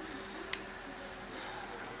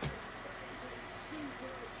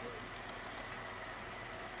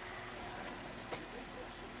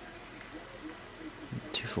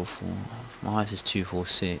 244. My highest is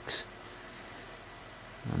 246.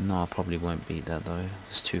 No, I probably won't beat that though.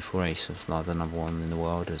 It's 248, so it's like the number one in the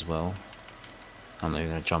world as well. I'm not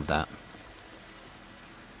even gonna jump that.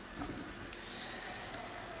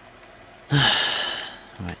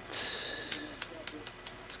 Right.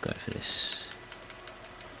 Let's go for this.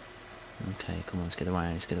 Okay, come on, let's get the right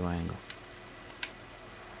angle, let's get the right angle.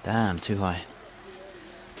 Damn, too high.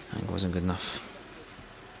 Angle wasn't good enough.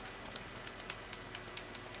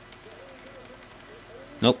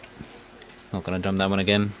 Nope. Not gonna jump that one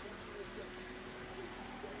again.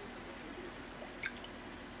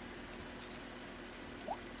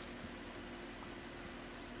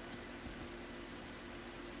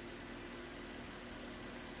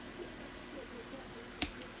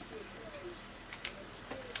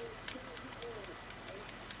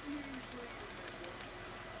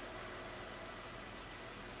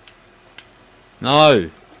 No!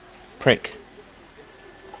 Prick.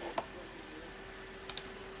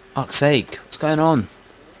 Fuck's sake, what's going on?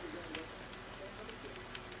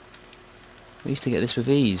 We used to get this with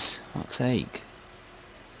ease. Fuck's sake.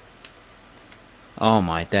 Oh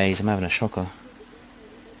my days, I'm having a shocker.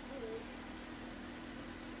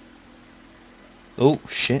 Oh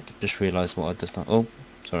shit, just realised what I'd just done. Oh,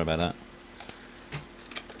 sorry about that.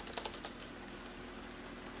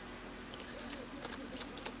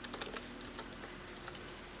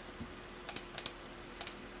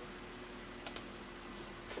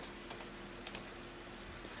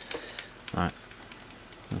 Right.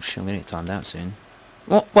 Oh shit, I'm gonna get timed out soon.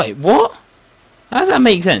 What? Wait, what? How does that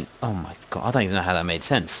make sense? Oh my god, I don't even know how that made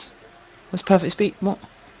sense. What's perfect speed? What?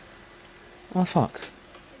 Oh fuck.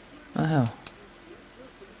 What the hell?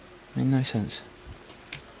 Made no sense.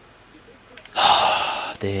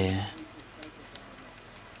 Ah, dear.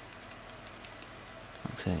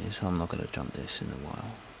 So I'm not gonna jump this in a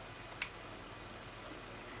while.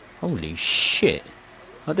 Holy shit.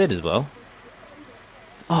 I did as well.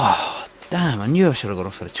 Oh, damn, I knew I should have got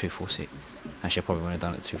off at a 246. Actually, I probably wouldn't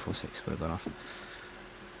have done it at 246, would have got off.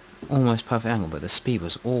 Almost perfect angle, but the speed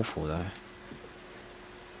was awful though.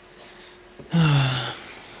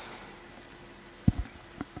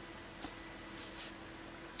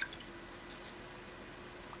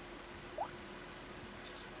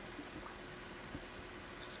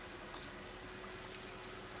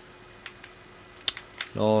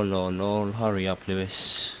 Lol, lol, lol, hurry up,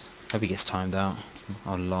 Lewis. Hope he gets timed out.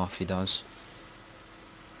 I'll laugh if he does.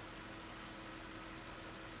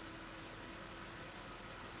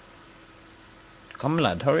 Come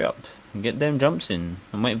lad, hurry up. And get them jumps in.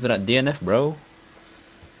 I'm waiting for that DNF, bro.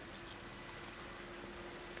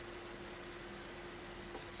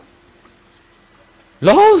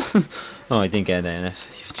 LOL! Oh, I didn't get an DNF.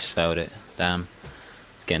 You just failed it. Damn.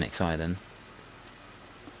 It's getting excited then.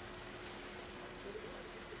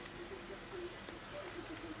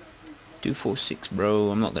 Two 4.6,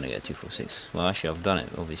 bro. I'm not gonna get 2.46. Well, actually, I've done it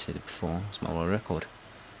obviously before. It's my world record.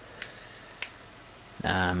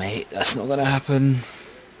 Nah, mate, that's not gonna happen.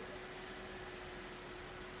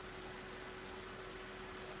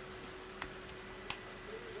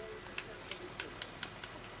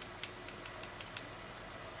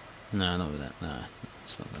 No, not with that. Nah,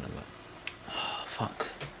 it's not gonna work. Oh, fuck.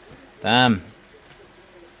 Damn.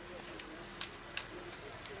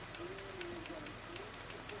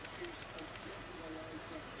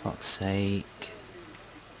 Fuck's sake.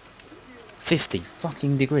 50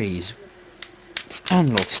 fucking degrees. This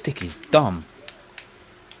analog stick is dumb.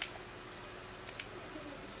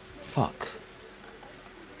 Fuck.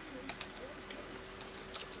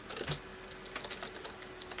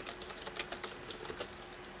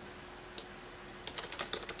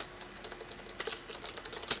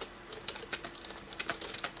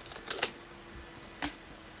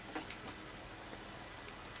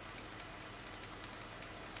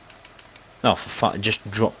 Oh, for fuck, it just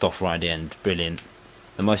dropped off right at the end. Brilliant.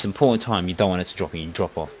 The most important time you don't want it to drop and you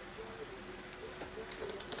drop off.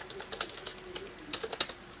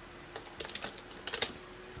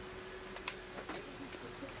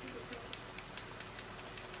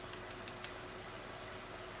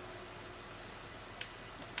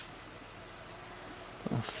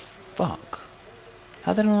 Oh, fuck.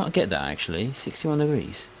 How did I not get that actually? 61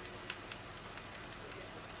 degrees.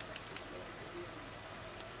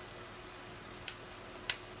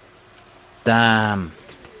 Damn.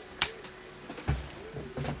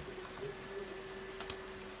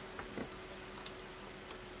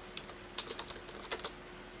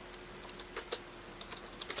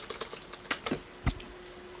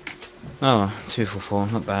 Oh, 244,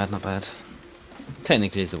 not bad, not bad.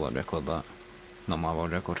 Technically it's the world record, but not my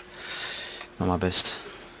world record. Not my best.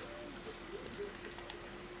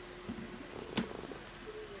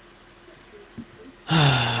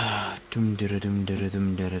 Dum dum dum dum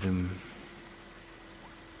dum dum dum.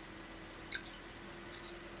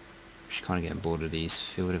 Just kind of getting bored of these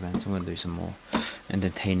field events. I'm gonna do some more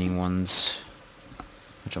entertaining ones,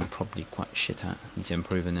 which I'm probably quite shit at. Need to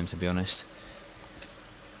improve in them, to be honest.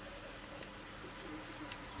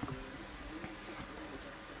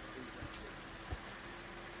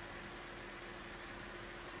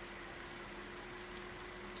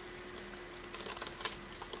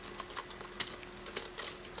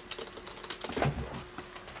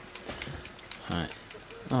 Right.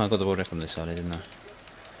 Oh, I got the world record on this side, didn't I?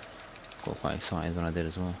 Got quite excited when I did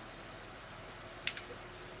as well.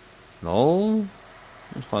 Lol.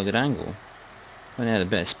 That's quite a good angle. I only had a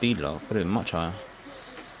better speed lock, could have been much higher.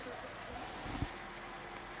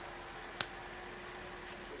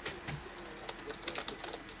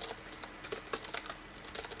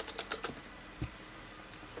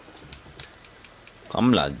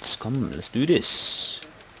 Come lads, come, let's do this.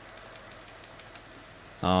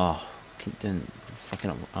 Oh, keep doing fucking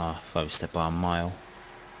up. Ah, oh, 5 step by a mile.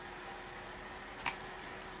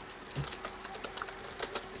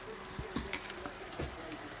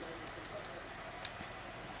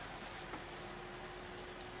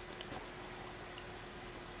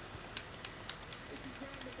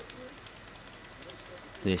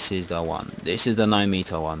 This is the one. This is the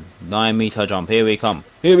 9-meter one. 9-meter jump. Here we come.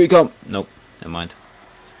 Here we come. Nope. Never mind.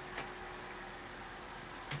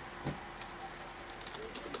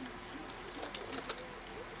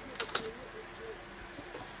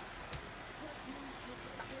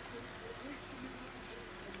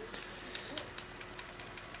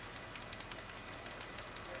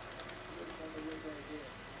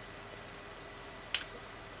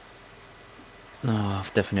 Oh,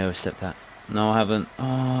 I've definitely overstepped that. No, I haven't.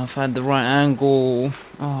 Oh, I've had the right angle.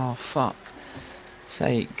 Oh, fuck.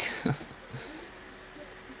 Sake.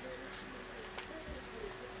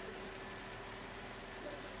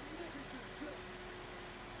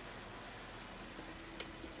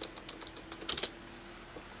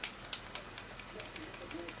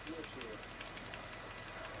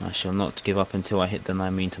 I shall not give up until I hit the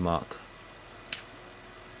 9-meter mark.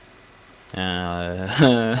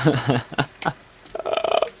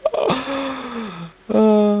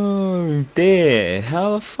 Oh dear,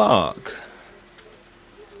 how the fuck?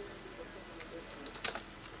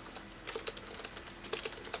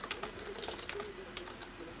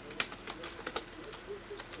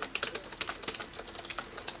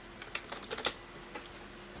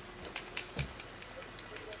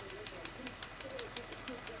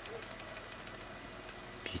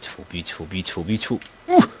 Beautiful, beautiful, beautiful, beautiful.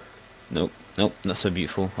 Ooh! Nope, nope, not so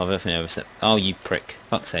beautiful. I've definitely overstepped. Oh, you prick.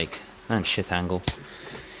 Fuck's sake. And shit angle.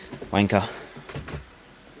 Wanker.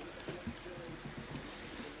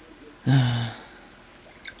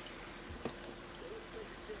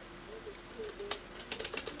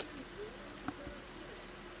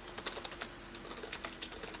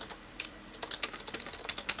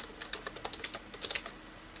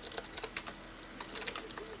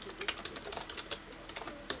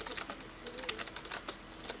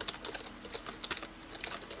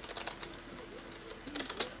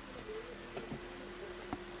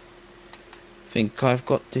 Think I've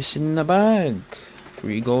got this in the bag.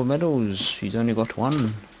 3 gold medals. He's only got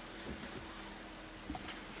 1.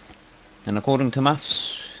 And according to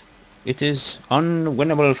maths, it is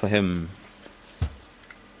unwinnable for him.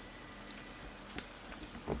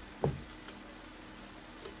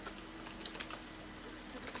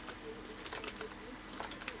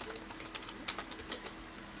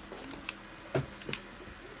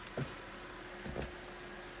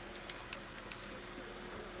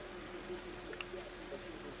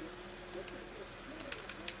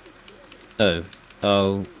 Oh,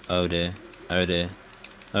 oh, oh dear, oh dear,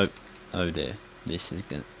 oh, oh dear, this is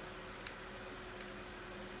gonna...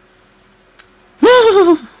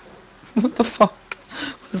 What the fuck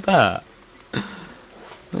was that?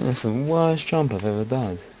 That's the worst jump I've ever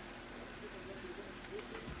done.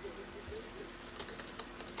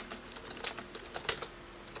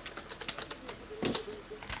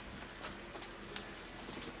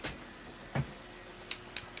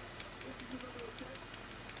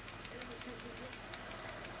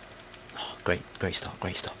 Oh, great, great start,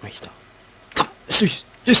 great start, great start. Come on, let's do this.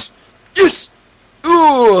 Yes, yes!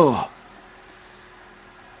 Oh!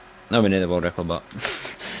 Nowhere near the world record, but...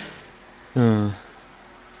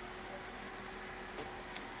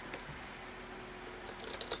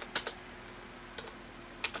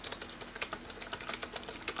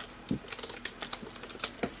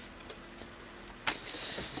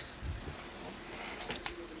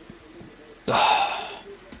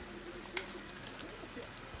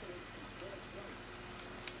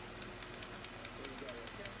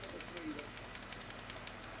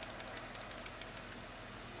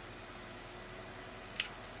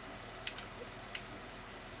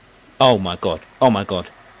 Oh my god. Oh my god.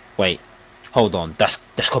 Wait. Hold on. That's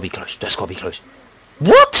gotta be close. That's gotta be close.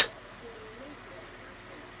 What?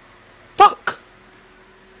 Fuck.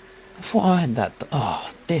 I thought I had that.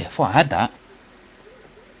 Oh dear. I thought I had that.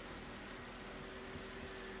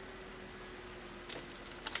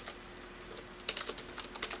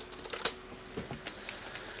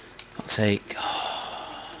 Fuck's sake.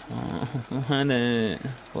 Oh, I had it.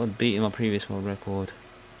 I was beating my previous world record.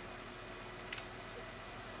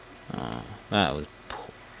 Oh, that was...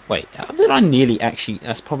 Wait, how did I nearly actually...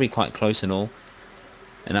 That's probably quite close and all.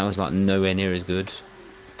 And that was like nowhere near as good.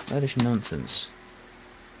 That is nonsense.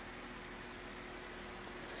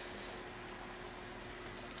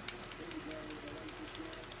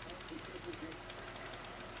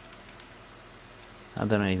 I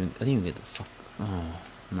didn't even get the fuck... Oh,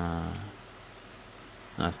 nah.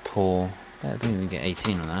 That's poor. I didn't even get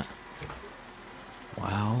 18 on that.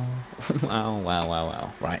 Wow. Wow, wow, wow,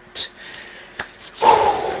 wow. Right.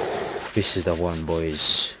 This is the one,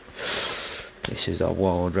 boys. This is a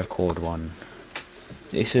world record one.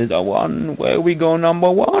 This is the one where we go number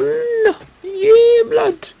 1. Yeah,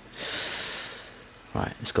 blood.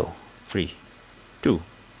 Right, let's go. 3, 2,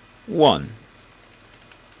 1.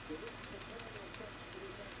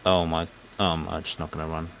 Oh my... I'm just not gonna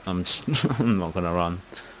run. I'm just... I'm not gonna run.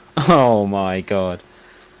 Oh my god.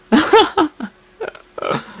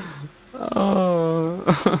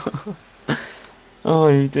 Oh... Oh,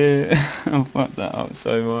 you did. I fucked that up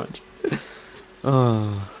so much.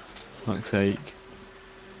 Oh, fuck's sake.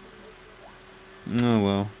 Oh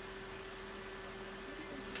well.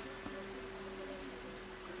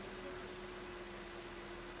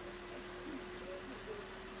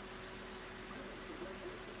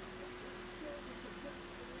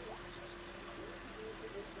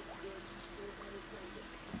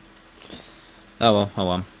 Oh well, oh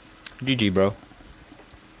well. GG, bro.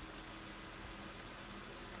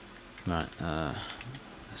 Right,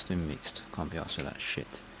 let's do mixed. Can't be asked for that shit.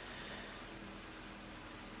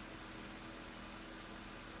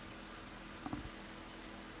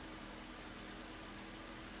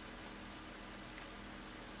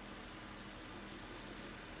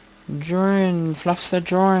 Join, Fluffster,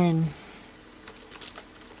 join.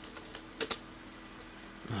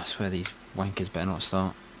 I swear these wankers better not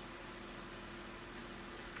start.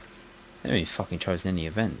 They haven't even fucking chosen any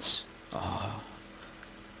events. Oh,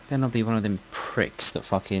 better not be one of them pricks that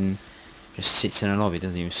fucking just sits in a lobby,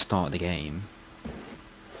 doesn't even start the game.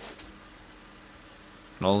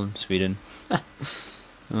 Lol, Sweden.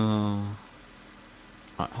 Oh.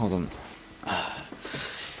 Right, hold on.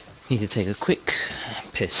 Need to take a quick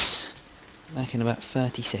piss. Back in about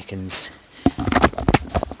 30 seconds.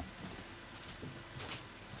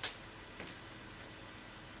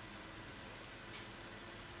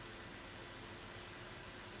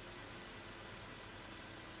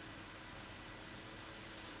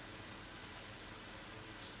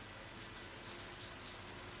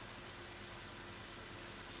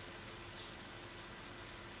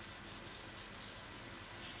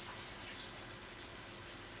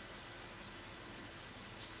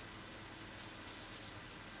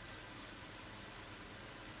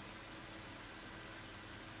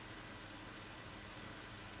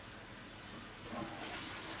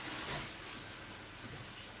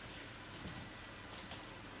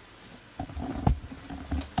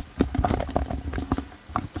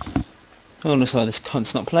 Oh, looks like this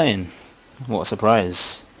cunt's not playing. What a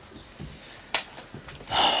surprise.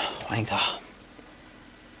 Wanker.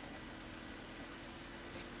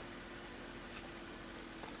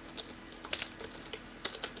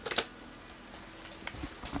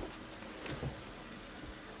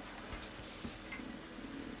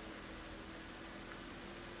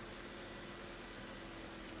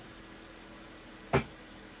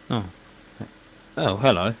 Oh. Oh,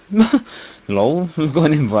 hello. Lol, we've got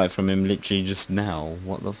an invite from him literally just now.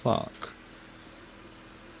 What the fuck?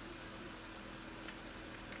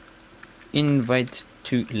 Invite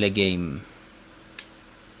to the game.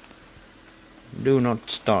 Do not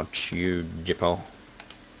start, you jippo.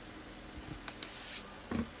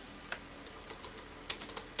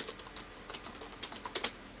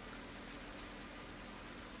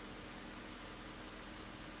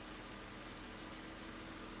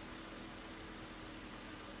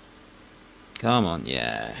 Come on,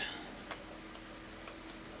 yeah.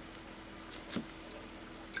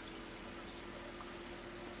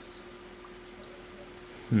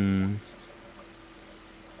 Hmm.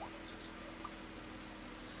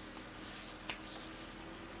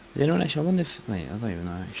 Is anyone actually? I wonder if... Wait, I don't even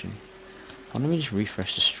know actually. Oh, let me just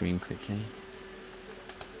refresh the stream quickly.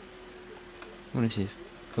 I want to see if...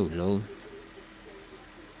 Oh, lol.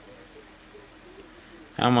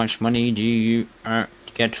 How much money do you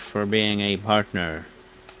get for being a partner?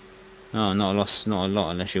 Oh, not a lot, not a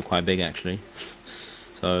lot unless you're quite big actually.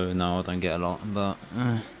 So no, I don't get a lot, but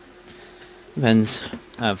depends.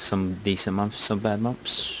 I have some decent months, some bad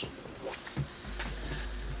months.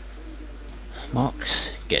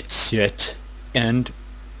 Marks, get set, and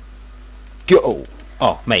go!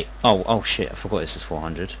 Oh, mate. Oh shit, I forgot this is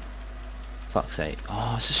 400. Fuck's sake.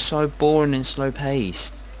 Oh, this is so boring and slow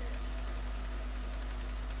paced.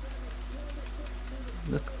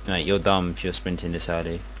 Look, mate, you're dumb if you're sprinting this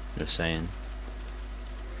early. Just saying.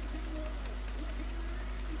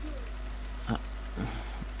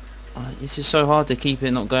 It's just so hard to keep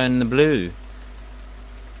it not going in the blue.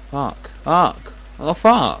 Fuck. Fuck. Oh,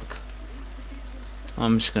 fuck.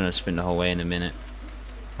 I'm just gonna sprint the whole way in a minute.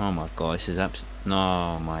 Oh my god, this is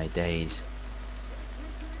no, my days.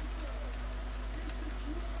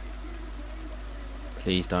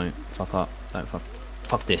 Please don't fuck up. Don't fuck.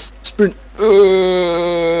 Fuck this. Sprint.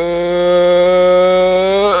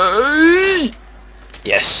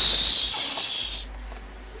 Yes.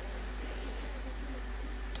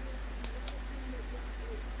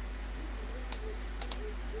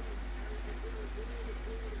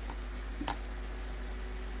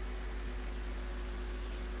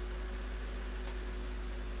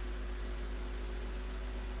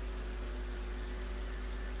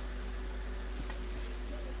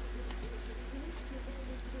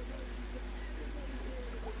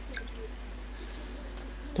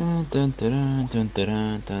 Dun dun dun dun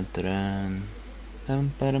dun dun dun.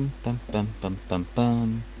 Bum bum bum bum bum bum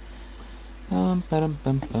bum. Bum bum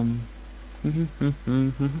bum bum. What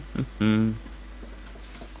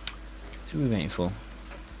are we waiting for?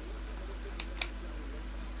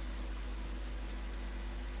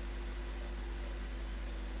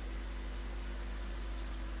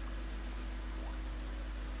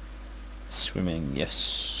 Swimming,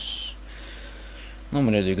 yes. I'm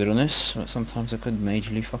gonna do good on this, but sometimes I could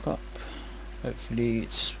majorly fuck up. Hopefully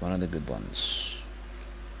it's one of the good ones.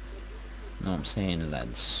 Know what I'm saying,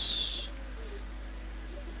 lads?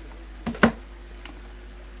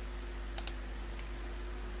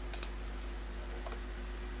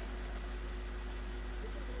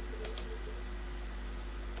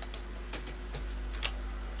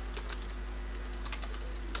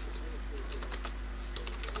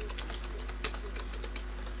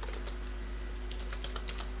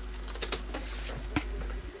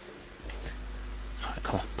 Alright,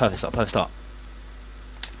 come on, perfect start, perfect start.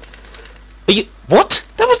 Are you... What?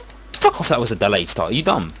 That was... Fuck off, that was a delayed start. Are you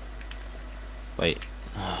dumb? Wait.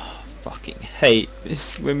 Oh, fucking hate this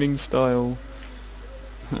swimming style.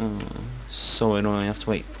 Oh, so annoying. I have to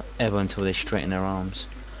wait forever until they straighten their arms.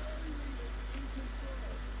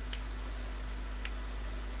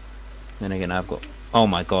 Then again, I've got... Oh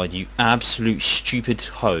my god, you absolute stupid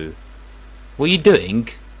hoe. What are you doing?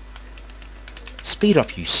 Speed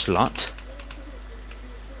up, you slut.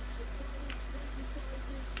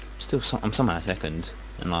 Still, I'm somehow second.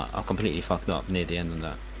 And like, I completely fucked up near the end of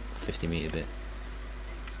that 50 metre bit.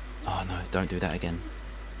 Oh no, don't do that again.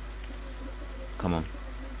 Come on.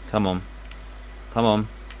 Come on. Come on.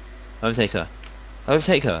 Overtake her.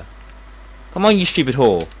 Overtake her. Come on, you stupid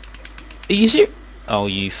whore. Are you serious? Oh,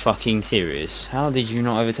 you fucking serious? How did you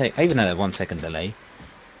not overtake? I even had a 1 second delay.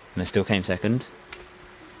 And I still came second.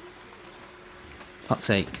 Fuck's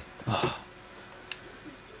sake. Oh.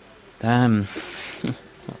 Damn.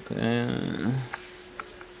 Fuck.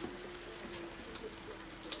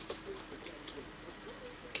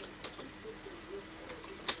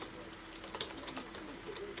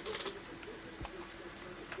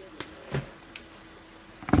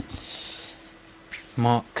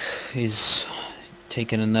 Mark is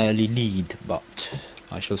taking an early lead, but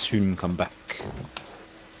I shall soon come back.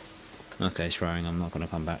 Okay, swearing, I'm not gonna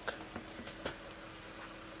come back.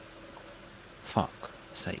 Fuck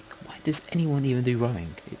sake, why does anyone even do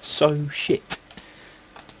rowing? It's so shit.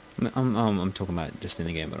 I'm talking about just in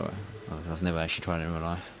the game, by the way. I've never actually tried it in real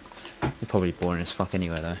life. It's probably boring as fuck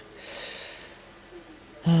anyway, though.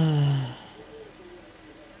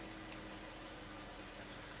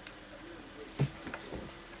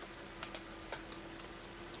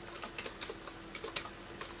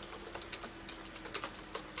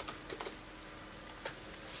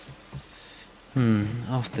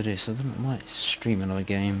 After this, I might stream another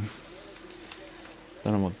game.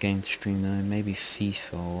 Don't know what game to stream though. Maybe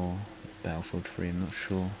FIFA or Battlefield 3. I'm not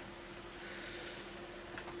sure.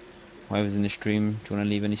 Whoever's in the stream, do you want to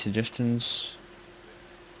leave any suggestions?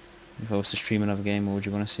 If I was to stream another game, what would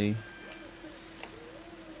you want to see?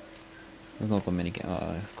 I've not got many games.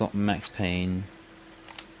 I've got Max Payne,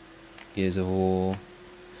 Gears of War,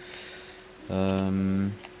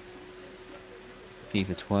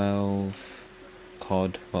 FIFA 12,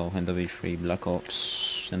 COD, well, MW3, Black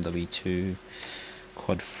Ops, MW2,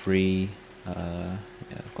 COD 3, yeah,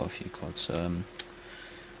 I've got a few CODs. What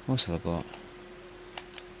else have I got?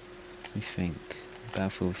 Let me think.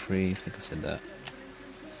 Battlefield 3, I think I've said that.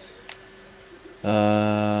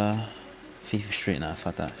 FIFA Street, no,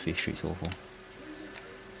 fuck that, FIFA Street's awful.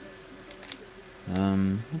 I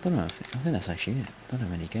don't know, I think that's actually it. I don't know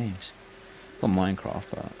many games. I've got Minecraft,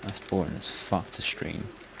 but that's boring as fuck to stream.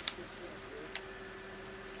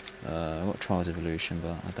 I've got Trials Evolution,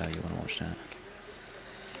 but I doubt you want to watch that.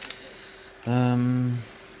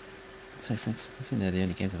 So I think they're the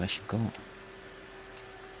only games I've actually got.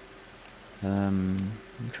 I'm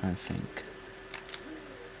trying to think.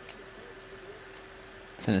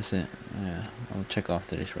 I think that's it. Yeah, I'll check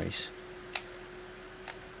after this race.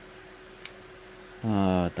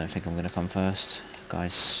 I don't think I'm going to come first.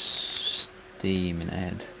 Guys, steaming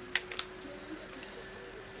ahead.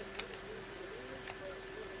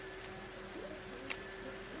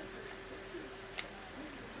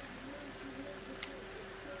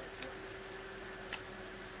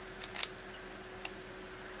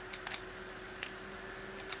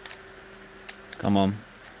 Come on.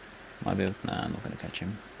 Might be able... Nah, I'm not going to catch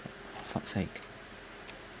him. For fuck's sake.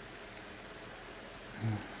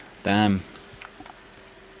 Damn.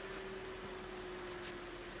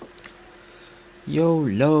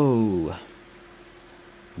 YOLO.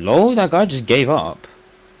 Lol, that guy just gave up.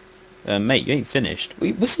 Mate, you ain't finished.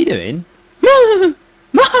 Wait, what's he doing?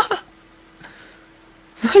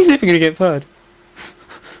 He's never gonna get third.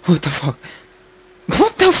 What the fuck?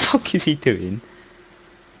 What the fuck is he doing?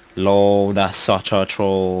 Lol, that's such a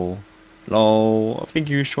troll. Lol, I think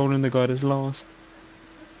he was trolling the guy that's last.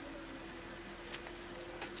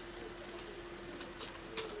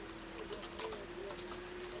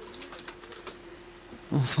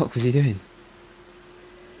 What the fuck was he doing?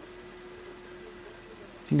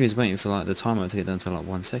 I think he was waiting for like the timer to get down to like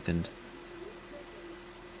 1 second.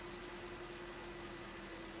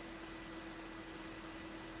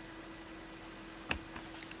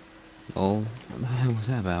 Oh, what the hell was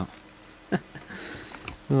that about?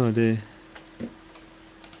 Oh dear.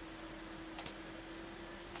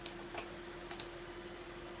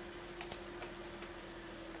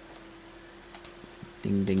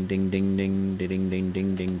 Ding ding ding ding ding ding ding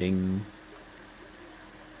ding ding ding.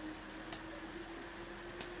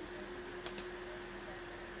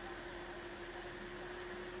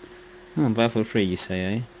 Oh, Battlefield 3 you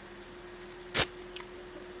say,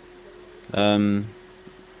 eh?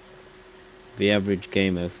 The average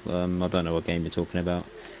gamer, I don't know what game you're talking about.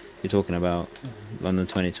 If you're talking about London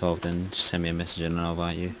 2012, then just send me a message and I'll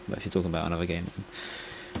invite you. But if you're talking about another game,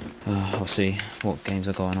 I'll see what games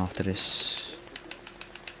are going after this.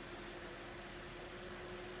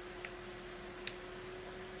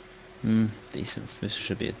 Decent. This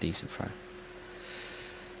should be a decent throw.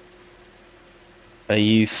 Are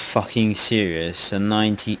you fucking serious? A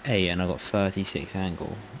 98 and I got 36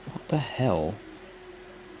 angle. What the hell?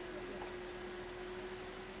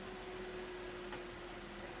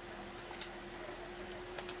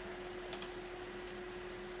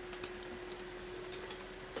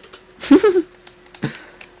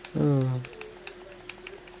 Oh.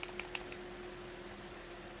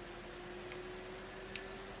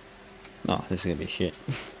 Oh, this is gonna be shit.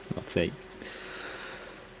 Fuck's sake.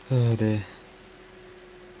 Oh dear.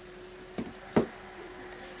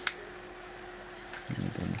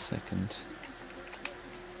 Hold on a second.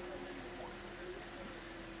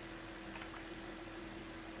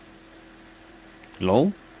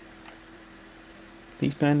 LOL?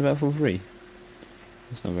 He's playing Battlefield 3.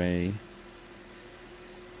 That's not very...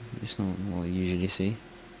 It's not what you usually see.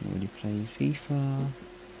 Nobody plays FIFA.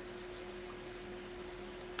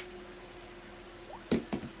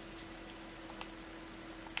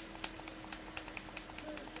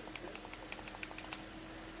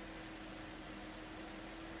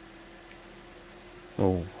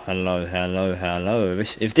 Oh, hello, hello, hello.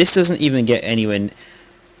 If this doesn't even get anywhere...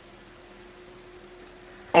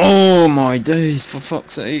 Oh my days, for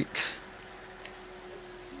fuck's sake.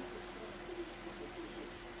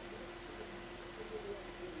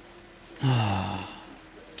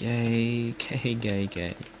 Gay, gay, gay,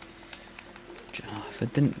 gay. If I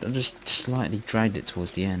didn't, I just slightly dragged it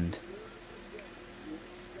towards the end.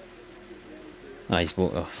 Oh, he's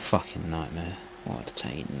bought a fucking nightmare. What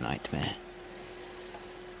a nightmare.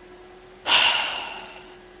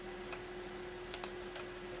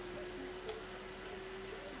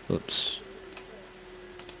 Oops.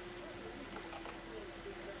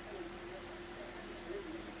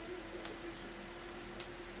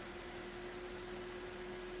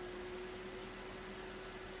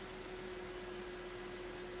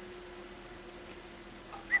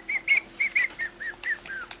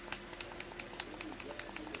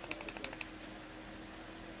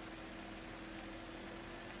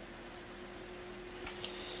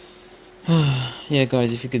 Yeah,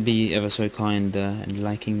 guys, if you could be ever so kind and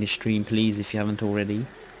liking this stream, please, if you haven't already.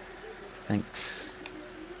 Thanks.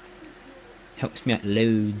 Helps me out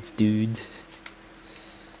loads, dude.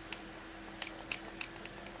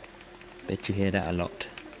 Bet you hear that a lot.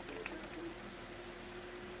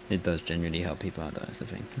 It does genuinely help people out, that's the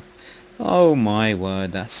thing. Oh my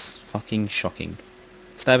word, that's fucking shocking.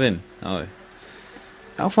 Stab him. Oh.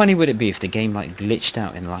 How funny would it be if the game like glitched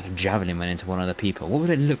out and like a javelin went into one of the people? What would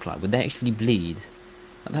it look like? Would they actually bleed?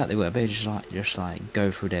 I thought they would. They just like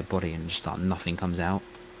go through their body and just like nothing comes out.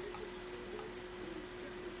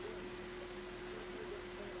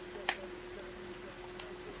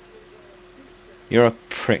 You're a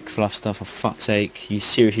prick, Fluffster, for fuck's sake. You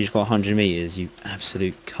seriously just got 100 meters, you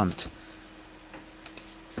absolute cunt.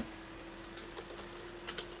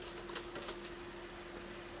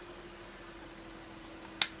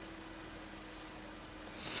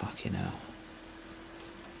 Fucking hell.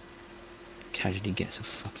 Casually gets a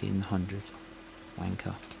fucking 100.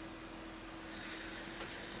 Wanker.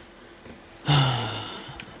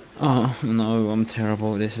 Oh no, I'm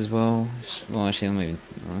terrible at this as well. Well, actually, I'm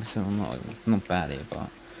not bad at it, but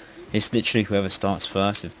it's literally whoever starts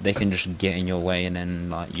first. If they can just get in your way, and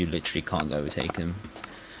then like you literally can't overtake them.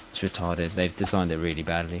 It's retarded. They've designed it really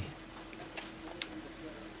badly.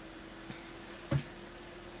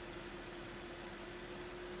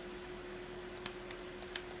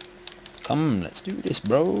 Come, let's do this,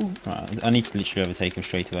 bro. Right, I need to literally overtake him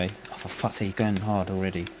straight away. Oh, for fuck's sake, he's going hard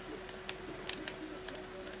already.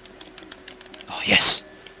 Oh yes,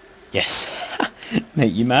 yes.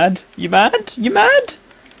 Mate, you mad? You mad? You mad?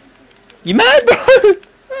 You mad, bro?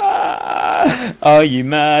 Are you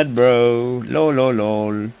mad, bro? Lol, lol,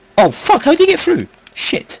 lol. Oh, fuck, how did he get through?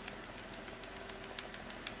 Shit.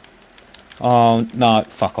 Oh, no,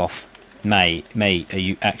 fuck off. Mate, are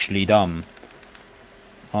you actually dumb?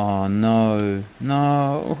 Oh, no.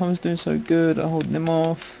 No, I was doing so good at holding him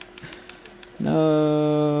off.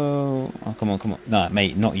 No. Oh, come on, come on. No,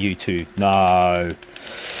 mate, not you too. No.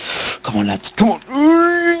 Come on, lads. Come on.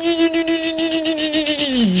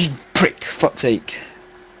 Prick, fuck's sake.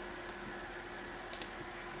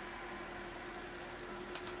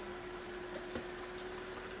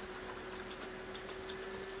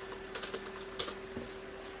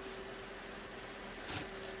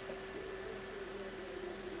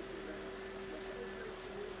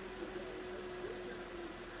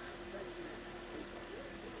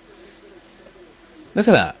 Look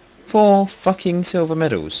at that. 4 fucking silver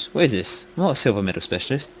medals. What is this? I'm not a silver medal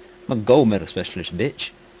specialist. I'm a gold medal specialist,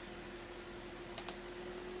 bitch.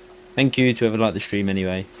 Thank you to whoever liked the stream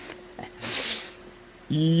anyway.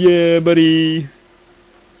 Yeah, buddy.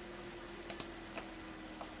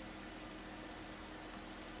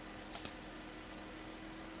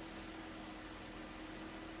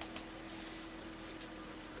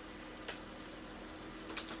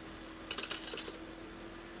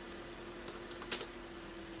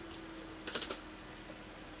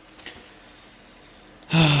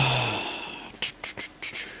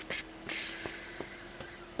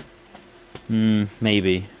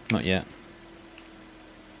 Maybe. Not yet.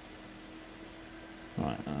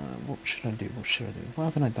 Right, what should I do? What should I do? What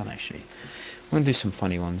haven't I done actually? I'm going to do some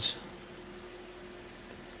funny ones.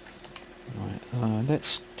 Right,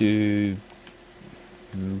 let's do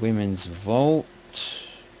women's vault.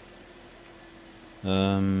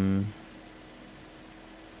 No,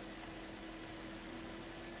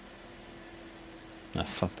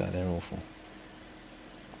 fuck that, they're awful.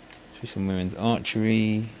 Let's do some women's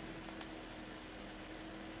archery.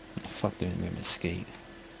 Oh, fuck doing women's skate.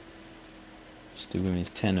 Let's do women's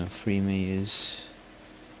 10 and 3 meters.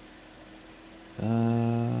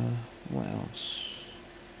 What else?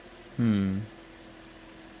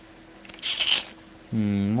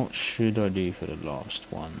 What should I do for the last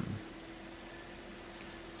one?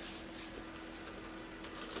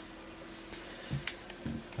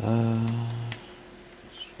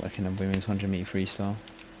 Working on women's 100 meter freestyle.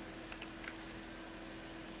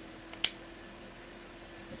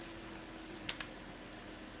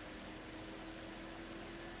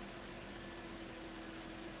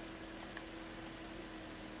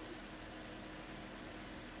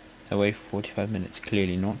 Away for 45 minutes.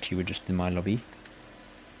 Clearly not. You were just in my lobby.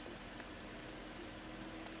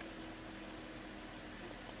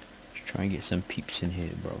 Let's try and get some peeps in here,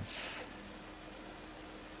 bruv.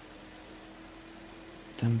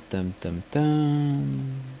 Dum dum dum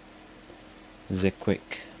dum. The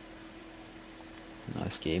quick.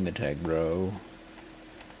 Nice game attack, bro.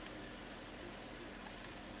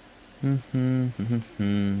 How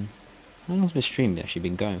long's my stream actually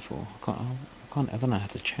been going for? I don't know how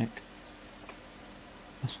to check.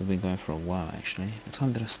 That's been going for a while actually. What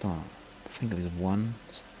time did I start? I think it was 1.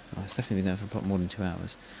 Oh, it's definitely been going for more than 2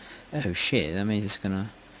 hours. Oh shit, that means it's gonna...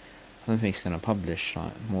 I don't think it's gonna publish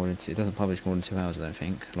like more than 2... It doesn't publish more than 2 hours I don't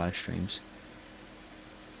think, live streams.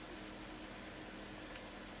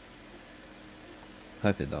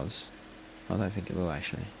 Hope it does. I don't think it will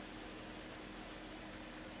actually.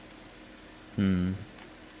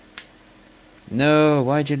 No,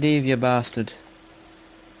 why'd you leave, you bastard?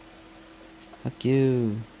 Fuck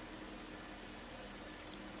you.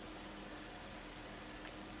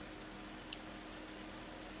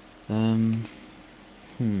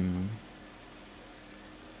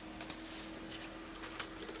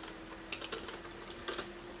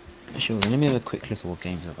 Sure, let me have a quick look at what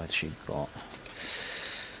games I've actually got.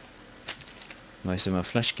 Most of my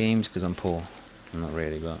Flash games, because I'm poor. I'm not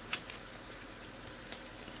really, but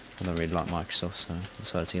I don't really like Microsoft, so I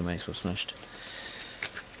decided to get my Xbox Flashed.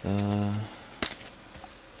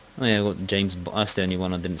 Oh yeah, I got James Bond. That's the only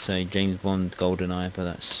one I didn't say. James Bond, GoldenEye, but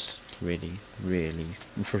that's really, really,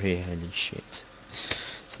 really shit.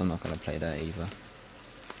 So I'm not gonna play that either.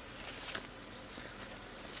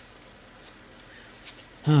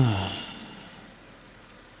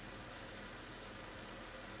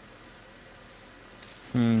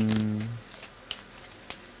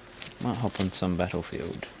 Might hop on some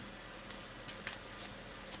Battlefield.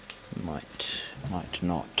 Might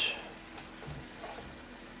not.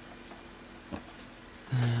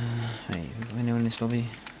 Hey, anyone in this lobby?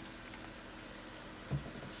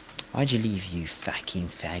 Why'd you leave, you fucking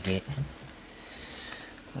faggot?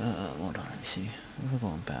 Hold on, let me see. What have I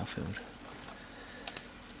got on Battlefield?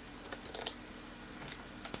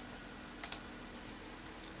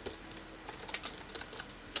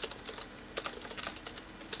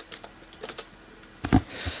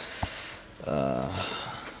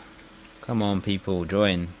 Come on, people,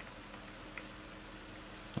 join.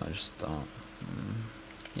 I'll just start.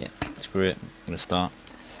 Yeah, screw it. I'm gonna start.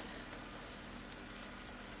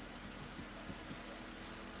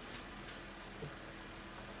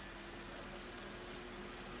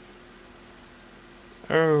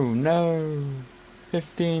 Oh no!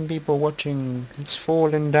 15 people watching. It's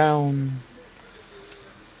falling down.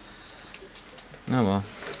 Oh well.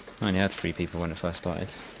 I only had 3 people when it first started.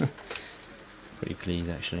 Pretty pleased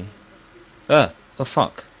actually. Oh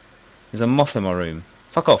fuck. There's a moth in my room.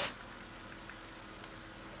 Fuck off.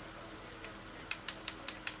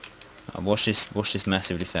 Watch this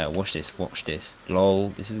massively fail. Watch this. Lol,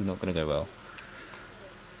 this is not gonna go well.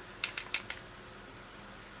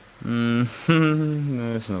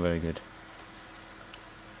 No, that's not very good.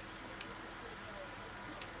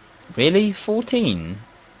 Really? 14?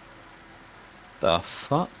 The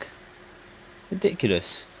fuck?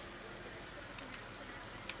 Ridiculous.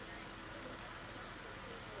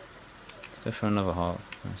 Let's go for another heart.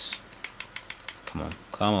 Nice.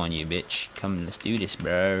 Come on, you bitch. Come, let's do this,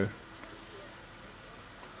 bro.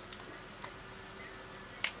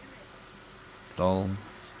 Lol.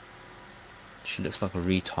 She looks like a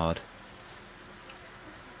retard.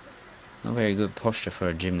 Not very good posture for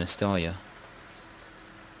a gymnast, are ya?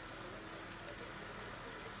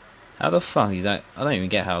 How the fuck is that? I don't even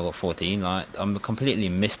get how I got 14. Like, I'm completely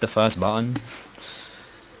missed the first button.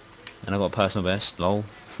 And I got personal best. Lol.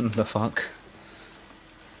 The fuck?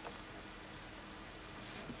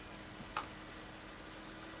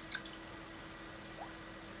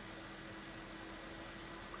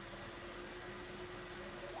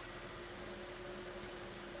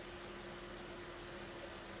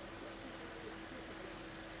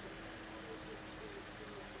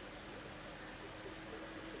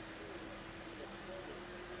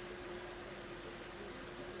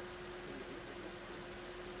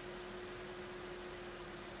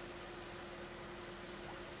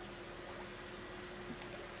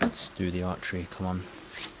 Let's do the archery, come on.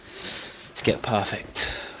 Let's get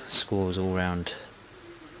perfect scores all round.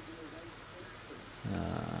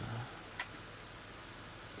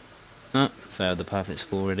 Failed the perfect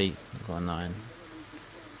score already. Got a 9.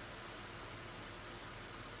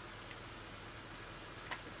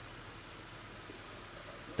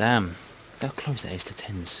 Damn. How close that is to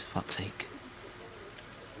 10s, fuck's sake.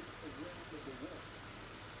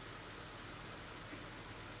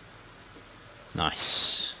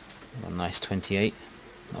 Nice. Got a nice 28.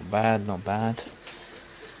 Not bad, not bad.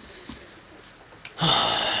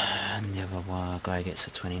 And the other guy gets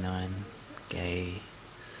a 29. Gay.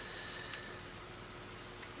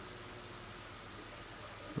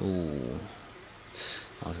 Ooh.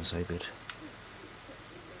 That wasn't so good.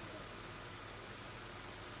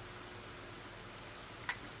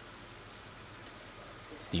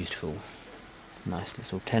 Beautiful. Nice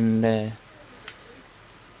little 10 there.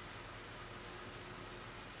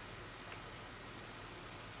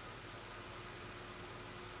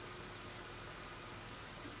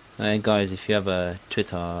 Hey guys, if you have a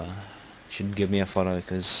Twitter, you should give me a follow,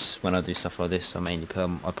 because when I do stuff like this,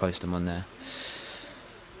 I post them on there.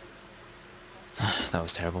 That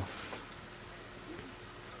was terrible.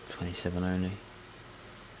 27 only.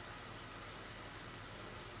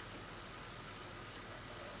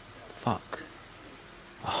 Fuck.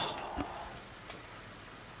 I'm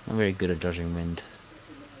very good at dodging wind.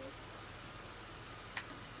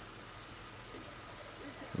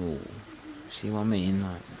 Ooh. See what I mean?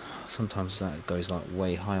 Like, sometimes that goes like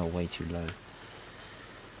way high or way too low.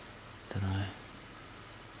 Don't know.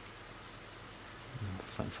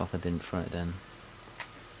 Fuck, I didn't throw it then.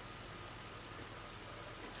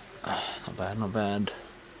 Not bad, not bad.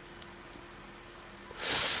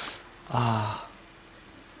 Ah.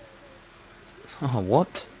 Oh,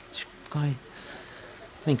 what? This guy... I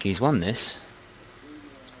think he's won this.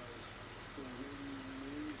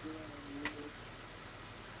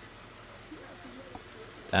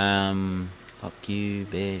 Fuck you,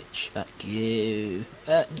 bitch. Fuck you.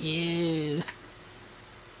 Fuck you.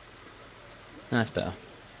 That's better.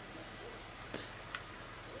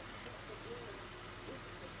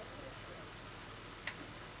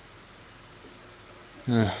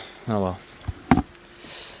 Oh well.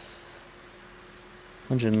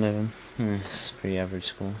 111. It's a pretty average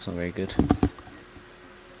score. It's not very good.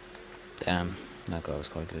 Damn, that guy was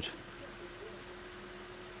quite good.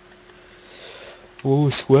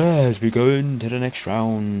 Oh, swears we go into the next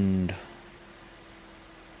round.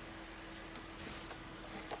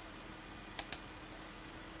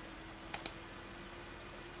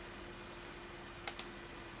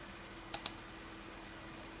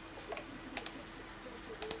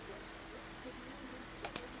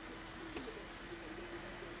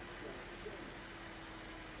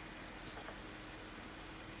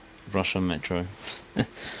 Russian Metro.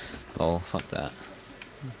 Oh, fuck that.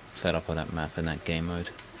 Fed up on that map and that game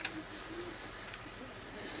mode.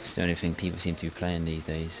 It's the only thing people seem to be playing these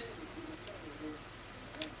days.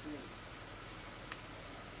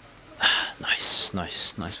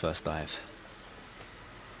 Nice first dive.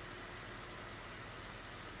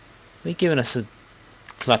 What are you giving us a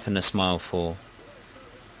clap and a smile for?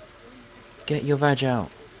 Get your vag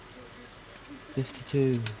out.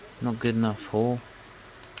 52. Not good enough, whore.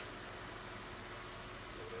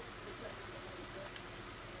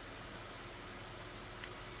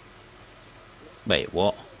 Wait,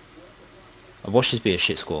 what? Watch this be a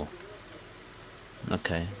shit score.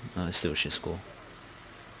 Okay, no, it's still a shit score.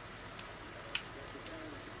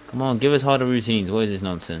 Come on, give us harder routines. What is this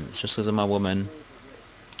nonsense? Just because I'm a woman.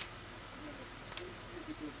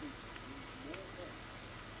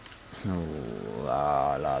 Oh,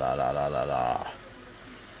 la.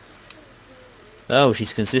 Oh,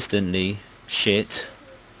 she's consistently shit.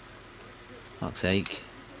 Fuck's sake.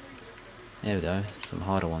 There we go. Some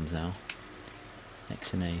harder ones now.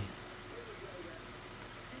 X and A.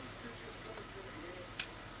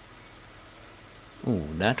 Oh,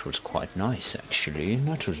 that was quite nice, actually.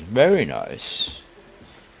 That was very nice.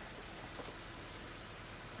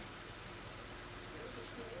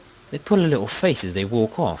 They pull a little face as they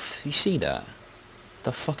walk off. You see that?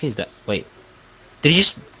 The fuck is that? Wait. Did he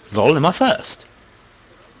just roll? Am I first?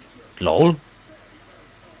 LOL?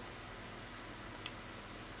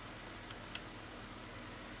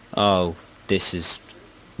 Oh, this is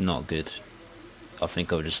not good. I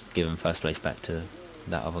think I'll just give him first place back to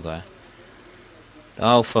that other guy.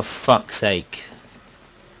 Oh, for fuck's sake.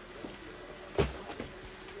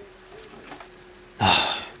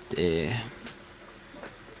 Ah, dear.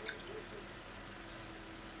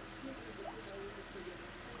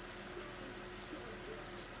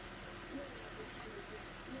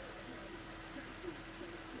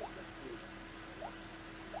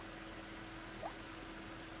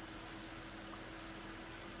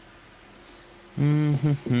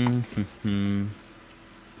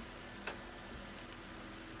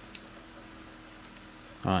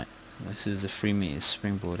 Right, this is a 3 meter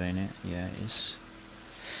springboard, ain't it? Yeah, it is.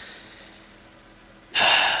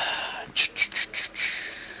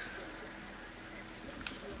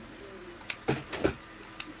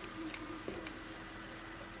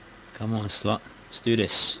 Come on, slut. Let's do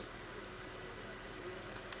this.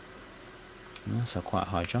 That's a quite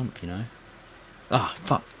high jump, you know. Ah,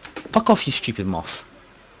 fuck. Fuck off, you stupid moth.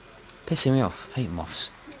 Pissing me off. Hate moths.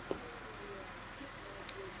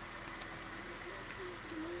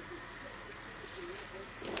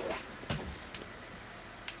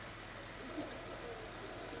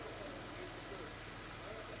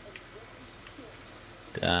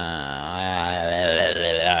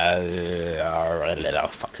 Oh,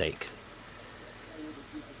 fuck's sake.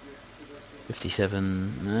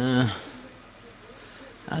 57.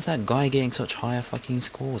 How's that guy getting such higher fucking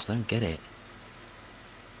scores? I don't get it.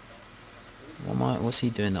 What's he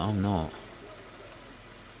doing that I'm not?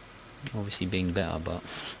 Obviously being better, but...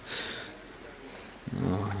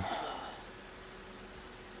 Oh.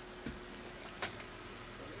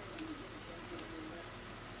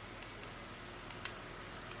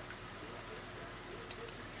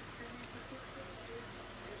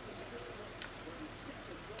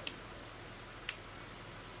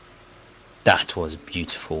 That was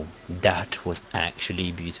beautiful. That was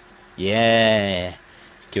actually beautiful. Yeah.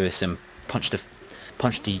 Give us some punch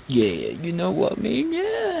the yeah, you know what I mean?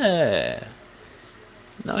 Yeah.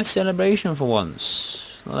 Nice celebration for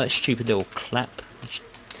once. Not that stupid little clap.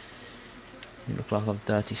 You look like a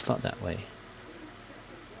dirty slut that way.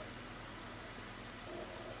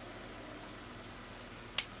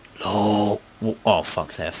 Oh, oh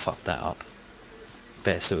fuck's sake, I fucked that up.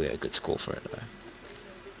 Better still get a good score for it though.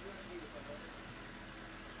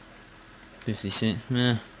 56,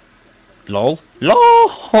 meh. LOL.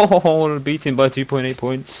 LOL! Beaten by 2.8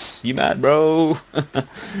 points. You mad, bro? You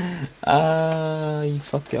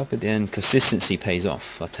fucked it up at the end. Consistency pays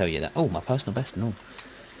off, I'll tell you that. Oh, my personal best and all.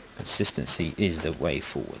 Consistency is the way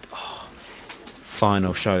forward. Oh,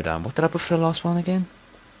 final showdown. What did I put for the last one again?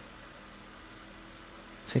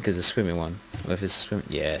 I think it's a swimming one. Or if it's a swimming...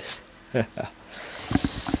 Yes.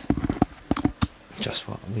 Just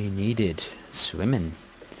what we needed. Swimming.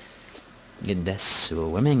 Get that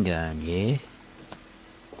swimming going, yeah?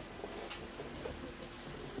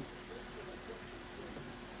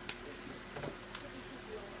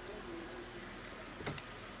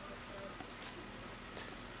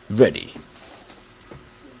 Ready.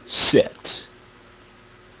 Set.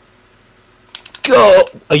 Go!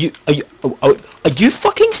 Are you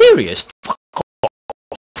fucking serious?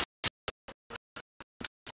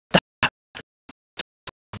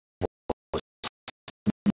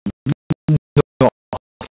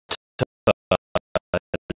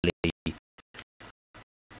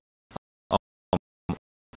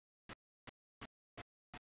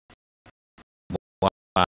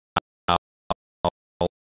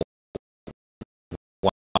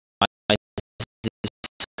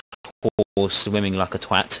 Or swimming like a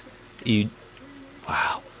twat. You...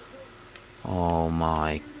 Wow. Oh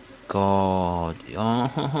my god.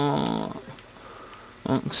 Oh,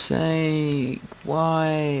 fuck's sake.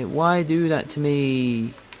 Why do that to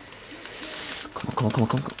me? Come on.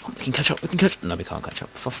 We can catch up. No, we can't catch up.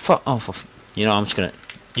 For fuck off. You know, I'm just gonna...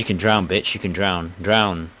 You can drown, bitch. You can drown.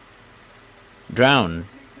 Drown.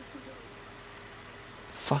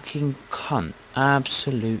 Fucking cunt.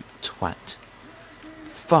 Absolute twat.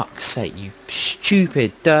 Fuck's sake, you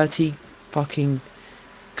stupid, dirty fucking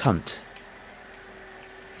cunt.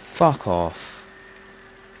 Fuck off.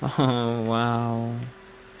 Oh, wow.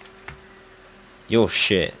 You're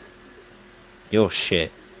shit. You're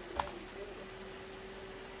shit.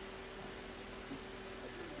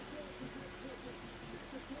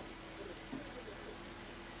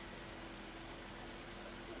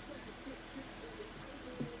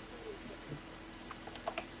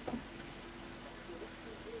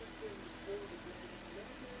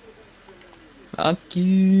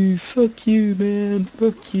 Fuck you, man.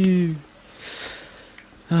 Fuck you.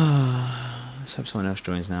 Let's hope someone else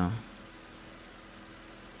joins now.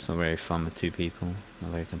 It's not very fun with two people.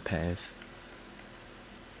 Not very competitive.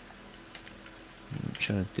 What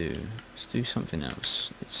should I do? Let's do something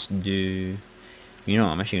else. Let's do... You know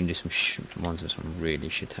what? I'm actually going to do some ones that I'm really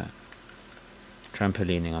shit at.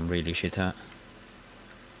 Trampolining I'm really shit at.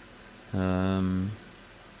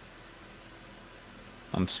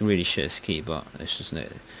 I'm really shit at ski, but it's just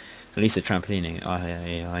at least the trampolining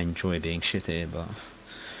I enjoy being shit at it, but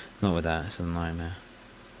not with that. It's a nightmare.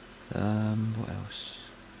 What else?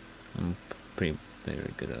 I'm pretty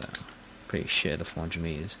very good at that. Pretty shit at the 400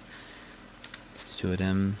 meters. Let's do two of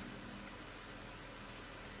them.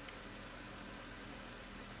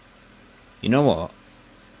 You know what?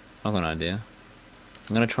 I've got an idea.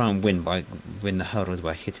 I'm gonna try and win the hurdles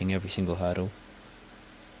by hitting every single hurdle.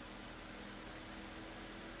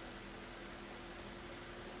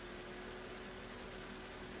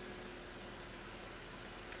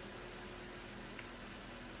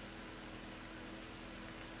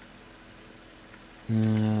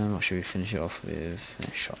 What should we finish it off with?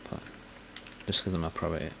 Shot put. Just because I'm a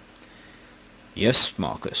pro at it. Yes,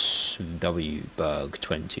 Marcus. W. Berg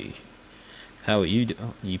 20. How are you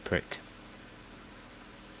oh, you prick.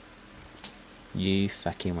 You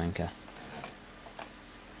fucking wanker.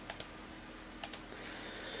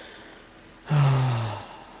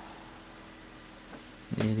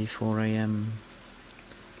 Nearly 4 AM.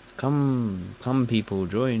 Come people,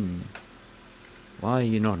 join. Why are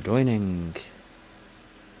you not joining?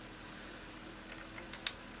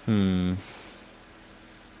 Hmm.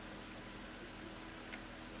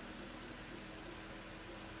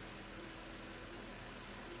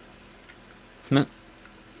 No.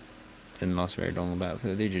 Didn't last very long about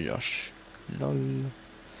it, did you, Josh? Lol.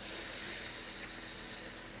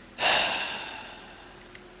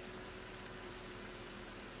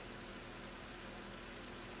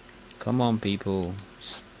 Come on, people.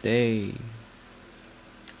 Stay.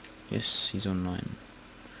 Yes, he's online.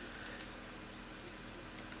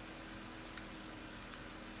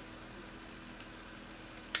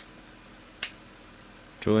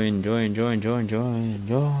 Join, join, join, join, join,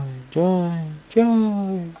 join, join,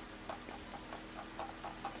 join.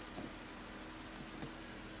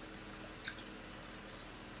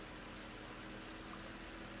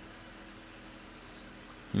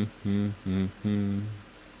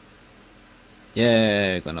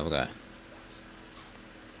 Yeah, got another guy.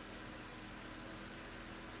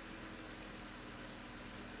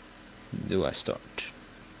 Do I start?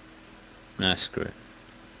 Nah, screw it.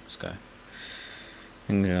 Let's go.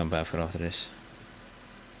 I'm gonna go on Battlefield after this.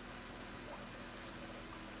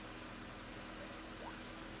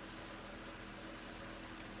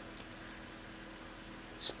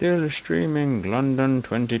 Still streaming London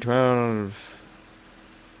 2012.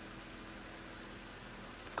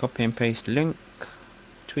 Copy and paste link.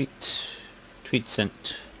 Tweet. Tweet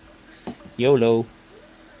sent. YOLO.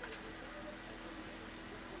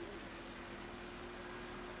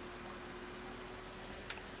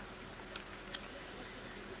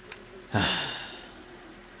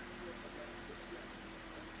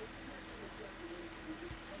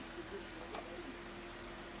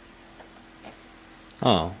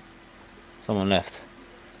 Oh, someone left.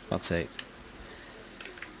 Fuck's sake.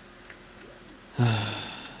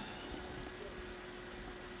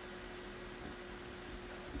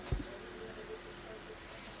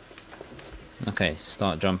 Okay,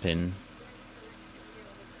 start jumping.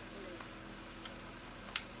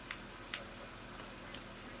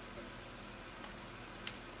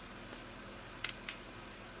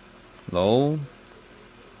 LOL.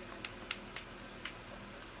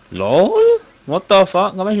 LOL? What the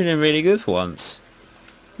fuck? I'm actually doing really good for once.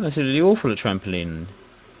 I'm absolutely awful at trampoline.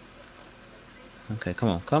 Okay, come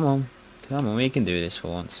on, come on. Come on, we can do this for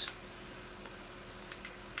once.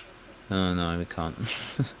 Oh no, we can't.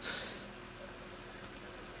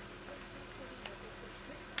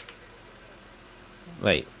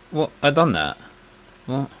 Wait, what? I done that?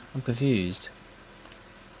 What? I'm confused.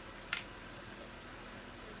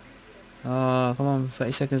 Oh, come on,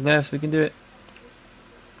 30 seconds left, we can do it.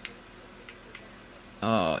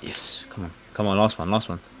 Oh, yes, come on. Come on, last one, last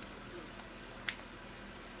one.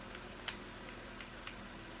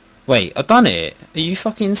 Wait, I done it? Are you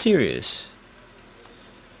fucking serious?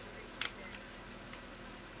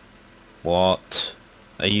 What?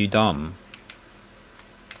 Are you dumb?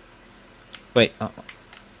 Wait,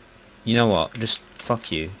 you know what? Just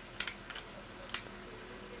fuck you.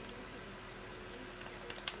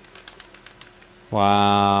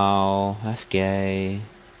 Wow, that's gay.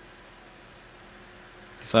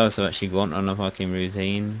 First I've actually gone on a fucking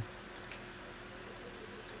routine.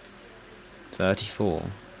 34.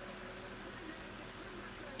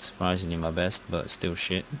 Surprisingly my best, but still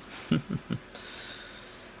shit.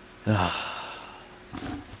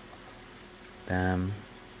 Damn.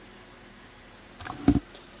 I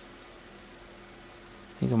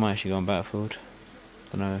think I might actually go on Battlefield.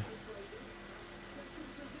 Don't know.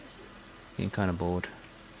 Getting kind of bored.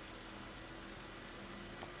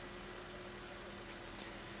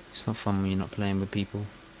 It's not fun when you're not playing with people.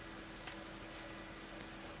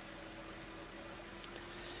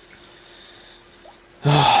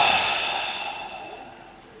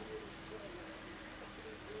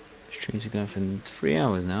 Streams are going for 3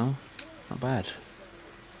 hours now. Not bad.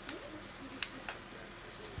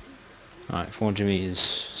 Alright, 400 meters.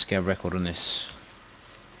 Scale record on this.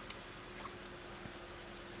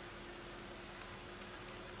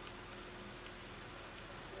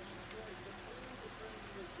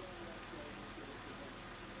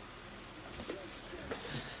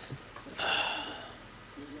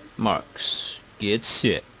 Marks. Get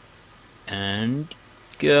set. And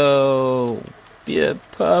go. Be a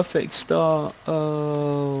perfect start.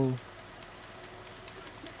 Oh.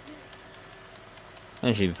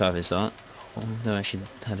 Actually, be a perfect start. Oh, no, actually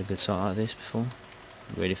had a good start like this before.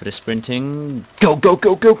 Ready for the sprinting. Go, go,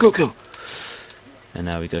 go, go, go, go. And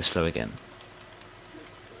now we go slow again.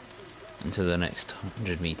 Until the next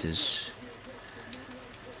 100 meters.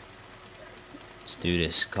 Let's do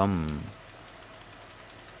this. Come.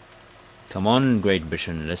 Come on, Great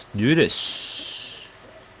Britain. Let's do this.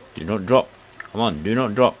 Do not drop. Come on, do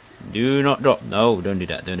not drop. Do not drop. No, don't do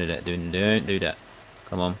that. Don't do that. Don't do that.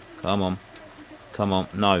 Come on. Come on. Come on.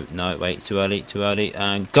 No, no, wait. Too early. Too early.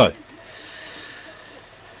 And go.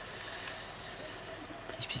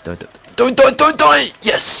 Please, please don't. Don't die. Don't die.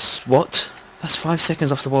 Yes. What? That's 5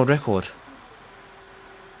 seconds off the world record.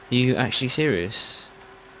 Are you actually serious?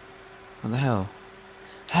 What the hell?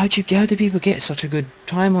 How do people get such a good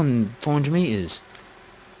time on 400 meters?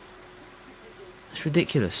 That's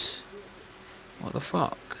ridiculous. What the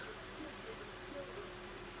fuck?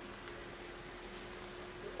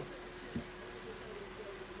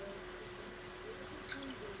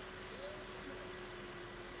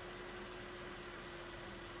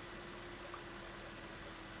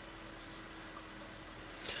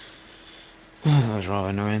 That was rather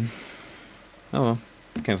annoying. Oh well,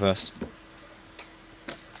 came first.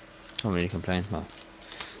 Can't really complain. Well,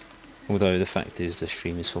 although the fact is the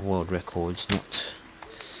stream is for world records, not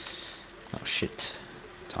shit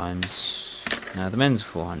times. Now the men's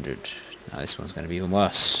 400. Now this one's going to be even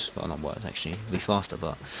worse. Well, not worse actually. It'll be faster,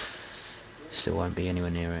 but still won't be anywhere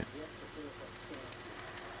near it.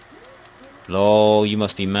 Lol, you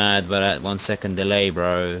must be mad by that 1 second delay,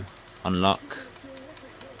 bro. Unluck.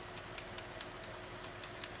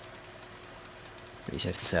 Pretty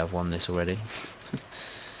safe to say I've won this already.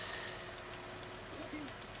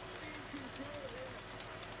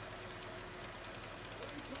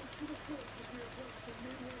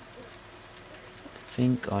 I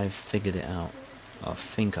think I've figured it out. I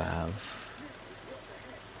think I have.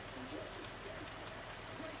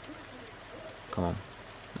 Come on.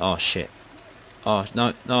 Oh shit. Oh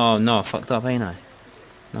no, no, no, I fucked up, ain't I?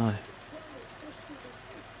 No.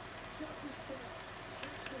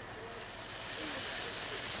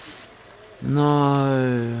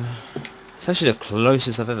 No. It's actually the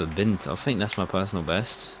closest I've ever been to. I think that's my personal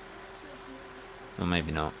best. Or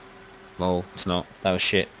maybe not. Lol, it's not. That was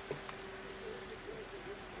shit.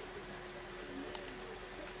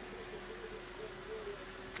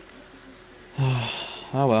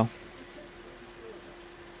 Oh well.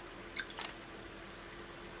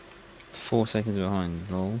 4 seconds behind,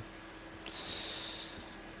 lol.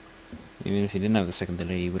 Even if he didn't have the second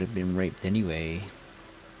delay, he would have been raped anyway.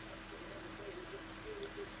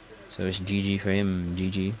 So it's GG for him,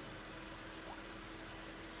 GG.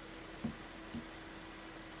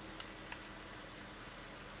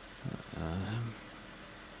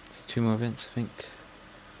 So 2 more events, I think.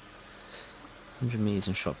 100 meters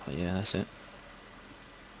and shot put, yeah, that's it.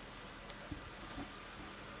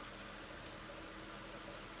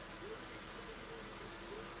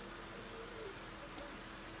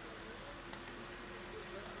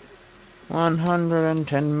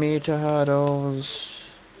 $110-meter hurdles.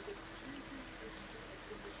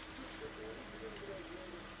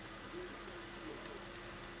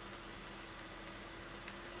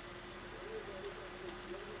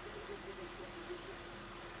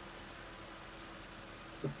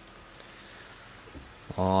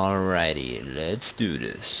 Alrighty, let's do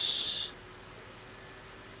this.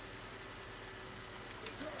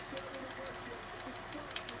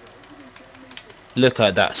 Look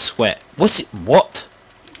at that sweat. What's it? What?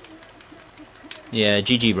 Yeah,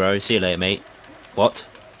 GG bro. See you later, mate. What?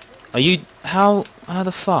 Are you? How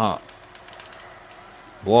the fuck?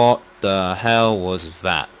 What the hell was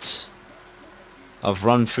that? I've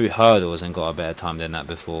run through hurdles and got a better time than that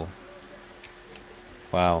before.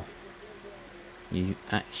 Wow. You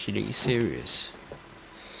actually serious?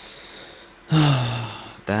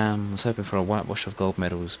 Damn, I was hoping for a whitewash of gold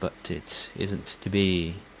medals, but it isn't to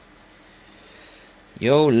be.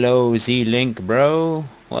 YOLO Z-Link, bro.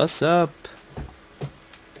 What's up?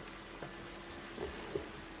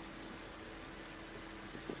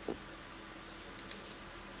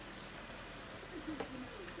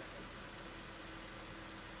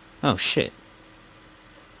 Oh shit.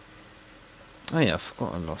 Oh yeah, I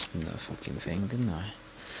forgot I lost in the fucking thing, didn't I?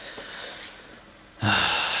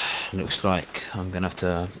 Looks like I'm gonna have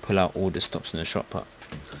to pull out all the stops in the shot put.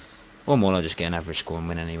 Or more, I'll just get an average score and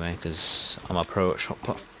win anyway, because I'm a pro at shot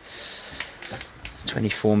put.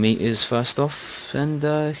 24 meters first off, and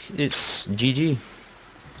it's GG.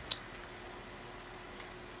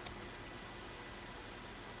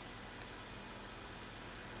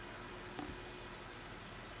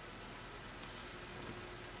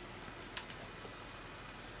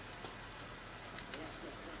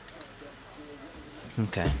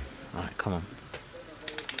 Okay, alright, come on.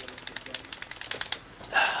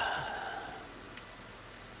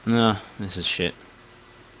 No, this is shit.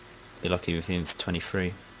 Be lucky with him for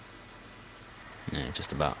 23. Yeah,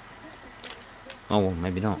 just about. Oh, well,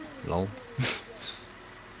 maybe not. Lol.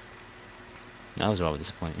 That was rather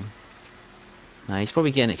disappointing. Now he's probably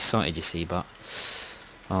getting excited, you see, but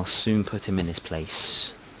I'll soon put him in his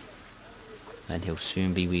place. And he'll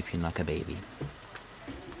soon be weeping like a baby.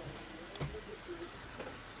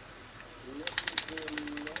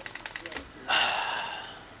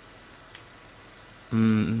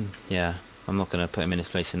 Yeah, I'm not going to put him in his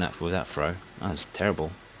place with that throw. That was terrible.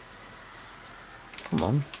 Come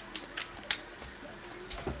on.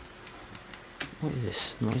 What is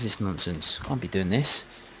this? What is this nonsense? Can't be doing this.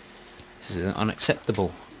 This is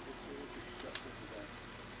unacceptable.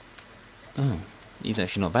 Oh, he's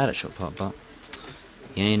actually not bad at shot put, but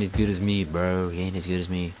he ain't as good as me, bro. He ain't as good as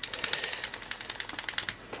me.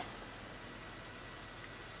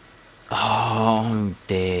 Oh,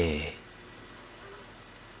 dear.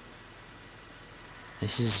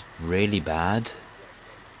 This is really bad.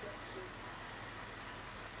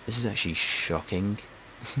 This is actually shocking.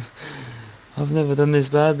 I've never done this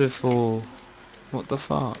bad before. What the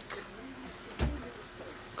fuck?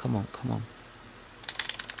 Come on, come on.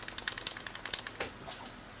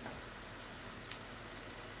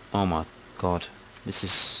 Oh my god. This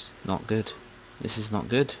is not good. This is not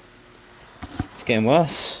good. It's getting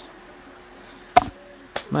worse. I'm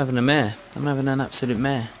having a mare. I'm having an absolute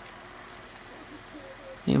mare.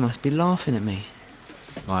 You must be laughing at me.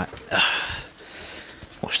 Right.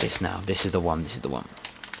 Watch this now. This is the one. This is the one.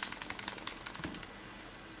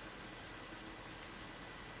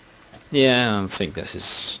 Yeah, I think this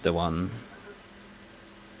is the one.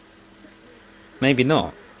 Maybe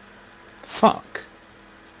not. Fuck.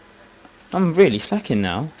 I'm really slacking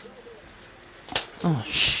now. Oh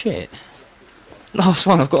shit. Last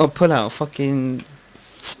one I've got to pull out fucking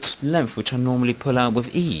length, which I normally pull out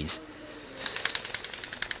with ease.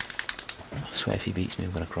 I swear if he beats me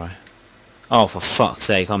I'm gonna cry. Oh, for fuck's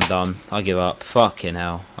sake, I'm done. I give up. Fucking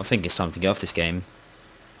hell. I think it's time to get off this game.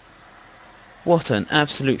 What an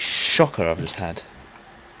absolute shocker I've just had.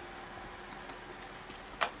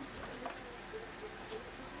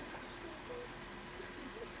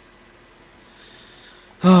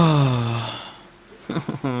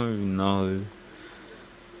 Oh no.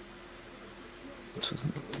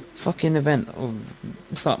 Fucking event.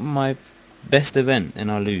 It's like my best event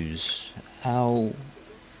and I lose. How?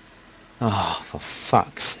 Oh, for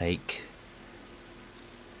fuck's sake.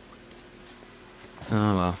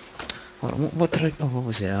 Oh well. What did I... Oh, what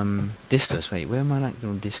was it? Discus. Wait, where am I ranked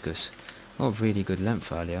on discus? Got a really good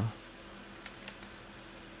length earlier.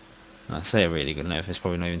 I say a really good length. It's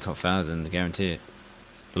probably not even top 1,000. I guarantee it.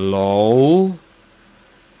 LOL.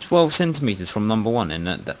 12 centimeters from number one, and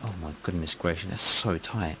that. Oh my goodness gracious, that's so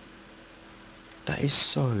tight. That is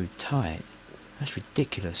so tight. That's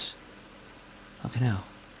ridiculous. Fucking hell.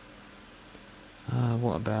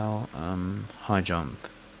 What about high jump?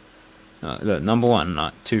 Look, number one,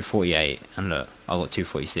 like 248, and look, I got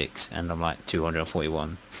 246, and I'm like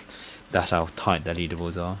 241. That's how tight the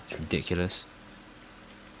leaderboards are. It's ridiculous.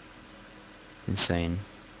 Insane.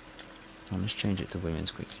 Oh, let's change it to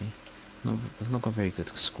women's quickly. I've not got very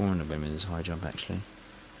good score in the women's high jump actually.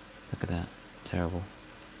 Look at that. Terrible.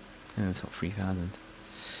 Oh, top 3,000.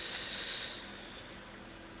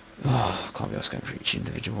 Oh, can't be asked going for each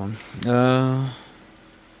individual one.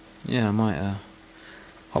 Yeah, I might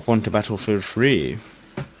hop on to Battlefield 3.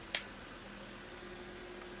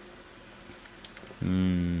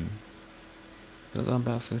 Got on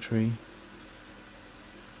Battlefield 3.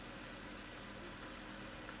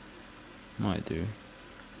 Might do.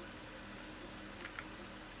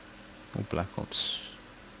 Or Black Ops.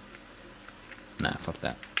 Nah, fuck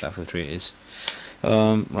that. Battlefield 3 it is.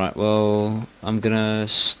 Right, well, I'm gonna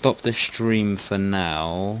stop the stream for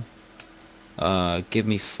now. Give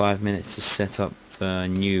me 5 minutes to set up the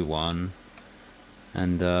new one.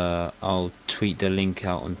 And I'll tweet the link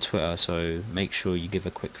out on Twitter, so make sure you give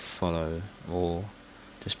a quick follow. Or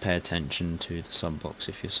just pay attention to the sub box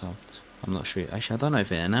if you're subbed. I'm not sure. Actually, I don't know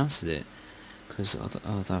if it announces it. Because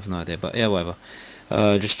I have no idea. But yeah, whatever.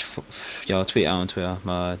 Yeah, I'll tweet it out on Twitter.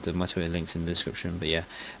 My Twitter link's in the description. But yeah,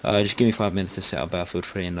 just give me 5 minutes to set up Battlefield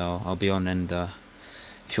 3 and I'll be on. And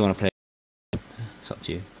if you want to play, it's up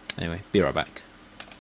to you. Anyway, be right back.